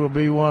trim it will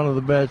be one of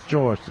the best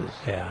choices.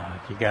 Yeah,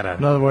 you gotta.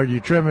 In other words,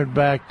 you trim it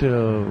back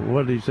to,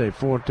 what did he say,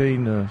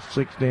 14 to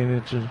 16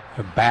 inches?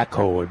 A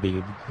backhoe would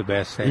be the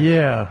best thing.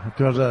 Yeah,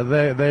 because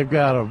they've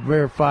got a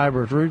very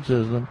fibrous root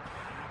system.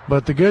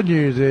 But the good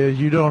news is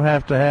you don't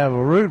have to have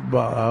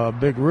a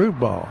big root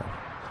ball.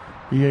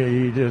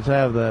 You just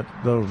have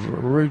those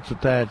roots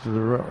attached to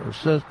the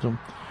system,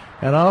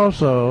 and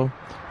also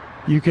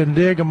you can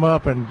dig them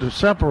up and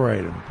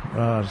separate them,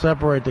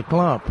 separate the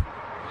clump,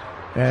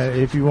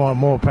 if you want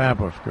more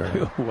pampas grass.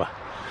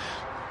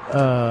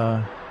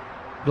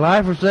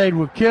 Glyphosate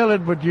will kill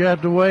it, but you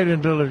have to wait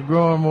until it's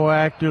growing more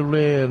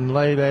actively in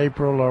late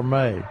April or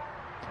May.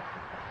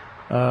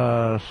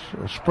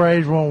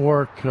 Sprays won't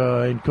work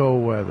in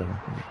cold weather,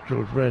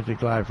 especially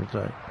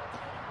glyphosate.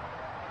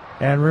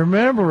 And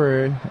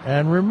remember,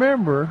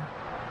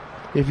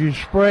 if you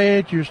spray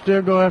it, you're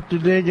still going to have to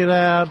dig it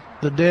out,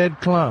 the dead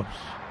clumps.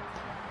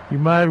 You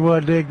might as well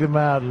dig them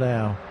out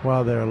now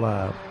while they're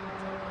alive.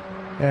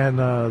 And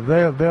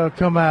they'll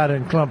come out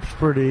in clumps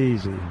pretty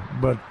easy,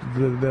 but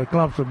the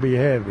clumps will be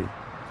heavy.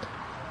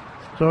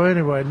 So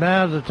anyway,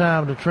 now's the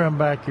time to trim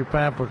back your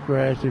pampas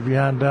grass if you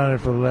haven't done it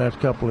for the last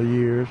couple of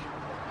years.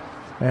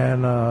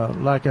 And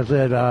like I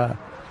said, I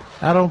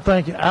don't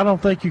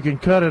think you can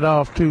cut it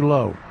off too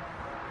low.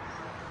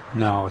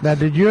 No. Now,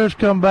 did yours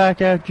come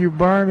back after you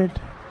burned it?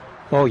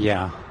 Oh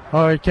yeah.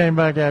 Oh, it came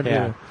back after.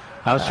 Yeah.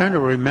 I was trying to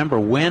remember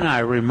when I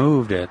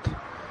removed it.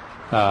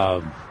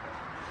 I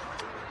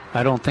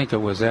don't think it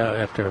was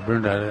after I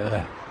burned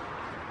it.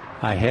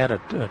 I had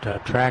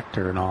a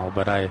tractor and all,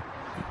 but I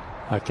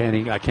can't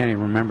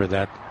even remember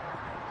that.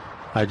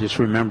 I just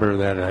remember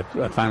that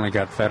I finally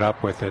got fed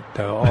up with it,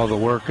 all the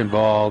work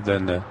involved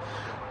and the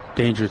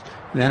dangers.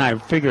 Then I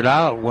figured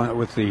out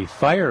with the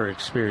fire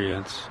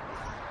experience,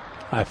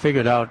 I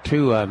figured out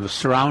too, I was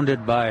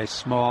surrounded by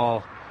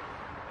small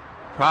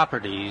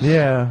properties.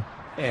 Yeah.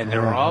 And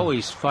there were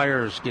always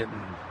fires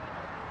getting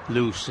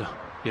loose,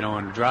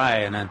 and dry.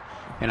 And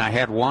I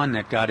had one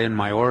that got in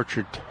my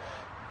orchard,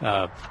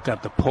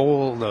 got the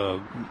pole, the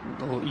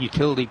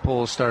utility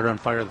pole started on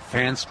fire, the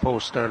fence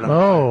post started on fire.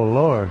 Oh,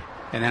 Lord.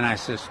 And then I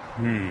says,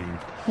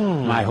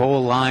 my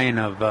whole line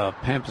of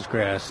pampas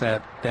grass,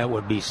 that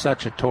would be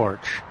such a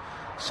torch.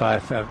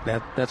 So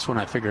that's when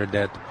I figured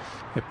that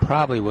it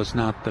probably was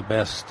not the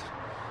best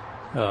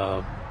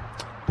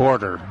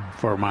border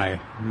for my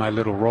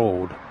little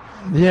road.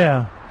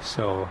 Yeah.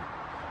 So.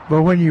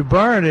 But when you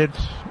burned it,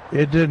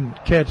 it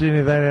didn't catch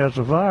anything else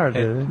afire,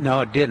 did it?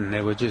 No, it didn't.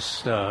 It was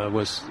just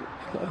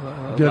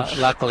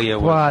luckily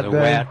it was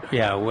wet.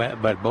 Yeah, wet.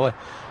 But boy,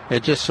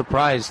 it just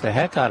surprised the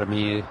heck out of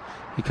me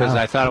because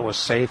I thought it was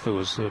safe. It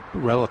was a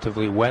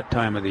relatively wet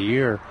time of the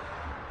year,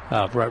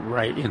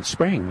 right in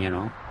spring,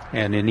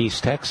 And in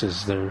East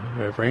Texas,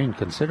 it rained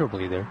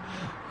considerably there.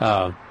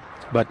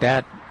 But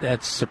that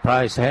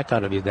surprised the heck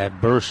out of you,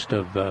 that burst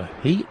of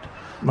heat.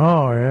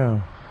 Oh,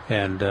 yeah.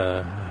 And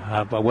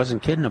I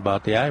wasn't kidding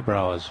about the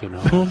eyebrows, And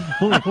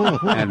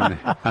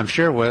I'm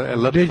sure it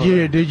looked. Did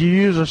you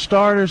use a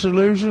starter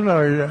solution,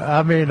 or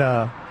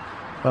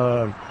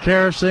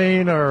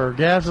kerosene or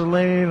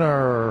gasoline,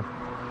 or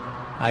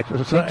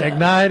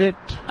ignite it?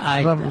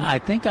 I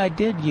think I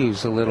did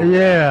use a little.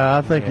 Yeah,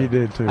 I think you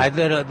did too. I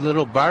did a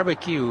little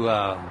barbecue.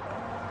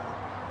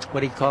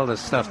 What do you call the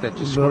stuff that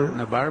you squirt in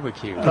the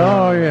barbecue?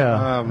 Oh,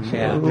 yeah. If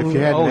you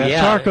had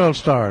charcoal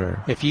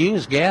starter. If you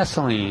use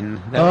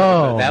gasoline,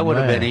 that would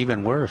have been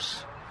even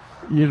worse.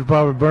 You'd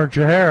probably burnt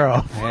your hair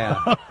off.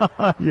 Yeah.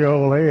 Your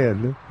whole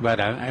head. But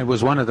it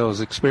was one of those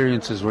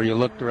experiences where you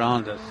looked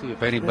around to see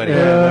if anybody,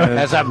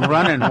 as I'm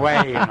running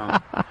away,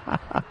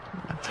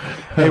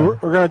 Hey, we're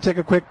going to take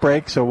a quick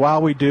break, so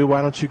while we do,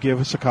 why don't you give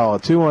us a call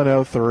at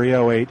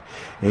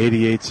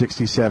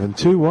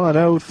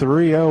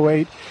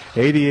 210-308-8867,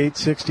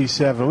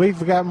 210-308-8867.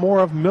 We've got more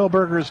of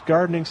Milberger's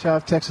Gardening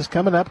South Texas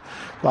coming up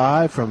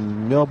live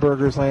from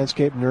Milberger's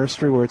Landscape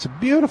Nursery, where it's a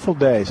beautiful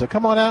day, so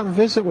come on out and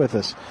visit with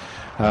us.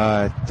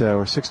 We're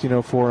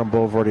 1604 on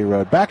Boulevardy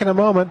Road. Back in a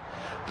moment,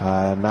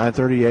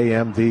 9:30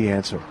 a.m., The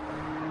Answer.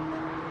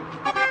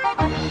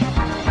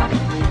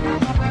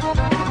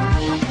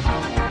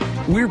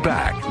 We're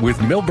back with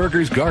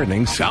Milberger's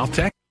Gardening, South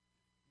Texas.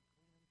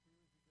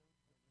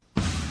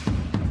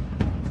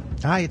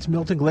 Hi, it's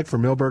Milton Glick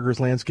from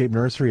Milberger's Landscape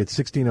Nursery at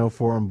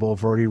 1604 on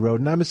Bulverde Road,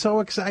 and I'm so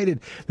excited.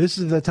 This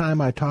is the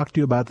time I talk to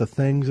you about the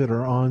things that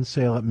are on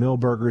sale at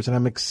Milberger's, and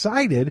I'm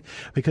excited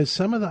because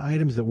some of the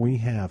items that we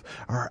have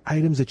are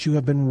items that you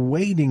have been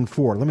waiting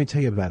for. Let me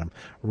tell you about them.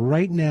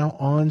 Right now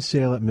on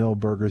sale at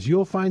Milberger's,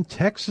 you'll find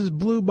Texas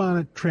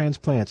Bluebonnet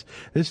transplants.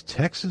 This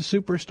Texas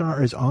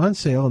Superstar is on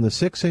sale in the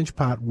 6-inch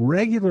pot,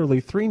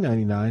 regularly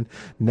 $3.99,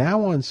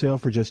 now on sale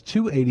for just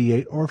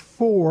 $2.88 or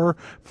 4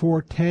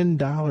 for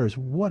 $10.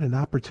 What an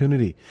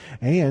opportunity.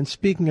 And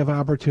speaking of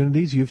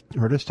opportunities, you've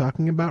heard us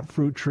talking about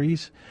fruit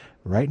trees.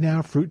 Right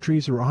now, fruit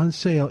trees are on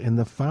sale in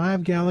the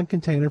 5-gallon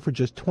container for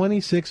just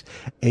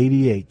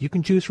 $26.88. You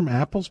can choose from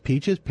apples,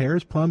 peaches,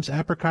 pears, plums,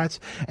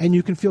 apricots, and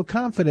you can feel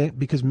confident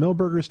because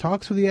Milberger's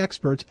talks with the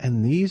experts,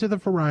 and these are the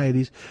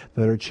varieties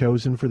that are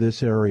chosen for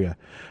this area.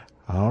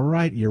 All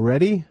right, you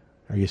ready?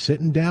 Are you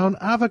sitting down?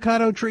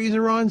 Avocado trees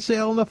are on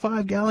sale in the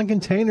 5-gallon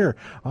container.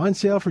 On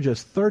sale for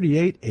just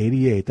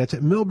 $38.88. That's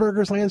at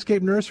Milberger's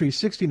Landscape Nursery,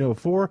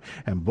 1604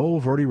 and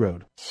Bulverde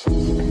Road.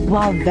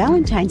 While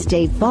Valentine's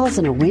Day falls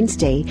on a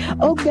Wednesday,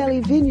 Oak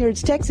Valley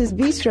Vineyards Texas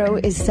Bistro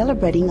is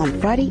celebrating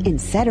on Friday and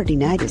Saturday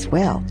night as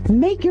well.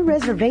 Make your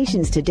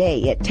reservations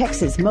today at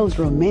Texas' most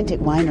romantic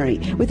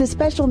winery with a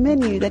special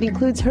menu that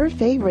includes her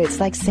favorites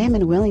like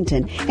Salmon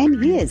Wellington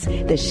and his,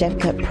 the Chef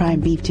Cut Prime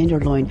Beef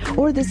Tenderloin,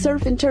 or the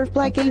Surf and Turf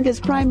Black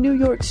Angus Prime New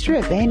York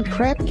Strip and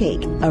crab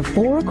cake. A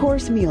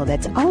 4-course meal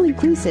that's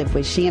all-inclusive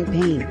with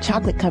champagne,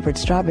 chocolate-covered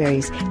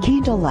strawberries,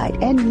 candlelight,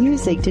 and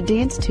music to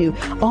dance to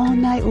all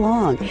night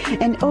long.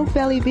 And Oak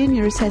Valley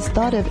Vineyards has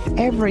thought of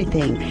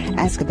everything.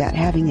 Ask about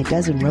having a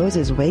dozen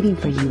roses waiting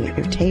for you at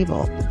your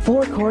table.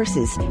 4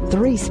 courses,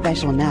 3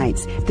 special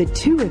nights, the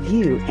 2 of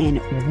you, and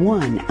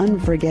 1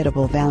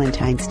 unforgettable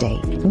Valentine's Day.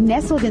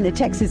 Nestled in the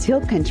Texas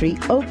Hill Country,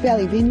 Oak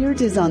Valley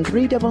Vineyards is on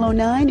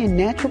 3009 in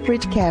Natural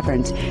Bridge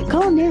Caverns.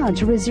 Call now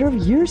to reserve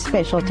your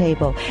special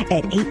table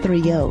at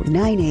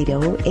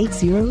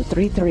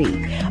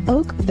 830-980-8033.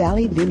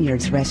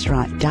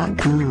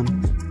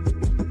 OakValleyVineyardsRestaurant.com.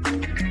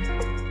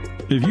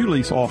 If you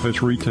lease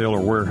office, retail,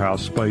 or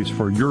warehouse space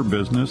for your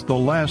business, the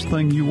last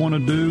thing you want to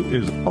do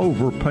is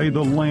overpay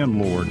the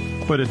landlord,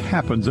 but it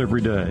happens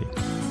every day.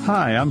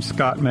 Hi, I'm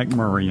Scott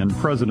McMurray,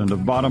 president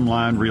of Bottom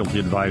Line Realty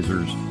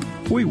Advisors.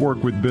 We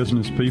work with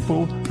business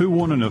people who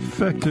want an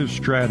effective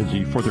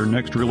strategy for their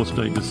next real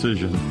estate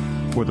decision.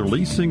 Whether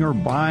leasing or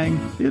buying,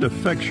 it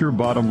affects your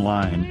bottom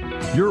line.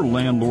 Your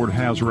landlord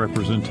has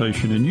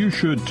representation, and you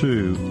should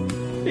too.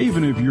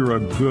 Even if you're a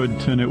good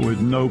tenant with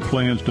no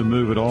plans to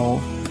move at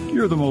all,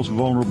 you're the most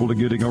vulnerable to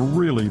getting a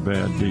really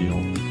bad deal.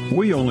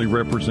 We only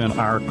represent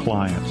our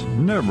clients,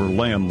 never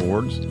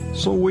landlords,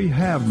 so we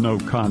have no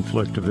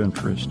conflict of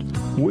interest.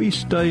 We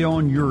stay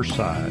on your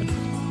side.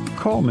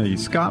 Call me,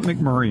 Scott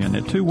McMurrian,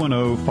 at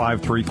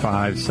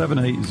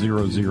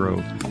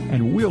 210-535-7800,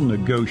 and we'll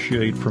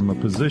negotiate from a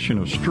position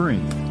of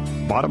strength.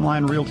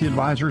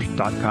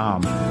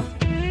 BottomLineRealtyAdvisors.com.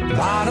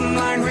 Bottom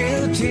Line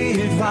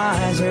Realty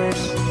Advisors.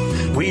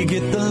 We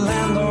get the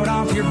landlord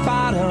off your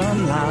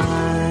bottom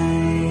line.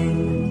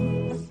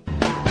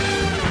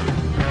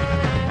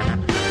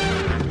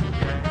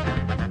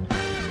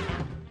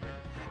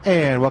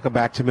 And welcome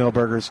back to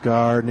Milberger's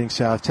Gardening,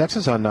 South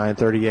Texas on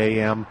 9:30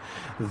 a.m.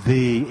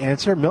 The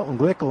Answer. Milton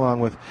Glick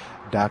along with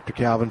Dr.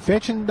 Calvin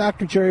Finch and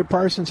Dr. Jerry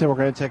Parsons, and we're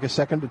going to take a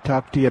second to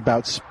talk to you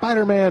about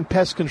Spider-Man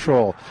Pest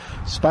Control.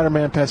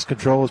 Spider-Man Pest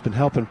Control has been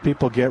helping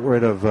people get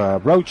rid of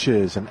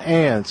roaches and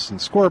ants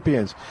and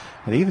scorpions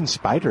and even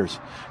spiders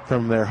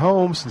from their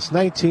homes since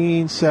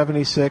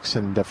 1976.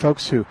 And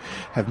folks who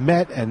have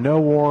met and know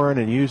Warren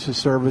and use his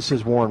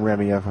services, Warren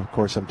Remy, of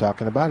course I'm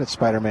talking about, it's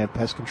Spider-Man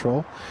Pest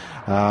Control.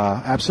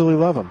 Absolutely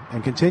love them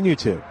and continue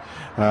to.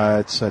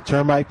 It's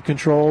termite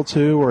control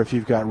too, or if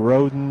you've got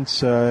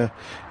rodents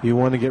you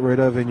want to get rid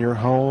of in your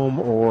home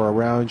or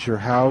around your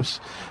house,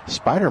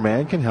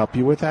 Spider-Man can help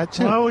you with that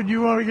too. Why would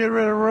you want to get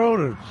rid of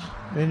rodents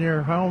in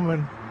your home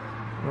and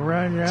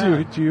around your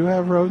house? Do you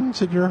have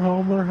rodents in your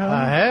home or house?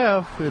 I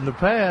have in the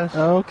past.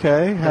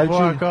 Okay.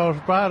 Before I called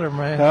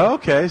Spider-Man.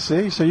 Okay,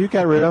 see, so you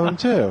got rid of them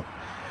too.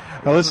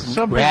 Now listen,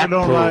 some people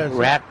don't like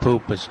rat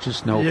poop. Is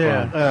just no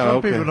fun.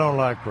 Some people don't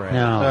like rats.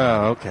 No.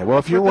 Oh, okay. Well,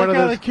 if you're one of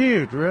those,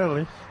 cute,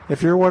 really.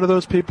 If you're one of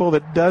those people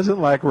that doesn't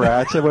like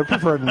rats and would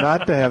prefer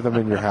not to have them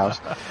in your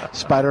house,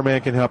 Spider-Man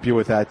can help you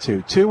with that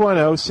too.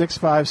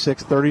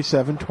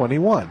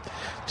 210-656-3721.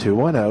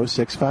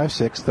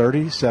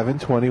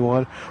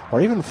 210-656-3721.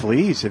 Or even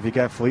fleas. If you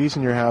got fleas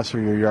in your house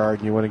or your yard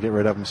and you want to get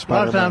rid of them,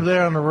 Spider-Man. A lot of times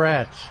they're on the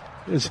rats.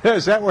 Is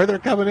that where they're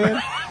coming in?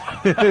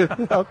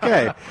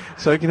 Okay,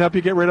 so he can help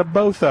you get rid of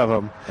both of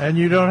them. And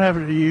you don't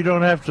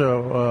have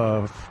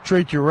to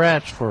treat your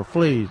rats for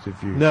fleas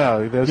if you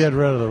get rid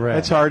of the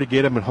rats. It's hard to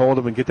get them and hold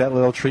them and get that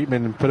little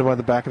treatment and put them on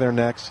the back of their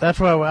necks. That's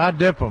why I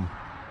dip them.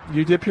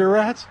 You dip your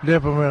rats?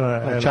 Dip them in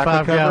a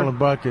 5-gallon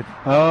bucket.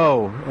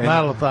 Oh,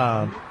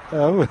 Malathion.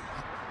 Oh.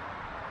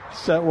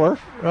 Does that work?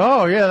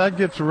 Oh, yeah, that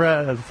gets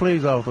the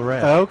fleas off the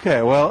rats.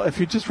 Okay, well, if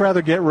you'd just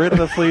rather get rid of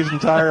the fleas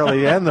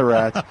entirely and the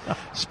rats,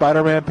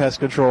 Spider-Man Pest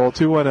Control,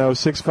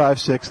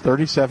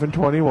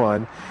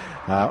 210-656-3721,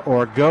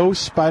 or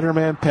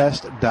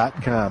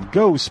GoSpidermanPest.com.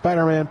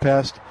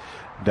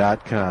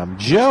 GoSpidermanPest.com.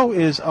 Joe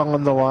is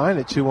on the line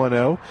at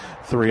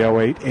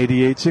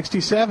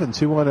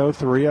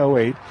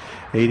 210-308-8867,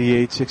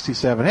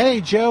 210-308-8867.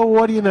 Hey, Joe,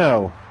 what do you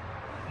know?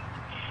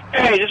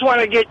 Hey, just want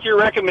to get your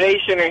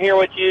recommendation or hear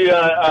what you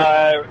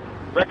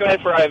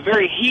recommend for a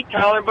very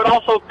heat-tolerant but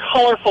also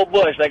colorful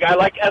bush. Like I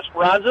like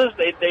Esperanzas.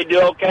 They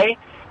do okay.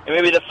 And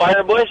maybe the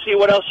fire bush. See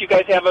what else you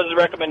guys have as a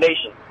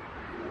recommendation.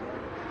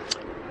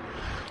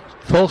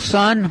 Full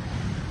sun.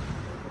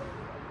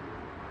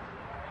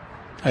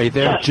 Are you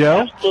there, yes,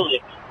 Joe?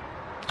 Absolutely.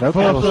 Okay.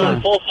 Full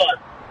sun. Full sun.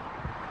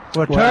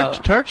 Well,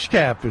 Turk's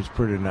cap is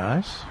pretty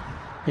nice.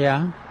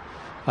 Yeah.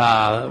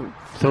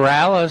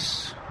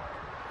 Theralis.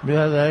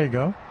 Yeah, there you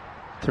go.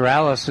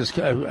 Theralis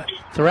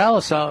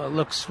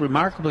looks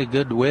remarkably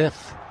good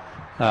with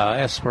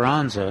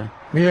Esperanza.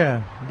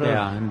 Yeah.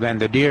 Yeah, and then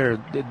the deer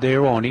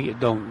won't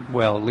eat.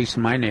 Well, at least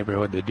in my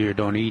neighborhood, the deer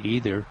don't eat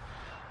either.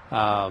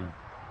 And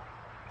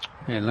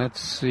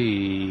let's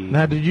see.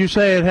 Now, did you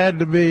say it had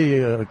to be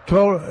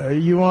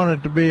you want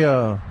it to be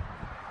a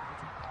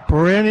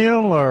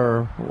perennial,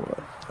 or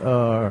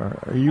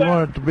you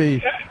want it to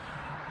be?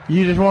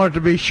 You just want it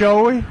to be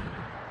showy?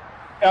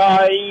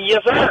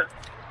 Yes, sir.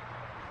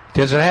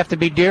 Does it have to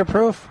be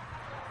deer-proof?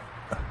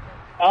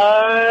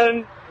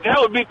 That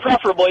would be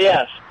preferable,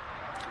 yes.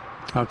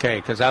 Okay,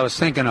 because I was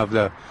thinking of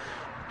the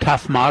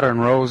Tough Modern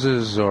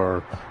Roses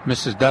or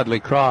Mrs.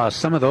 Dudley Cross.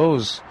 Some of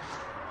those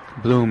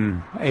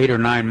bloom 8 or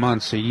 9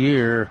 months a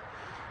year,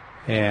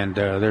 and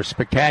they're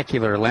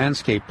spectacular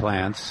landscape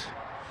plants.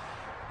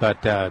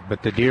 But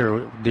the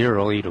deer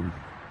will eat them.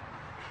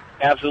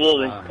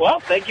 Absolutely. Well,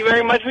 thank you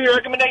very much for your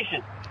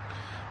recommendation.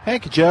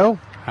 Thank you, Joe.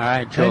 All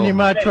right, Joe. And you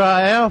might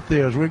try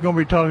Altheas. We're going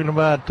to be talking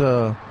about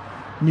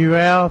new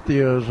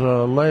Altheas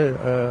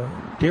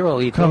deer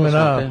will eat coming those,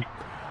 up. Won't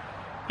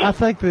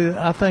they?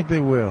 I think they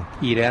will.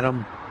 Eat at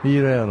them?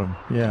 Eat at them,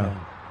 yeah.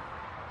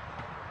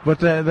 But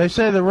they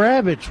say the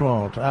rabbits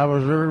won't. I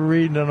was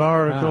reading an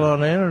article on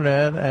the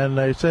internet, and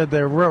they said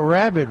they're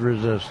rabbit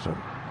resistant.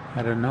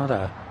 I didn't know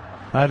that.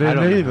 I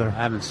didn't either. I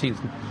haven't seen.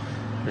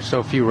 There's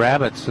so few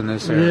rabbits in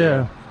this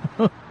area.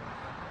 Yeah.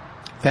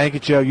 Thank you,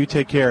 Joe. You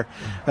take care.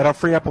 That'll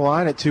free up a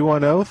line at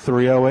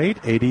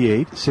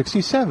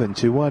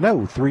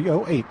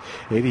 210-308-8867,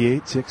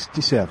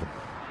 210-308-8867.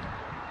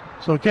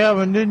 So,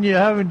 Calvin,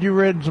 haven't you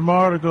read some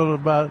articles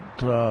about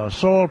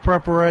soil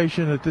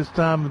preparation at this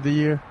time of the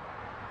year?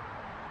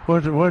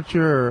 What is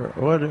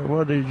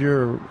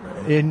your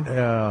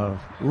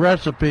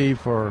recipe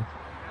for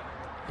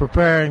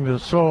preparing the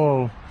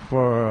soil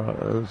for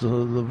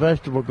the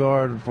vegetable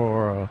garden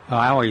for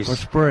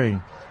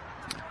spring?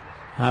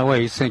 I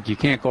always think you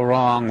can't go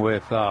wrong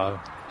with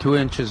 2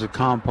 inches of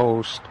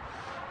compost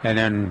and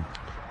then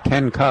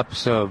 10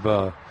 cups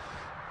of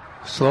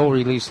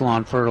slow-release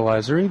lawn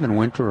fertilizer, even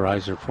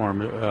winterizer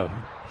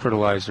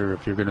fertilizer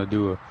if you're going to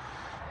do a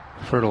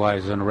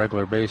fertilizer on a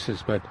regular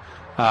basis, but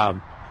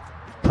per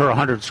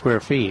 100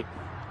 square feet.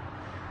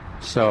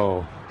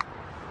 So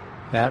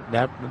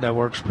that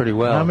works pretty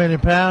well. How many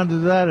pounds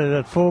is that? Is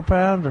that 4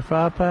 pounds or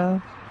 5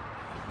 pounds?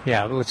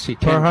 Yeah, let's see,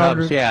 10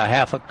 cups. Yeah,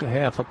 half a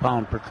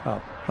pound per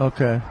cup.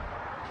 Okay.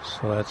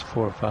 So that's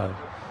 4 or 5.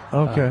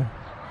 Okay.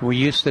 We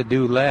used to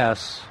do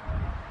less,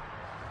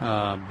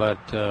 but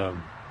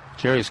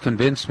Jerry's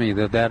convinced me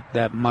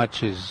that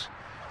much is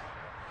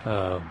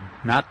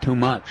not too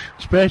much.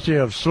 Especially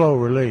of slow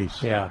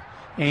release. Yeah,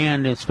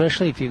 and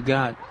especially if you've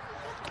got,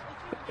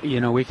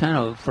 we kind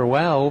of, for a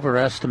while,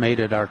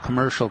 overestimated our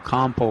commercial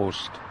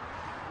compost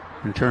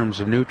in terms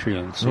of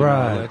nutrients.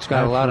 Right. It's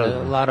got a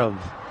lot of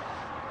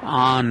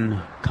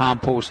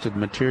on-composted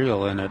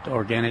material in it,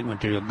 organic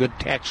material, good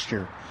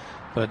texture,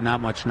 but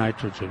not much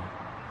nitrogen.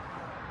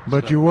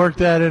 But you work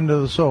that into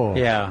the soil?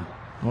 Yeah.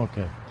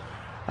 Okay.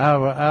 I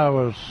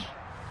was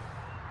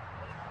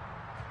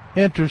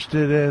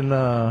interested in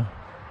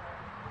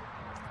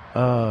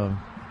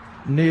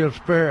Neil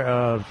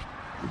Sperry,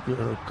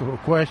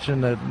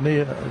 question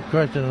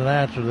and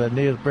answer that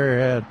Neil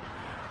Sperry had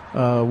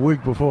a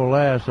week before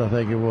last, I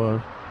think it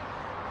was.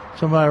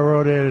 Somebody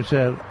wrote in and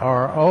said,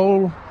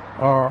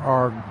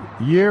 Are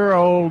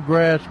year-old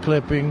grass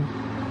clipping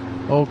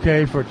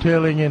okay for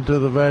tilling into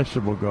the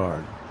vegetable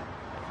garden?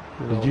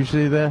 Did you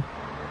see that?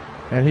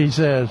 And he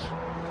says,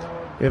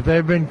 if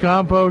they've been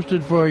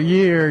composted for a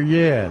year,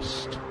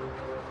 yes.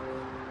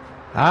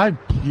 I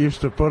used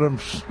to put them.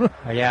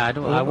 Yeah,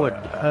 I would.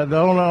 The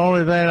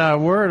only thing I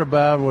worried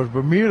about was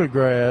Bermuda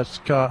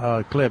grass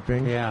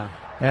clipping. Yeah.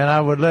 And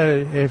I would let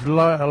it, as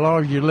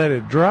long as you let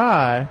it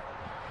dry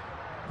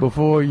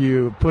before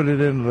you put it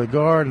into the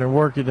garden and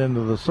work it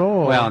into the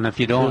soil. Well, and if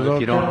you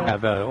don't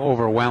have an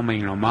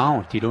overwhelming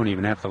amount, you don't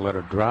even have to let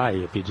it dry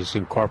if you just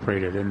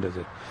incorporate it into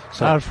the.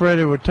 So I was afraid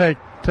it would take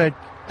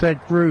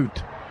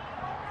root.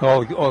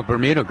 Oh,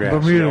 Bermuda grass.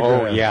 Bermuda grass.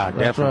 Oh, yeah,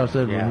 That's definitely. why I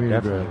said Bermuda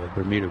definitely grass.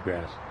 Bermuda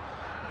grass.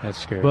 That's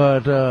scary.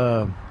 But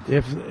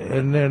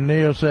and then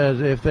Neil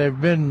says if they've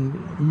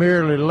been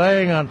merely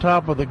laying on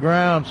top of the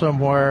ground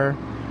somewhere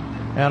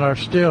and are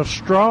still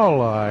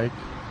straw-like,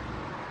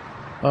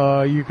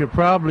 you could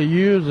probably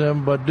use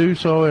them, but do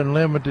so in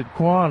limited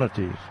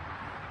quantities.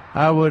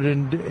 I would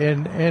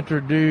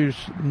introduce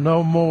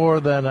no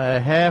more than a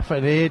half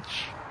an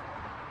inch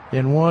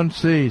in one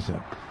season.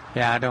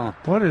 Yeah, I don't.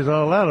 What is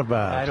all that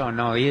about? I don't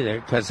know either,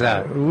 because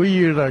we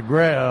use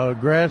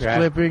grass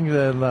clippings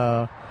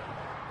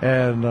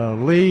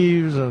and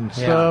leaves and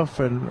stuff,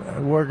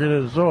 and work it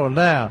in the soil.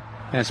 Now,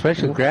 and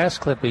especially grass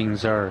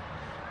clippings are.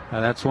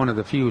 That's one of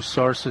the few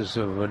sources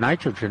of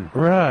nitrogen.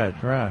 Right.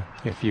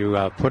 If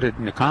you put it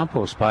in the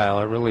compost pile,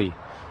 it really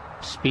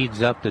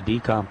speeds up the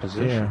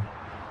decomposition. Yeah.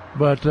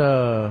 But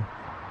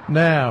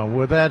now,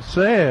 with that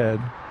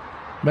said,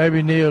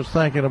 maybe Neil's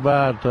thinking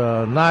about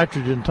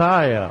nitrogen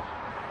tie-up.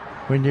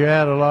 When you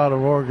add a lot of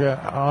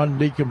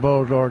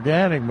undecomposed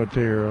organic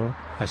material,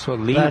 that's what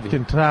leaves. That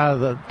can tie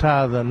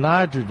the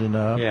nitrogen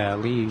up. Yeah,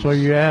 leaves. So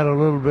you add a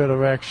little bit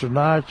of extra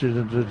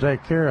nitrogen to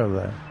take care of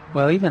that.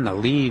 Well, even the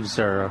leaves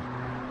are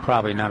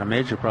probably not a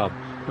major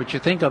problem. What you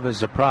think of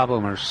as a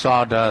problem are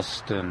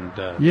sawdust and...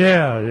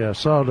 Yeah,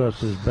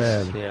 sawdust is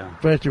bad. Yeah.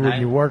 Especially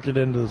when you work it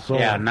into the soil.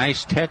 Yeah,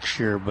 nice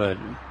texture, but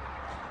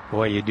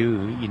boy, you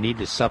need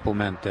to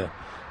supplement the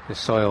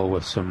soil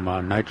with some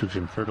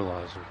nitrogen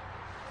fertilizer.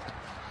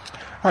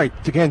 All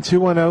right, again,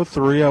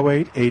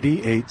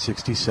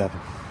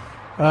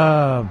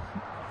 210-308-8867.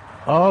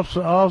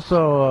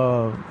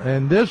 Also,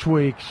 in this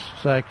week's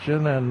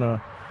section, and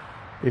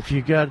if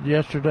you got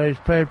yesterday's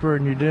paper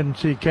and you didn't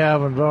see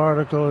Calvin's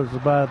article, it's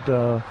about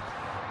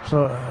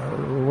 4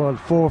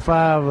 or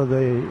 5 of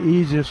the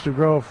easiest to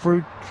grow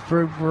fruit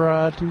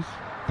varieties.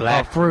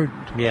 Fruit.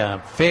 Yeah,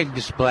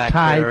 figs,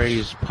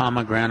 blackberries,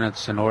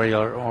 pomegranates, and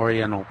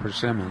Oriental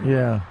persimmon.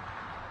 Yeah,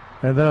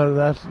 and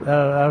that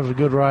was a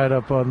good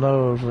write-up on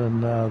those,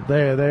 and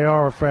they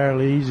are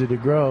fairly easy to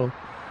grow.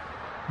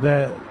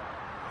 That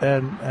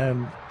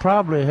and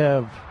probably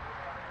have.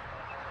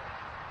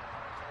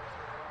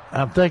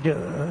 I'm thinking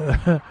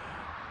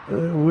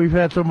we've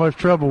had so much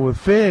trouble with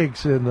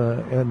figs, and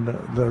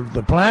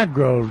the plant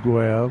grows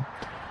well,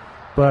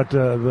 but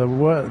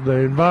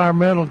the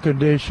environmental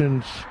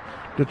conditions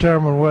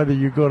determine whether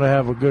you're going to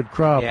have a good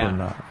crop or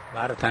not. A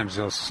lot of times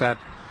they'll set.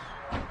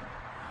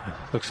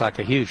 Looks like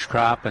a huge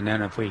crop, and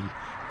then if we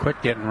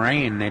quit getting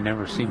rain, they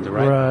never seem to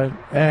ripen. Right,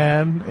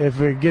 and if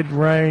it gets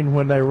rain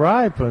when they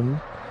ripen,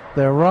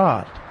 they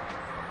rot.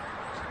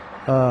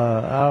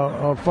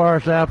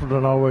 Forrest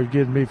Appleton always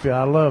gives me figs.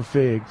 I love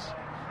figs,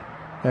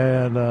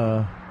 and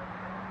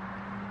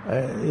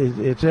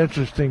it's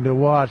interesting to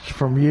watch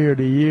from year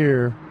to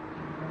year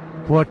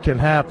what can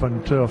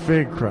happen to a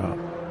fig crop.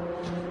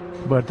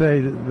 But they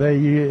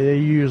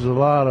use a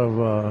lot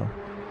of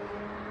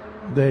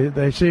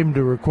they seem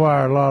to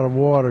require a lot of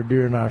water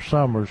during our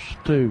summers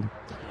too.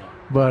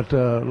 But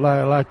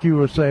like you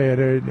were saying,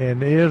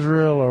 in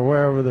Israel or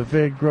wherever the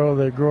fig grow,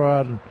 they grow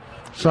out in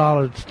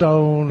solid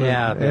stone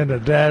in the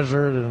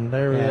desert and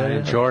everything. Yeah,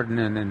 in Jordan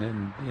and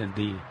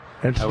the.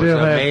 And that still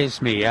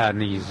amazed me. Yeah, in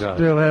these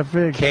still have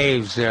figs.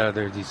 Caves. They're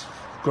these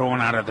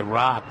growing out of the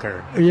rock.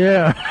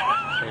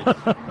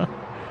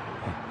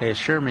 They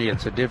assure me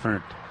it's a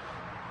different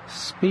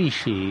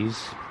species,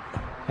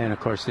 and of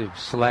course they've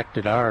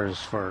selected ours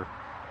for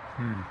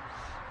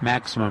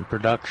maximum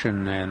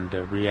production and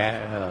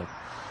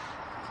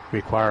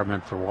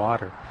requirement for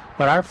water.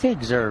 But our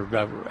figs are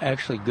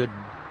actually good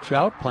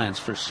drought plants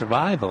for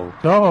survival.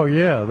 Oh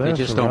yeah, they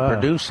just don't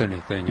produce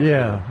anything.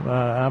 Yeah,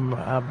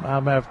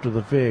 I'm after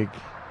the fig,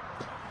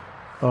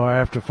 or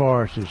after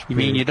Forrest's. You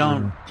mean you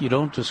don't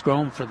just grow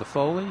them for the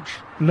foliage?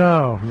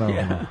 No.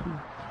 Yeah.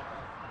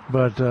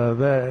 But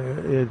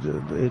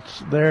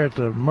it's they're at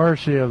the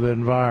mercy of the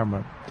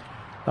environment.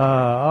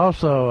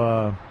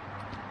 Also,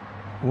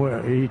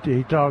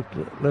 he talked.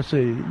 Let's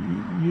see,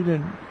 you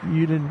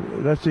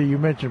didn't. Let's see, you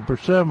mentioned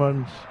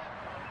persimmons.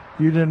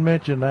 You didn't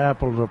mention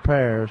apples or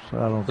pears.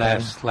 I don't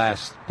think.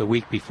 The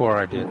week before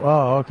I did.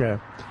 Oh, okay.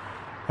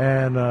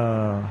 And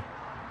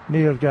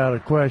Neil's got a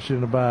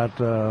question about.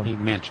 He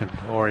mentioned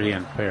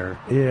Orient pear.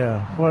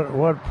 Yeah.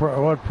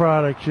 What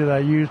product should I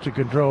use to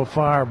control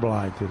fire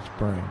blight this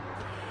spring?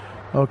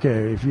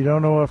 Okay, if you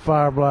don't know what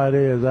fire blight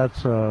is,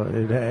 that's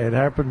it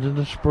happens in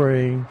the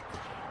spring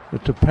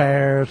to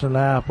pears and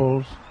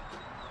apples,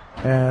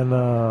 and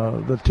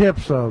the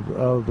tips of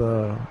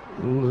the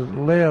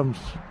limbs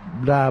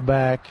die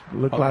back,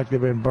 look like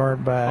they've been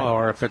burnt back.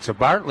 Or if it's a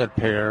Bartlett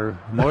pear,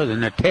 more than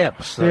the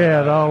tips.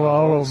 Yeah, it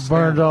all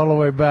burns all the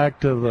way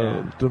back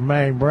to the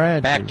main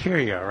branches.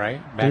 Bacteria,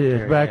 right?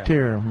 It's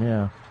bacterium,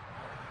 yeah.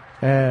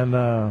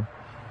 And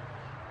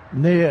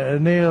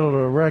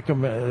Neil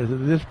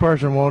recommend. This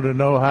person wanted to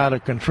know how to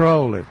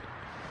control it.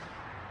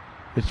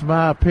 It's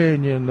my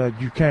opinion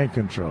that you can't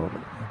control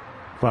it,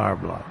 fire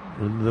blight.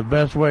 The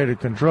best way to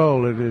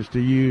control it is to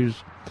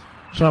use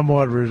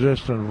somewhat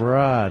resistant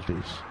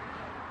varieties.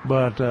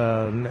 But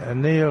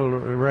Neil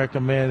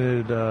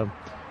recommended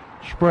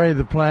spray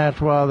the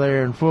plants while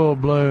they're in full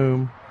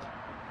bloom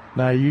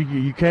Now,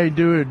 you can't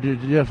do it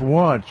just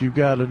once. You've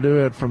got to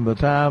do it from the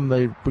time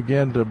they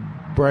begin to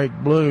break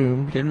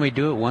bloom. Didn't we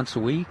do it once a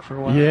week for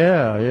a while?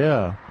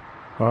 Yeah.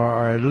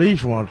 Or at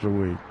least once a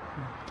week.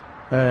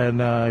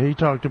 And he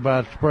talked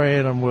about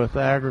spraying them with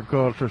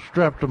agriculture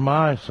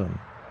streptomycin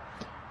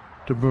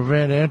to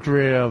prevent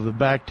entry of the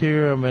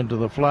bacterium into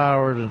the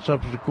flowers and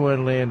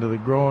subsequently into the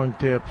growing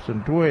tips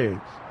and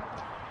twigs.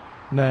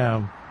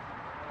 Now,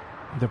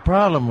 the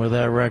problem with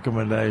that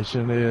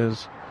recommendation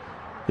is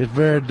it's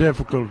very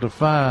difficult to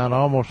find,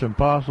 almost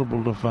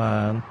impossible to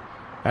find,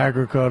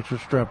 agriculture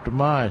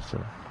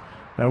streptomycin.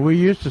 Now, we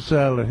used to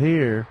sell it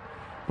here,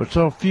 but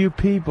so few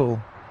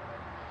people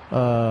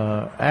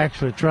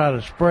actually try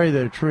to spray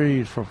their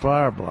trees for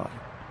flower blight.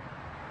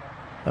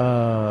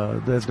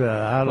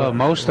 Well,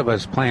 most of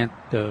us try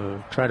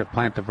to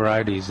plant the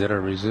varieties that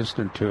are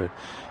resistant to it,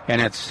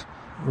 and it's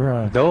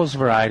those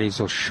varieties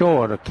will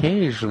show it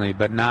occasionally,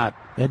 but not.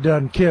 It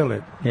doesn't kill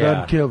it. It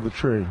doesn't kill the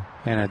tree.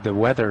 And the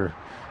weather,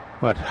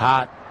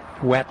 hot,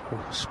 wet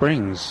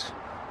springs,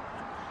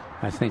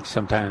 I think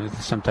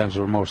sometimes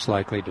we're most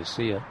likely to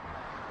see it.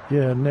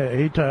 Yeah,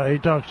 he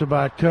talks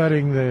about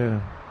cutting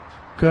the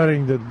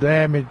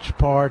damaged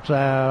parts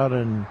out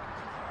and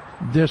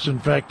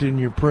disinfecting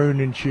your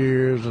pruning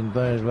shears and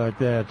things like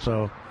that.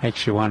 So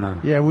makes you wanna.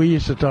 Yeah, we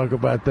used to talk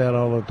about that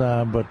all the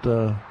time, but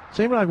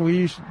seemed like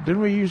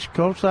didn't we use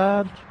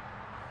Kocide?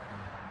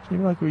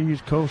 Seemed like we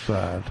used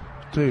Kocide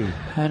too.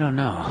 I don't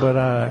know. But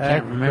I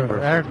can't remember.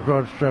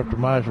 Agriculture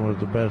streptomycin was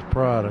the best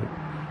product,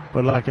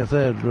 but like I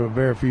said,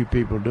 very few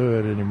people do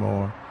it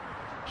anymore.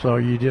 So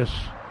you just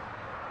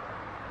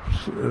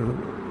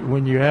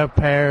when you have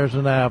pears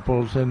and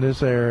apples in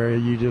this area,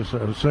 you just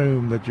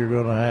assume that you're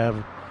going to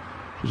have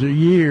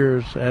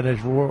years, and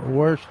it's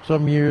worse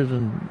some years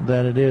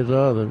than it is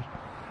others,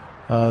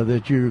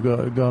 that you're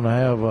going to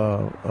have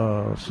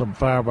some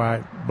fire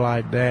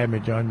blight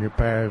damage on your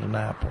pears and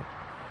apples.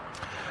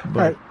 All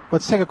right,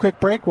 let's take a quick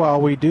break. While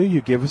we do,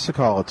 you give us a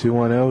call at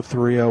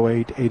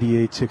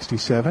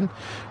 210-308-8867,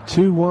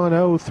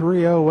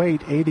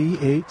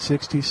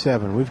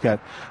 210-308-8867. We've got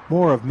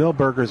more of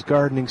Milberger's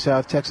Gardening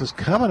South Texas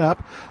coming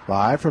up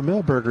live from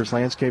Milberger's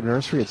Landscape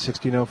Nursery at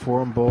 1604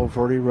 on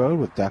Boulevardy Road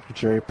with Dr.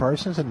 Jerry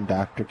Parsons and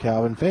Dr.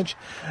 Calvin Finch.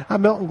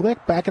 I'm Milton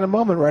Glick, back in a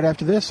moment right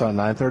after this on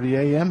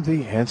 9:30 a.m.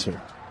 The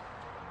Answer.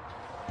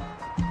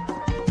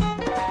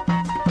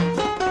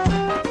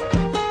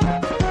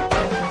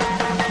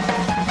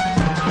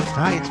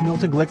 Hi, it's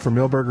Milton Glick from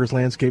Milberger's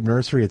Landscape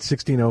Nursery at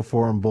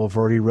 1604 on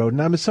Boulevardy Road,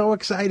 and I'm so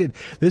excited.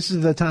 This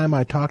is the time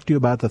I talk to you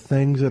about the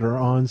things that are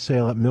on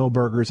sale at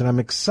Milberger's, and I'm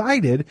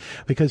excited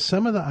because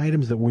some of the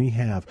items that we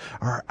have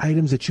are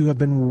items that you have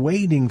been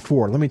waiting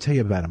for. Let me tell you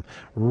about them.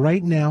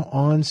 Right now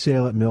on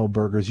sale at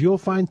Milberger's, you'll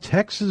find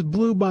Texas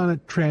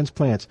Bluebonnet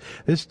transplants.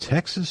 This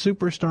Texas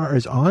Superstar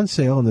is on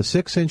sale in the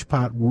 6-inch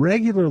pot,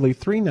 regularly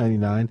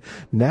 $3.99,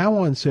 now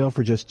on sale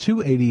for just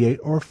 $2.88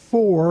 or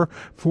 $4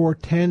 for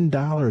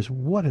 $10.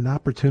 What an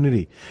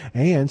opportunity.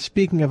 And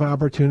speaking of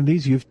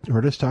opportunities, you've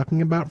heard us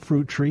talking about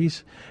fruit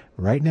trees.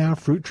 Right now,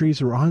 fruit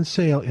trees are on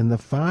sale in the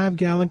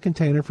 5-gallon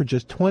container for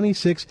just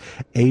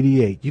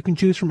 $26.88. You can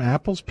choose from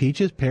apples,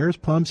 peaches, pears,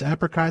 plums,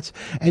 apricots,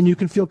 and you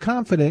can feel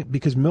confident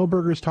because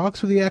Milberger's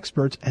talks with the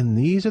experts, and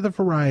these are the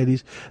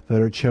varieties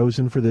that are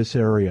chosen for this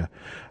area.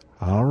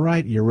 All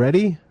right, you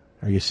ready?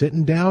 Are you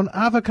sitting down?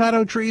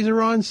 Avocado trees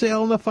are on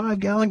sale in the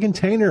 5-gallon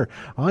container.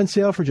 On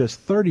sale for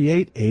just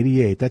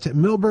 $38.88. That's at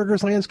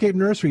Milberger's Landscape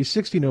Nursery,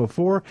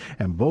 1604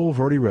 and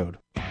Boulevardy Road.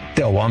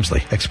 Dale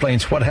Walmsley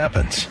explains what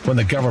happens when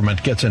the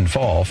government gets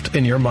involved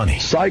in your money.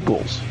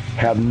 Cycles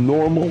have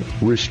normal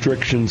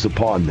restrictions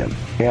upon them.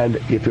 And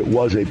if it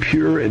was a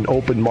pure and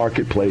open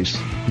marketplace,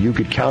 you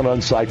could count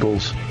on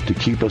Cycles to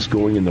keep us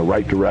going in the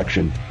right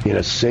direction in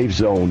a safe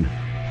zone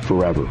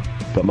forever.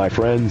 But my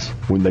friends,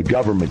 when the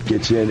government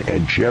gets in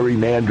and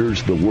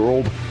gerrymanders the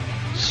world,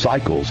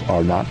 Cycles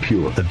are not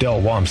pure. The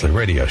Del Walmsley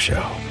Radio Show,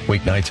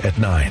 weeknights at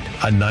 9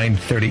 on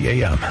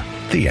 9:30 a.m.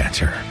 The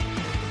Answer.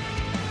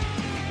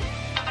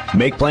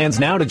 Make plans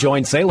now to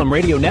join Salem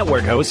Radio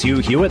Network hosts Hugh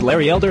Hewitt,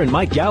 Larry Elder, and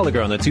Mike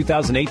Gallagher on the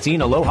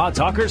 2018 Aloha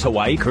Talkers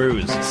Hawaii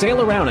Cruise.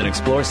 Sail around and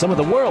explore some of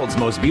the world's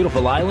most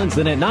beautiful islands,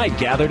 then at night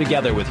gather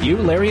together with Hugh,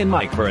 Larry, and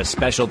Mike for a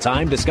special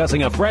time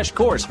discussing a fresh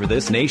course for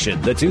this nation.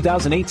 The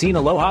 2018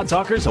 Aloha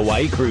Talkers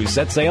Hawaii Cruise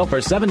set sail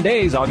for 7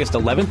 days, August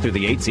 11th through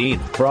the 18th.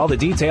 For all the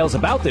details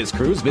about this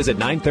cruise, visit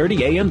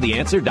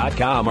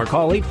 930amtheanswer.com or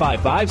call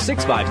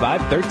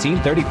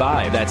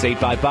 855-655-1335. That's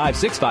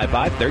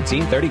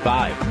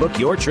 855-655-1335. Book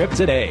your trip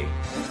today.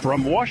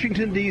 From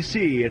Washington,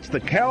 D.C., it's the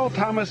Cal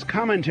Thomas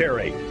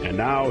Commentary. And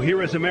now,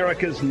 here is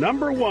America's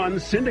 #1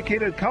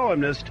 syndicated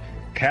columnist,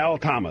 Cal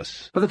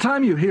Thomas. By the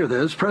time you hear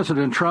this,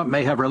 President Trump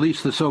may have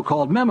released the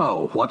so-called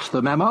memo. What's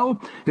the memo?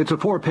 It's a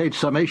 4-page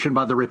summation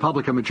by the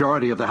Republican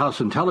majority of the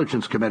House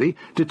Intelligence Committee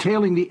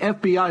detailing the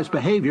FBI's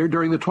behavior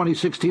during the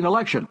 2016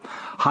 election.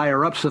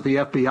 Higher-ups at the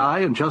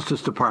FBI and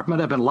Justice Department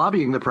have been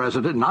lobbying the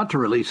president not to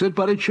release it,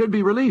 but it should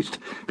be released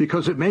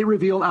because it may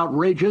reveal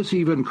outrageous,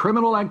 even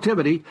criminal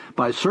activity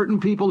by certain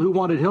people who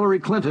wanted Hillary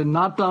Clinton,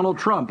 not Donald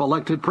Trump,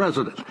 elected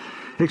president.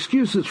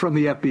 Excuses from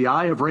the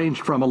FBI have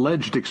ranged from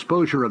alleged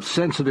exposure of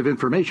sensitive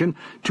information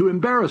to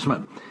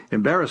embarrassment.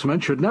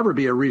 Embarrassment should never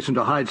be a reason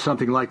to hide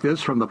something like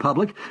this from the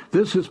public.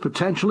 This is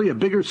potentially a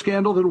bigger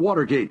scandal than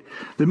Watergate.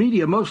 The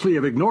media mostly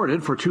have ignored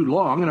it for too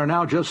long and are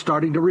now just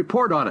starting to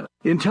report on it.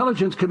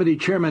 Intelligence Committee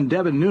Chairman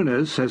Devin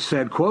Nunes has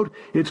said, quote,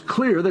 "It's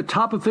clear that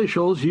top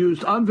officials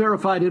used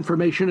unverified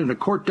information in a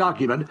court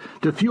document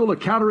to fuel a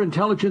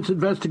counterintelligence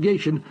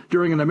investigation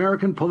during an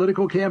American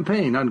political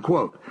campaign,"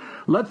 unquote.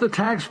 Let the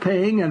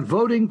tax-paying and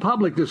voting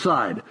public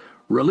decide.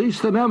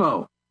 Release the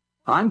memo.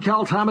 I'm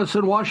Cal Thomas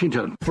in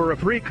Washington. For a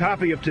free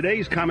copy of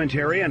today's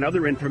commentary and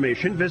other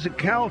information, visit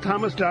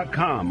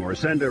calthomas.com or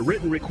send a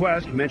written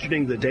request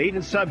mentioning the date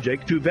and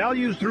subject to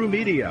Values Through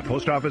Media,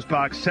 Post Office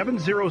Box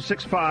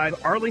 7065,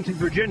 Arlington,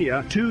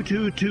 Virginia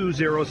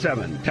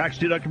 22207.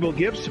 Tax-deductible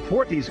gifts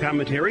support these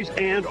commentaries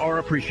and are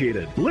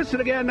appreciated.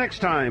 Listen again next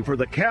time for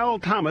the Cal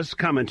Thomas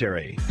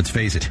Commentary. Let's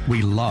face it,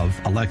 we love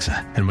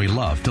Alexa, and we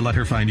love to let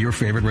her find your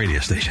favorite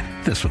radio station.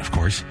 This one, of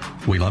course.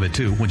 We love it,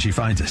 too, when she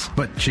finds us.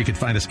 But she could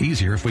find us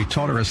easier if we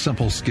taught her a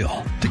simple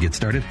skill. To get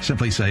started,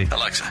 simply say,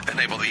 "Alexa,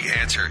 enable the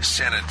Answer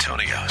San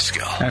Antonio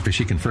skill." After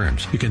she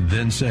confirms, you can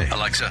then say,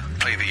 "Alexa,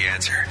 play the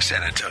Answer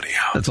San Antonio."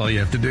 That's all you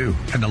have to do,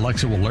 and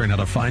Alexa will learn how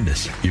to find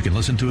us. You can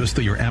listen to us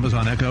through your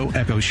Amazon Echo,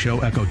 Echo Show,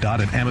 Echo Dot,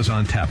 and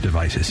Amazon Tap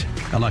devices.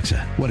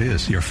 Alexa, what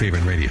is your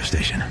favorite radio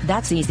station?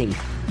 That's easy.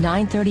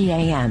 9:30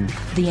 a.m.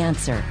 The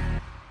Answer.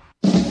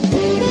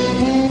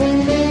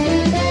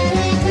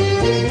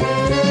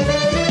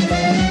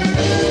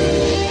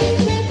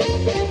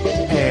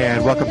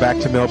 Welcome back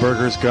to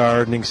Millburgers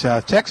Gardening,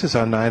 South Texas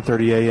on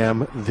 9:30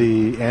 a.m.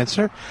 The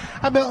Answer.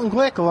 I'm Milton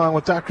Glick along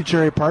with Dr.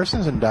 Jerry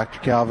Parsons and Dr.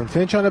 Calvin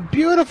Finch on a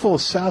beautiful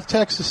South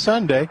Texas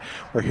Sunday.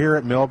 We're here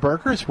at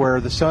Millburgers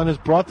where the sun has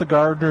brought the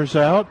gardeners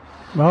out.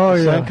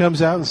 The sun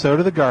comes out and so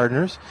do the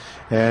gardeners.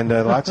 And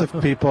lots of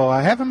people,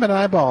 I haven't been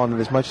eyeballing it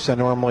as much as I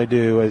normally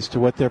do as to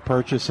what they're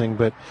purchasing,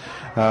 but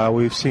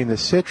we've seen the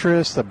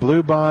citrus, the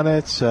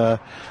bluebonnets.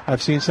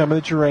 I've seen some of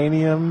the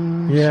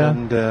geraniums. Yeah.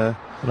 And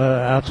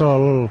I saw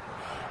a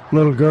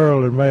little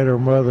girl that made her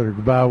mother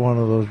buy one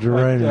of those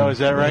geraniums. Oh, is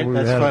that right? We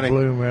That's had funny. A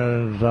bloom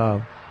in it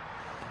top.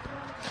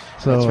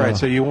 So, that's right.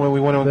 So we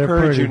want to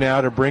encourage you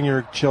now to bring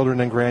your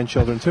children and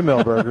grandchildren to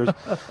Millburgers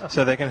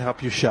so they can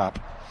help you shop.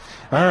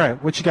 All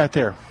right, what you got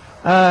there?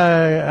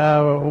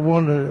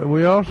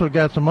 We also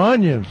got some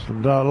onions.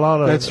 A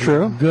lot of that's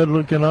true.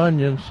 Good-looking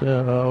onions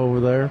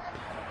over there.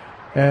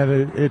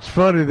 And it's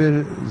funny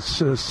that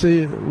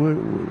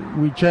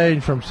we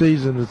change from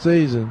season to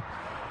season.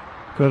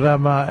 Because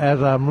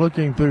as I'm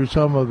looking through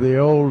some of the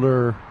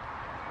older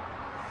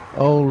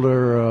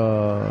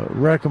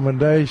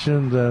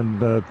recommendations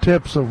and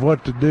tips of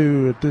what to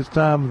do at this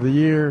time of the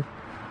year,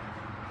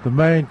 one of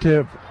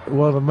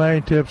the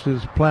main tips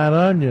is plant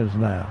onions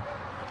now.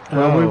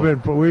 Well,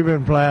 we've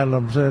been planting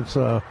them since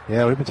we've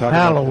been talking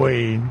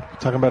Halloween.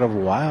 Talking about it a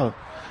while.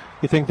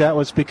 You think that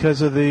was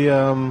because of the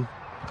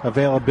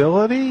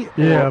availability?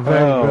 Yeah,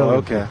 availability. Oh,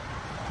 okay.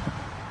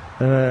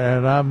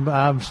 And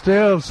I'm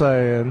still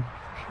saying.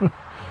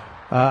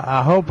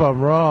 I hope I'm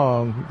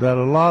wrong that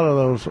a lot of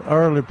those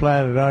early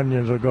planted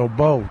onions will go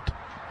bolt.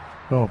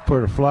 Don't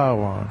put a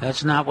flower on.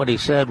 That's not what he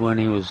said when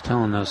he was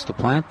telling us to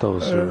plant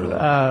those.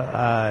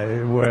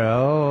 I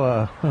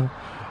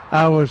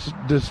was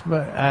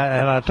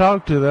and I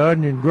talked to the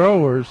onion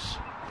growers,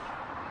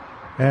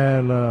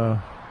 and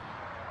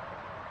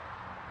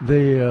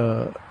they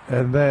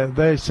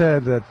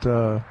said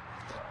that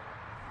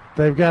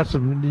they've got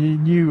some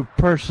new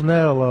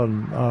personnel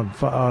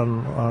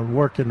on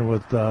working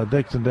with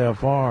Dixondale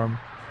Farm,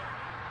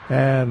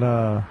 and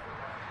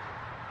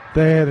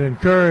they had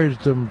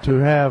encouraged them to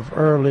have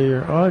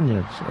early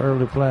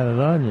planted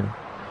onions,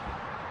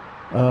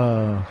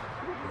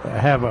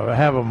 have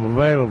them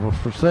available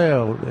for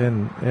sale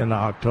in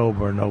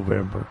October and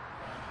November,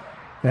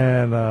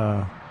 and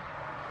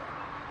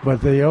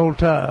but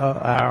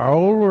our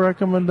old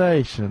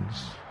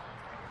recommendations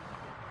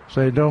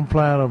say don't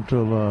plant them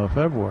till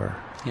February.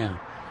 Yeah.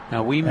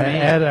 Now we may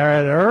at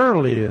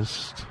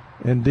earliest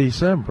in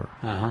December.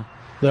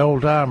 The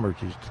old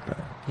timers used to do.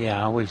 Yeah,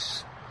 I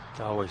always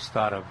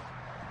thought of,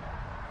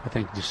 I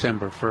think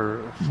December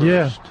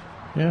 1st.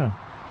 Yeah.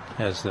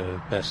 As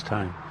the best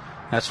time.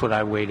 That's what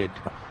I waited.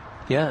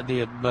 Yeah.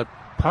 But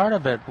part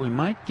of it we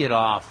might get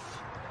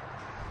off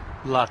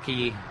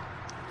lucky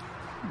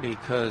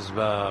because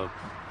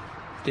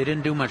they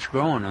didn't do much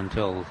growing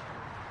until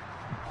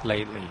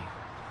lately.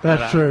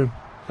 That's true.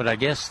 But I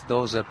guess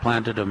those that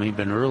planted them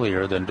even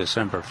earlier than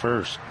December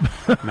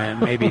 1st,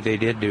 maybe they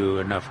did do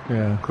enough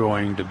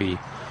growing to be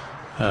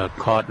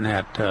caught in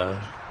that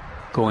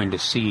going to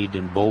seed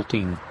and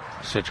bolting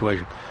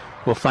situation.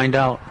 We'll find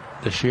out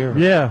this year.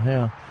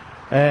 Yeah.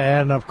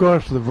 And of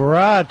course, the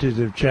varieties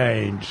have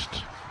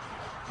changed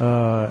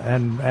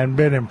and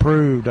been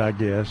improved, I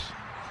guess.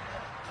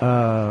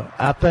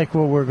 I think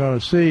what we're going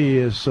to see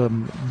is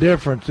some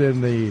difference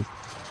in the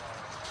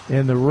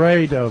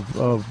rate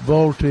of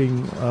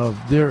bolting of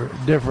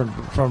different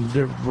from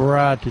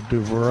variety to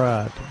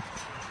variety.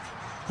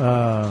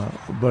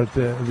 But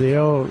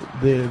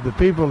the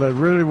people that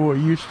really were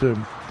used to,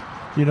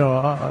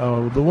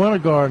 the winter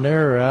garden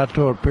area out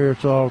toward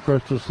Pearsall,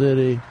 Crystal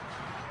City,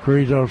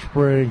 Carrizo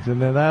Springs,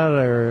 and then that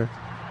area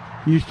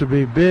used to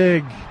be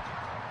big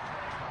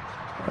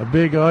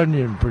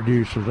onion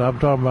producers. I'm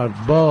talking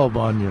about bulb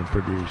onion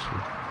producers.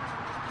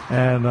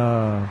 And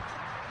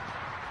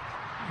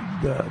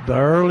the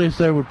earliest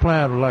they would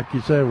plant, like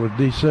you said, was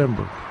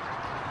December.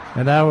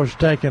 And I was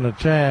taking a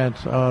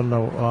chance on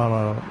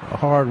a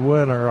hard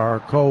winter or a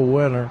cold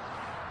winter,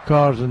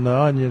 causing the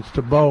onions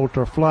to bolt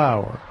or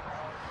flower.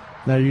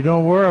 Now, you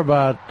don't worry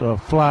about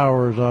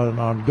flowers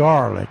on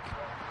garlic,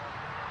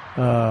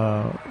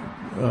 but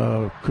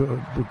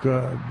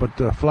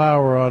the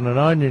flower on an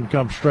onion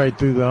comes straight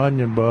through the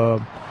onion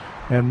bulb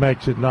and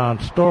makes it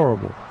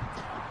non-storable.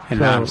 And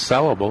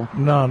non-sellable.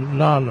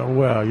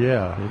 Well,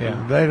 yeah.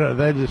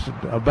 They just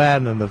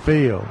abandon the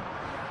field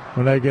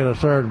when they get a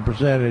certain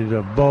percentage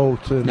of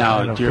bolts in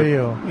the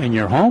field. In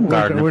your home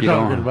garden, we're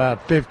talking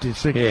about 50,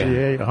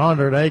 60,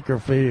 100 acre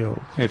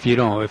fields. If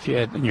you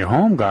in your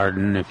home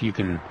garden, if you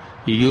can,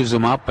 you use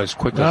them up as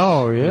quick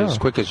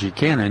as you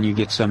can, and you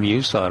get some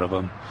use out of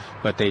them.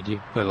 But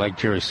like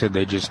Jerry said,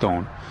 they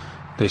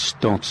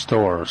don't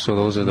store. So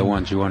those are the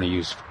ones you want to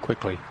use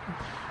quickly.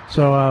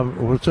 So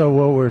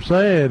what we're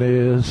saying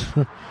is,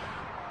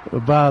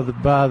 by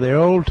the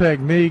old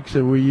techniques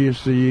that we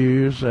used to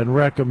use and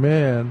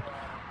recommend,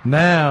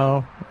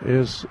 now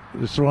is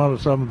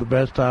some of the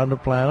best time to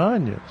plant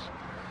onions,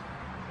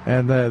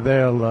 and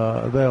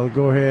they'll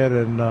go ahead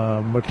and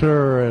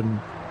mature,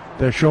 and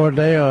they're short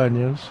day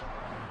onions,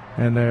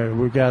 and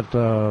we got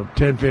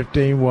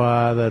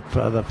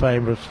 1015Y, the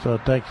famous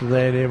Texas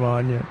A&M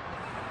onion.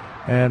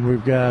 And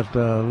we've got,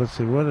 let's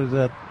see, what is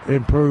that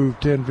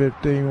improved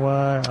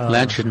 1015Y?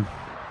 Legend.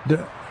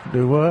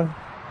 Do what?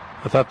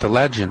 I thought the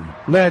Legend.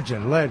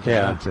 Legend.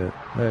 Yeah. That's it.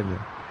 Legend.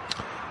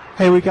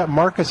 Hey, we got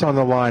Marcus on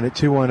the line at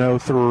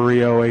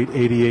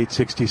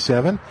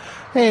 210-308-8867.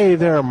 Hey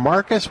there,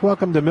 Marcus.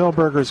 Welcome to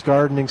Millburgers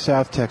Gardening,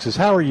 South Texas.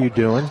 How are you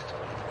doing?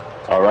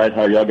 All right.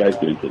 How are y'all guys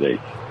doing today?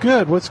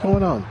 Good. What's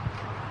going on?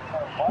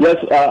 Yes,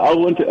 I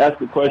want to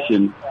ask a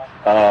question.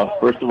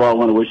 First of all, I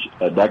want to wish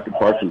Dr.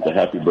 Parsons a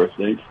happy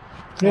birthday.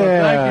 Yeah.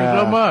 Well, thank you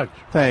so much.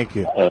 Thank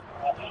you.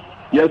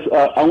 Yes,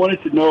 I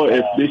wanted to know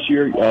if this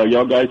year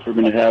y'all guys were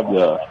going to have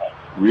the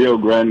Rio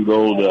Grande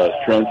Gold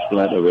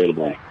transplant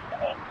available.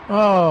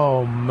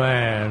 Oh,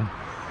 man.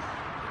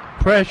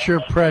 Pressure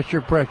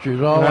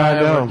is all I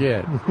ever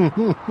get.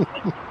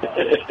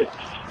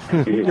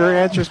 Your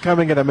answer's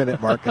coming in a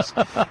minute, Marcus.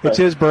 It's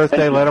his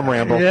birthday. Let him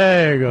ramble.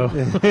 There you go.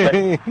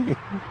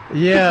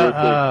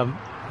 Yeah,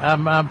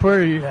 I'm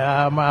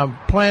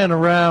playing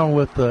around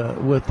with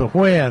the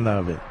when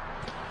of it.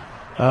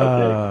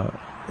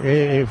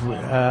 If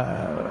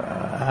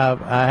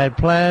I had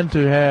planned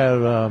to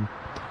have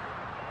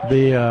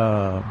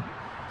the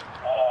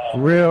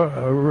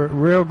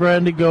Rio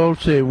Grande Gold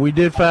seed. We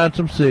did find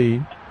some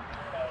seed.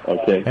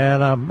 Okay.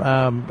 And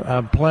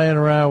I'm playing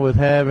around with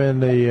having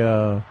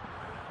the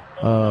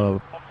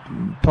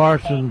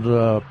Parsons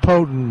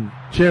Potent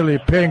Chili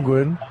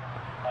Penguin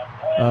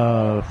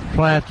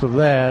plants of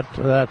that.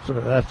 That's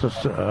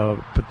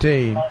a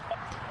patine.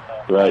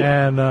 Right.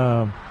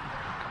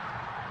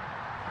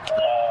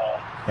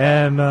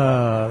 And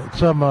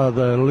some of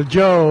the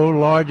Lejeune,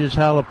 largest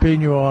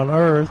jalapeno on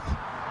earth.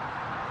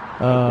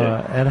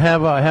 And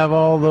have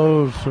all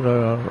those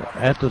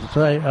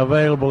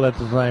available at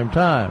the same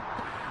time.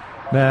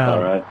 Now,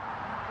 all right.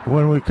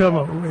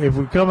 If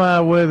we come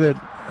out with it,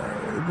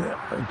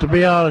 to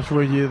be honest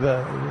with you,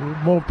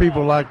 more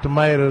people like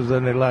tomatoes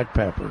than they like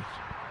peppers.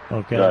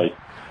 Okay, right.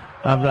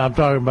 I'm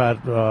talking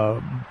about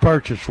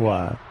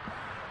purchase-wise.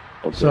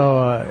 Okay. So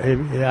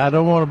I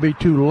don't want to be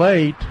too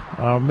late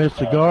or miss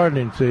the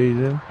gardening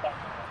season.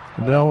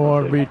 I don't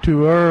want to be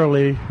too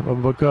early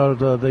because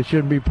they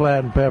shouldn't be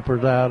planting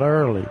peppers out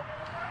early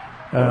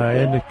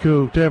in the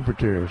cool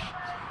temperatures.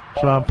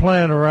 So I'm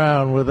playing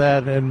around with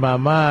that in my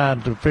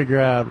mind to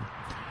figure out,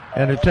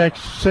 and it takes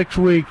 6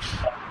 to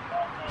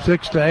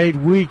 8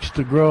 weeks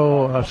to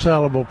grow a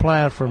sellable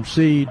plant from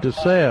seed to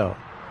sell.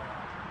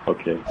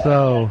 Okay.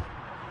 So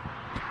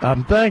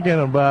I'm thinking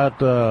about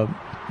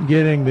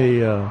giving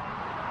the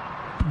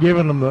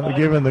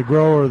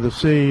grower the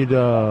seed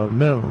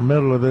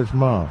middle of this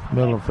month,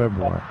 middle of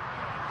February.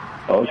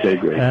 Okay,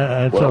 great.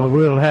 And so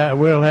we'll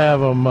have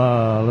them.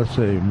 Let's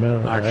see,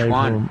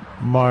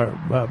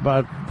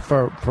 about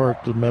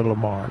first to middle of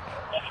March.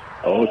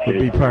 Okay, would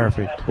be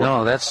perfect.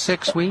 No, that's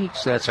 6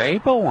 weeks. That's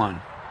April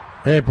 1.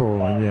 April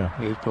 1, yeah.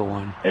 April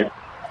 1.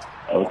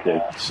 Okay.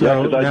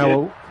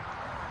 So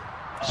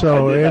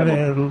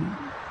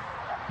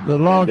The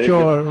long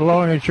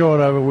and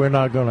short of it, we're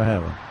not going to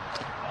have them.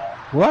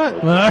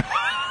 What?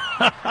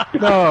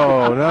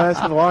 No, that's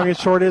the long and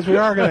short is we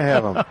are going to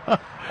have them.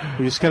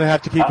 You're just going to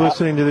have to keep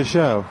listening to the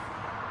show.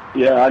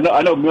 Yeah,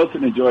 I know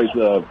Milton enjoys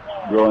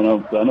growing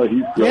up. So I know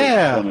he's growing.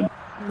 Yeah.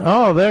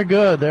 Oh, they're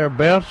good. They're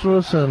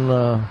bounceless and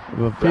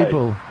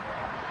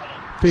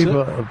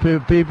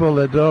people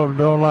that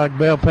don't like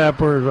bell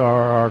peppers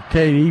or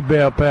can't eat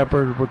bell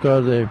peppers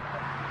because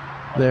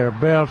they're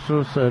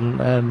bounceless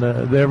and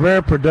they're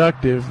very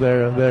productive.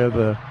 They're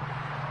the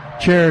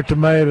cherry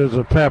tomatoes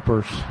of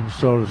peppers,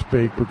 so to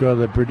speak, because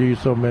they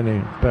produce so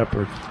many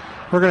peppers.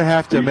 We're going to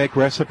have to make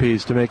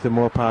recipes to make them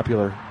more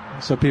popular,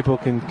 so people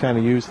can kind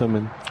of use them.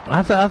 And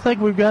I think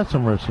we've got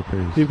some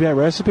recipes. You've got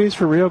recipes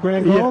for Rio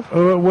Grande Gold?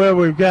 Yeah, well,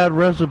 we've got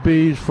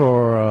recipes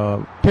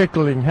for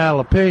pickling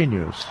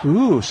jalapenos.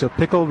 Ooh, so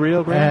pickled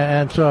Rio Grande?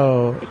 And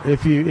so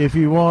if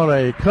you want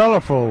a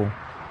colorful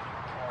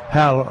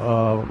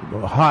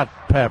hot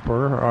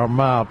pepper or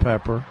mild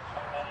pepper,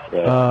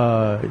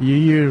 you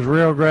use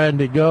Rio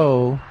Grande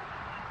Gold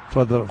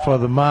for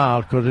the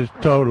mild because it's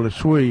totally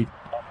sweet.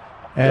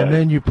 And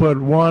then you put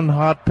one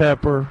hot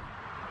pepper,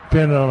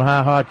 depending on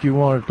how hot you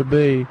want it to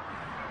be,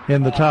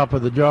 in the top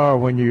of the jar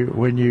when you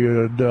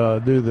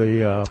do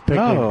the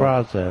pickling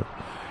process.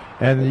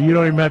 And you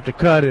don't even have to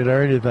cut it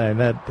or anything.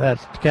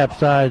 That's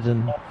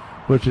capsaicin,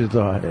 which is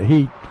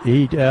the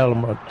heat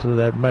element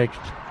that makes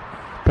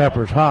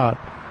peppers hot,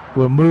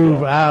 will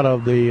move out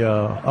of the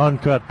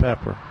uncut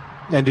pepper.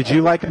 And did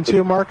you like them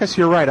too, Marcus?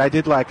 You're right. I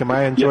did like them.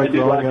 I enjoyed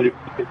growing them.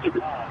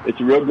 It's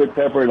a real good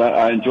pepper, and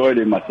I enjoyed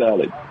it in my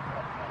salad.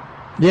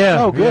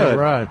 Yeah. Oh, good.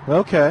 Yeah, right.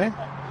 Okay.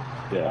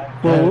 Yeah.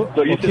 Well,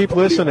 so you keep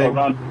listening.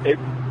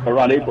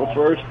 Around April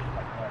 1st?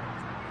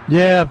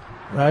 Yeah.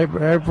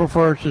 April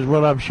 1st is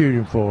what I'm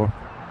shooting for.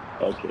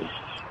 Okay.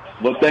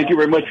 Well, thank you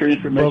very much for your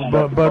information.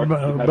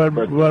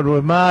 But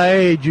with my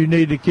age, you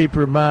need to keep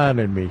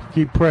reminding me.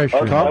 Keep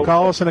pressuring. Okay.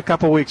 Call us in a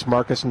couple weeks,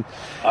 Marcus, and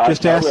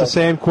just ask the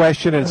same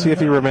question and see if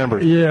he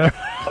remembers. Yeah.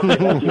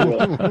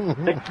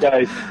 Thanks,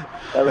 guys.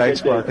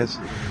 Thanks, Marcus.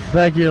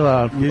 Thank you a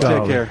lot. You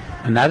take care.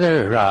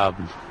 Another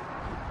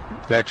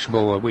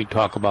vegetable that we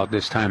talk about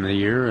this time of the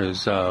year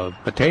is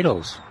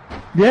potatoes.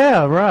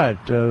 Yeah, right.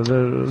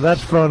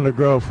 That's fun to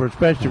grow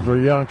especially for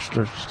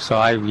youngsters. So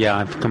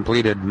I've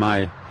completed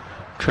my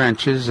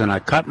trenches and I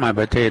cut my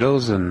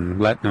potatoes and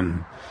let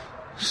them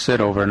sit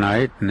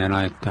overnight, and then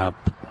I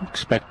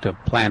expect to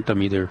plant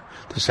them either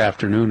this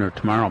afternoon or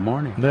tomorrow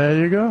morning. There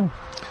you go.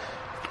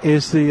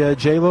 Is the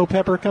J-Lo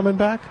pepper coming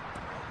back?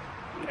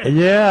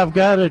 Yeah, I've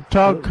got to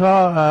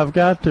I've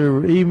got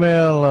to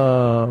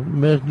email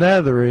Miss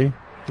Nethery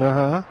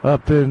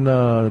up in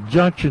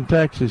Junction,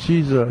 Texas.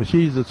 She's a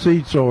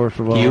seed source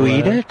of all You that.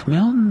 eat it,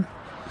 Milton?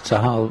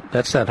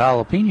 That's that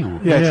jalapeno.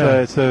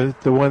 Yeah, it's the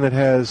one that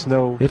has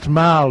no. It's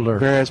milder.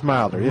 It's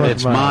milder. Yeah.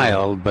 It's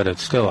mild, but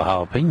it's still a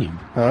jalapeno.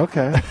 Oh,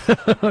 okay.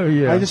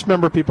 Yeah. I just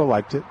remember people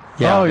liked it.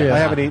 Yeah. Oh, yeah. I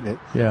haven't eaten it.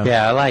 Yeah.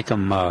 Yeah, I like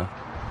them. What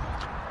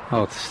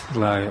are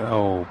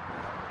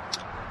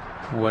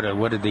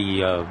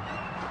the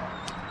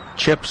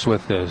chips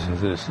with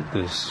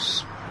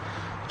this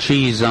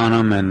cheese on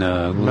them and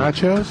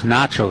nachos?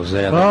 Nachos.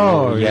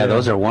 Yeah,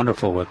 those are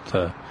wonderful with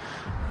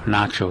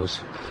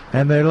nachos.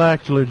 And they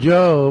like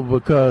LaJoe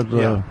because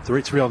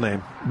its real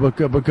name.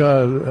 Because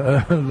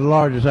the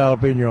largest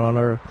jalapeno on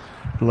earth,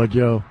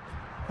 LaJoe.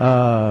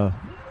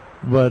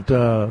 But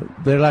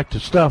they like to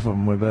stuff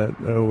them with that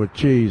with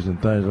cheese and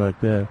things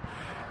like that.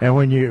 And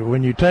when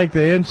you take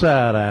the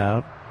inside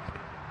out,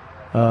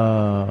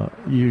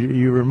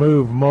 you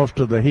remove most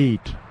of the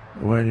heat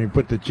when you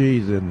put the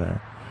cheese in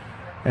there,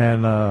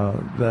 and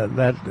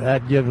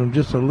that gives them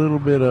just a little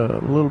bit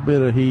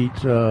of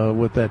heat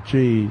with that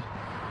cheese.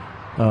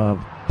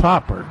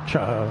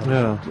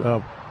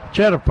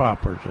 Cheddar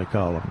poppers, they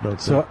call them. Don't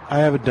so I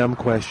have a dumb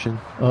question.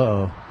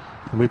 And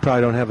we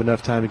probably don't have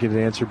enough time to get it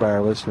answered by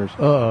our listeners.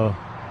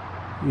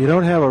 You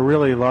don't have a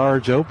really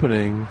large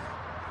opening.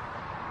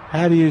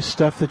 How do you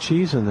stuff the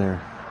cheese in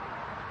there?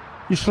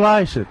 You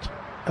slice it.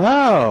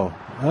 Oh,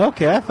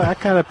 okay. I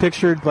kind of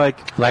pictured like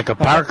a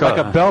parka, like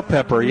a bell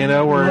pepper,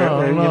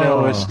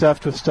 where it's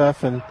stuffed with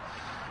stuff. And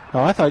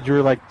I thought you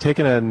were like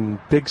taking a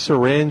big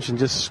syringe and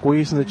just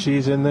squeezing the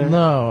cheese in there.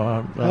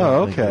 No.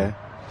 Okay.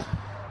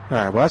 All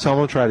right. Well, that's all I'm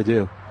gonna try to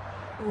do.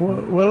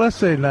 Well, let's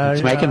see now.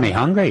 It's making me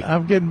hungry.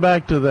 I'm getting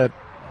back to that.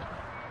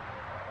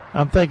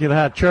 I'm thinking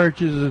how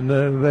churches and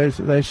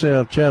they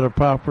sell cheddar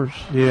poppers.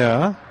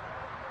 Yeah.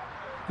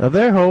 Now,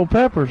 they're whole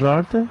peppers,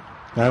 aren't they?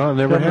 I don't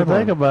never have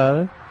think about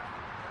it.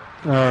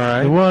 All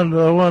right.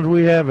 The ones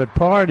we have at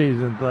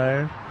parties and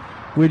things,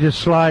 we just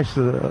slice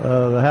the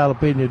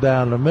jalapeno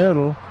down the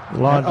middle.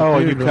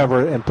 You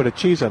cover it and put a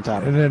cheese on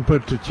top of it. And then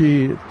put the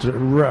cheese,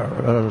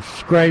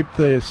 scrape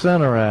the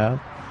center out,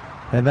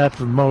 and that's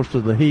most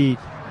of the heat.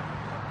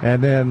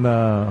 And then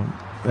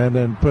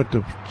put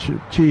the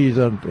cheese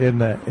in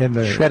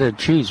the shredded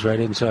cheese right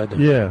inside there.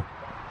 Yeah.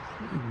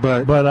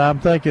 But I'm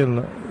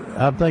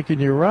thinking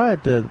you're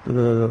right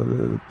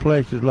that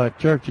places like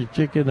Church's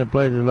Chicken and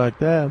places like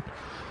that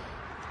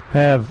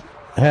have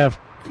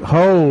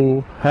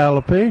whole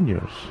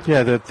jalapenos.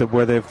 Yeah,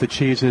 where the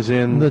cheese is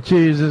in. The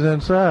cheese is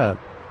inside.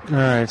 All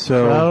right,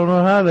 so I don't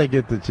know how they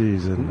get the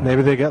cheese in.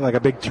 Maybe they got like a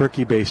big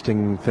turkey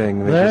basting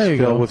thing. They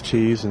just fill with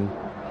cheese. And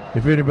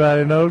if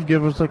anybody knows,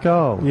 give us a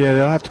call. Yeah,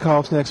 they'll have to call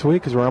us next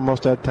week because we're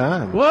almost out of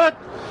time. What?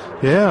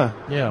 Yeah.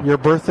 Yeah. Your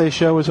birthday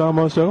show is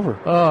almost over.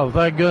 Oh,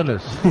 thank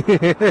goodness.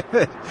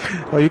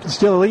 Well, you can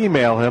still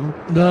email him.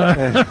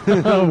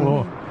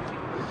 No.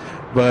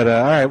 But,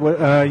 all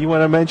right, you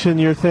want to mention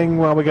your thing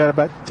while we got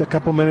about a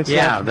couple minutes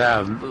left?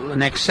 Yeah,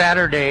 next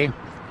Saturday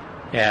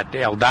at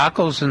El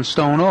Daco's in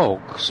Stone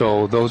Oak.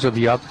 So those of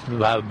you up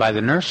by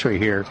the nursery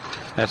here,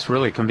 that's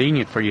really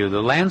convenient for you.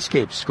 The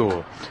Landscape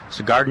School. It's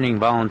the Gardening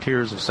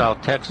Volunteers of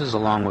South Texas,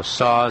 along with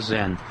SAWS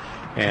and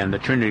the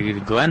Trinity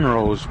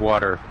Glenrose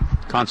Water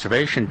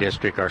Conservation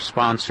District are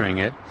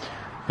sponsoring it.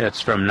 It's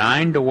from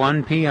 9 to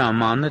 1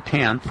 p.m. on the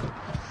 10th,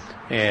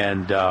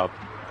 and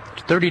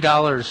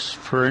 $30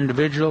 for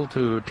individual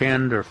to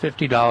attend, or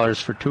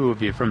 $50 for two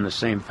of you from the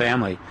same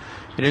family.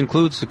 It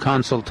includes the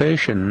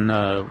consultation.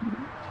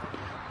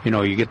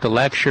 You get the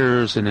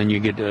lectures, and then you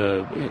get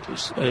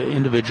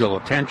individual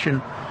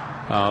attention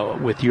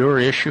with your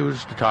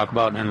issues to talk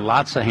about, and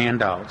lots of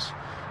handouts.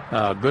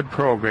 Good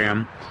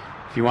program.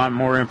 If you want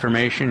more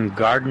information,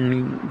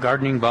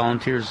 Gardening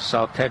Volunteers of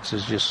South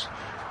Texas, just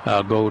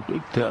go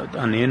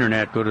on the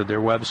internet, go to their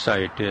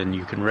website, and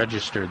you can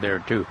register there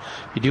too.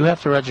 You do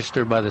have to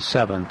register by the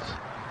 7th,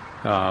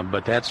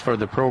 but that's for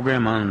the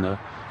program on the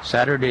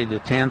Saturday the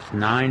 10th,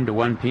 9 to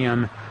 1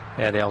 p.m.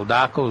 at El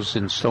Daco's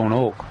in Stone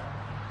Oak.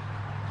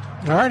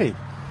 All righty.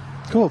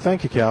 Cool.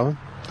 Thank you, Calvin.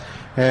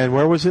 And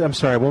where was it? I'm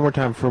sorry, one more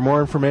time. For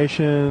more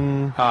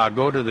information,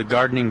 go to the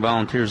Gardening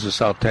Volunteers of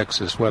South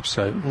Texas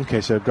website.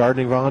 Okay, so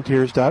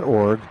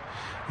gardeningvolunteers.org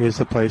is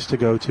the place to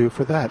go to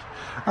for that.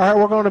 All right,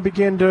 we're going to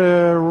begin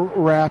to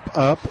wrap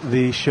up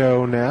the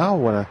show now. I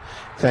want to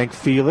thank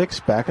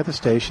Felix back at the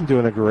station,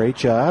 doing a great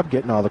job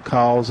getting all the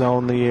calls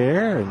on the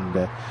air, and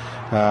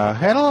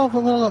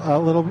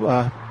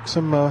had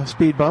some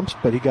speed bumps,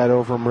 but he got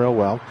over them real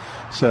well.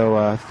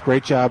 So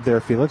great job there,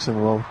 Felix, and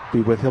he'll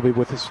be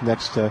with us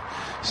next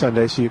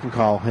Sunday, so you can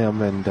call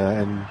him and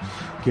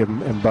give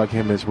him and bug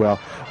him as well.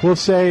 We'll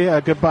say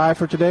goodbye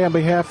for today on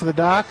behalf of the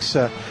docs.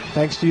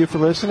 Thanks to you for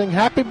listening.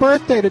 Happy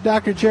birthday to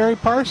Dr. Jerry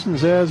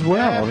Parsons as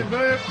well. Happy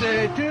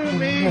birthday to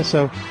me. Yeah,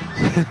 so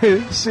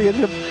see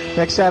you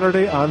next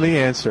Saturday on The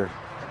Answer.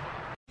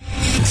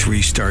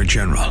 3-star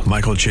General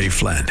Michael J.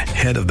 Flynn,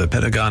 head of the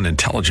Pentagon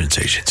Intelligence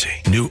Agency,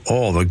 knew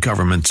all the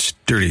government's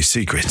dirty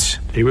secrets.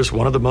 He was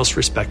one of the most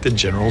respected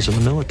generals in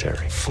the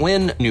military.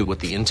 Flynn knew what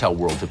the intel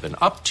world had been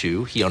up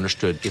to. He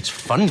understood its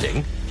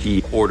funding.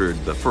 He ordered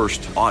the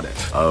first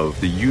audit of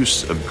the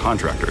use of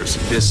contractors.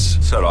 This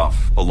set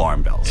off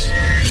alarm bells.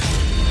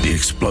 The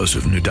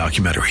explosive new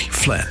documentary,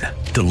 Flynn,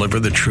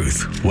 Deliver the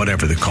Truth,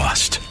 Whatever the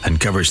Cost,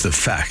 uncovers the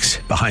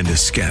facts behind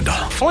this scandal.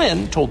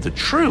 Flynn told the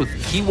truth.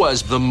 He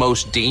was the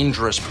most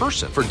dangerous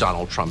person for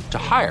Donald Trump to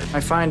hire. I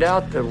find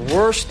out the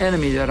worst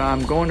enemy that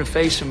I'm going to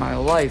face in my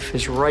life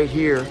is right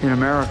here in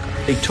America.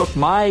 They took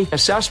my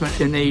assessment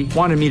and they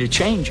wanted me to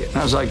change it. And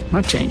I was like, I'm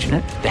not changing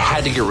it. They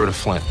had to get rid of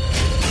Flynn.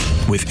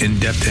 With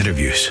in-depth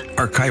interviews,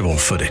 archival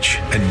footage,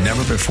 and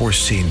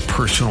never-before-seen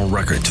personal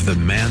records of the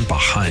man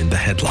behind the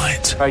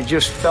headlines. I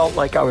just felt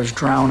like I was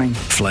drowning.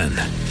 Flynn,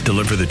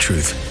 Deliver the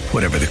Truth,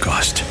 Whatever the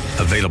Cost.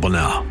 Available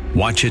now.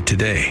 Watch it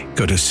today.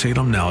 Go to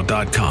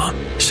salemnow.com.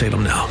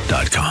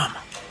 salemnow.com.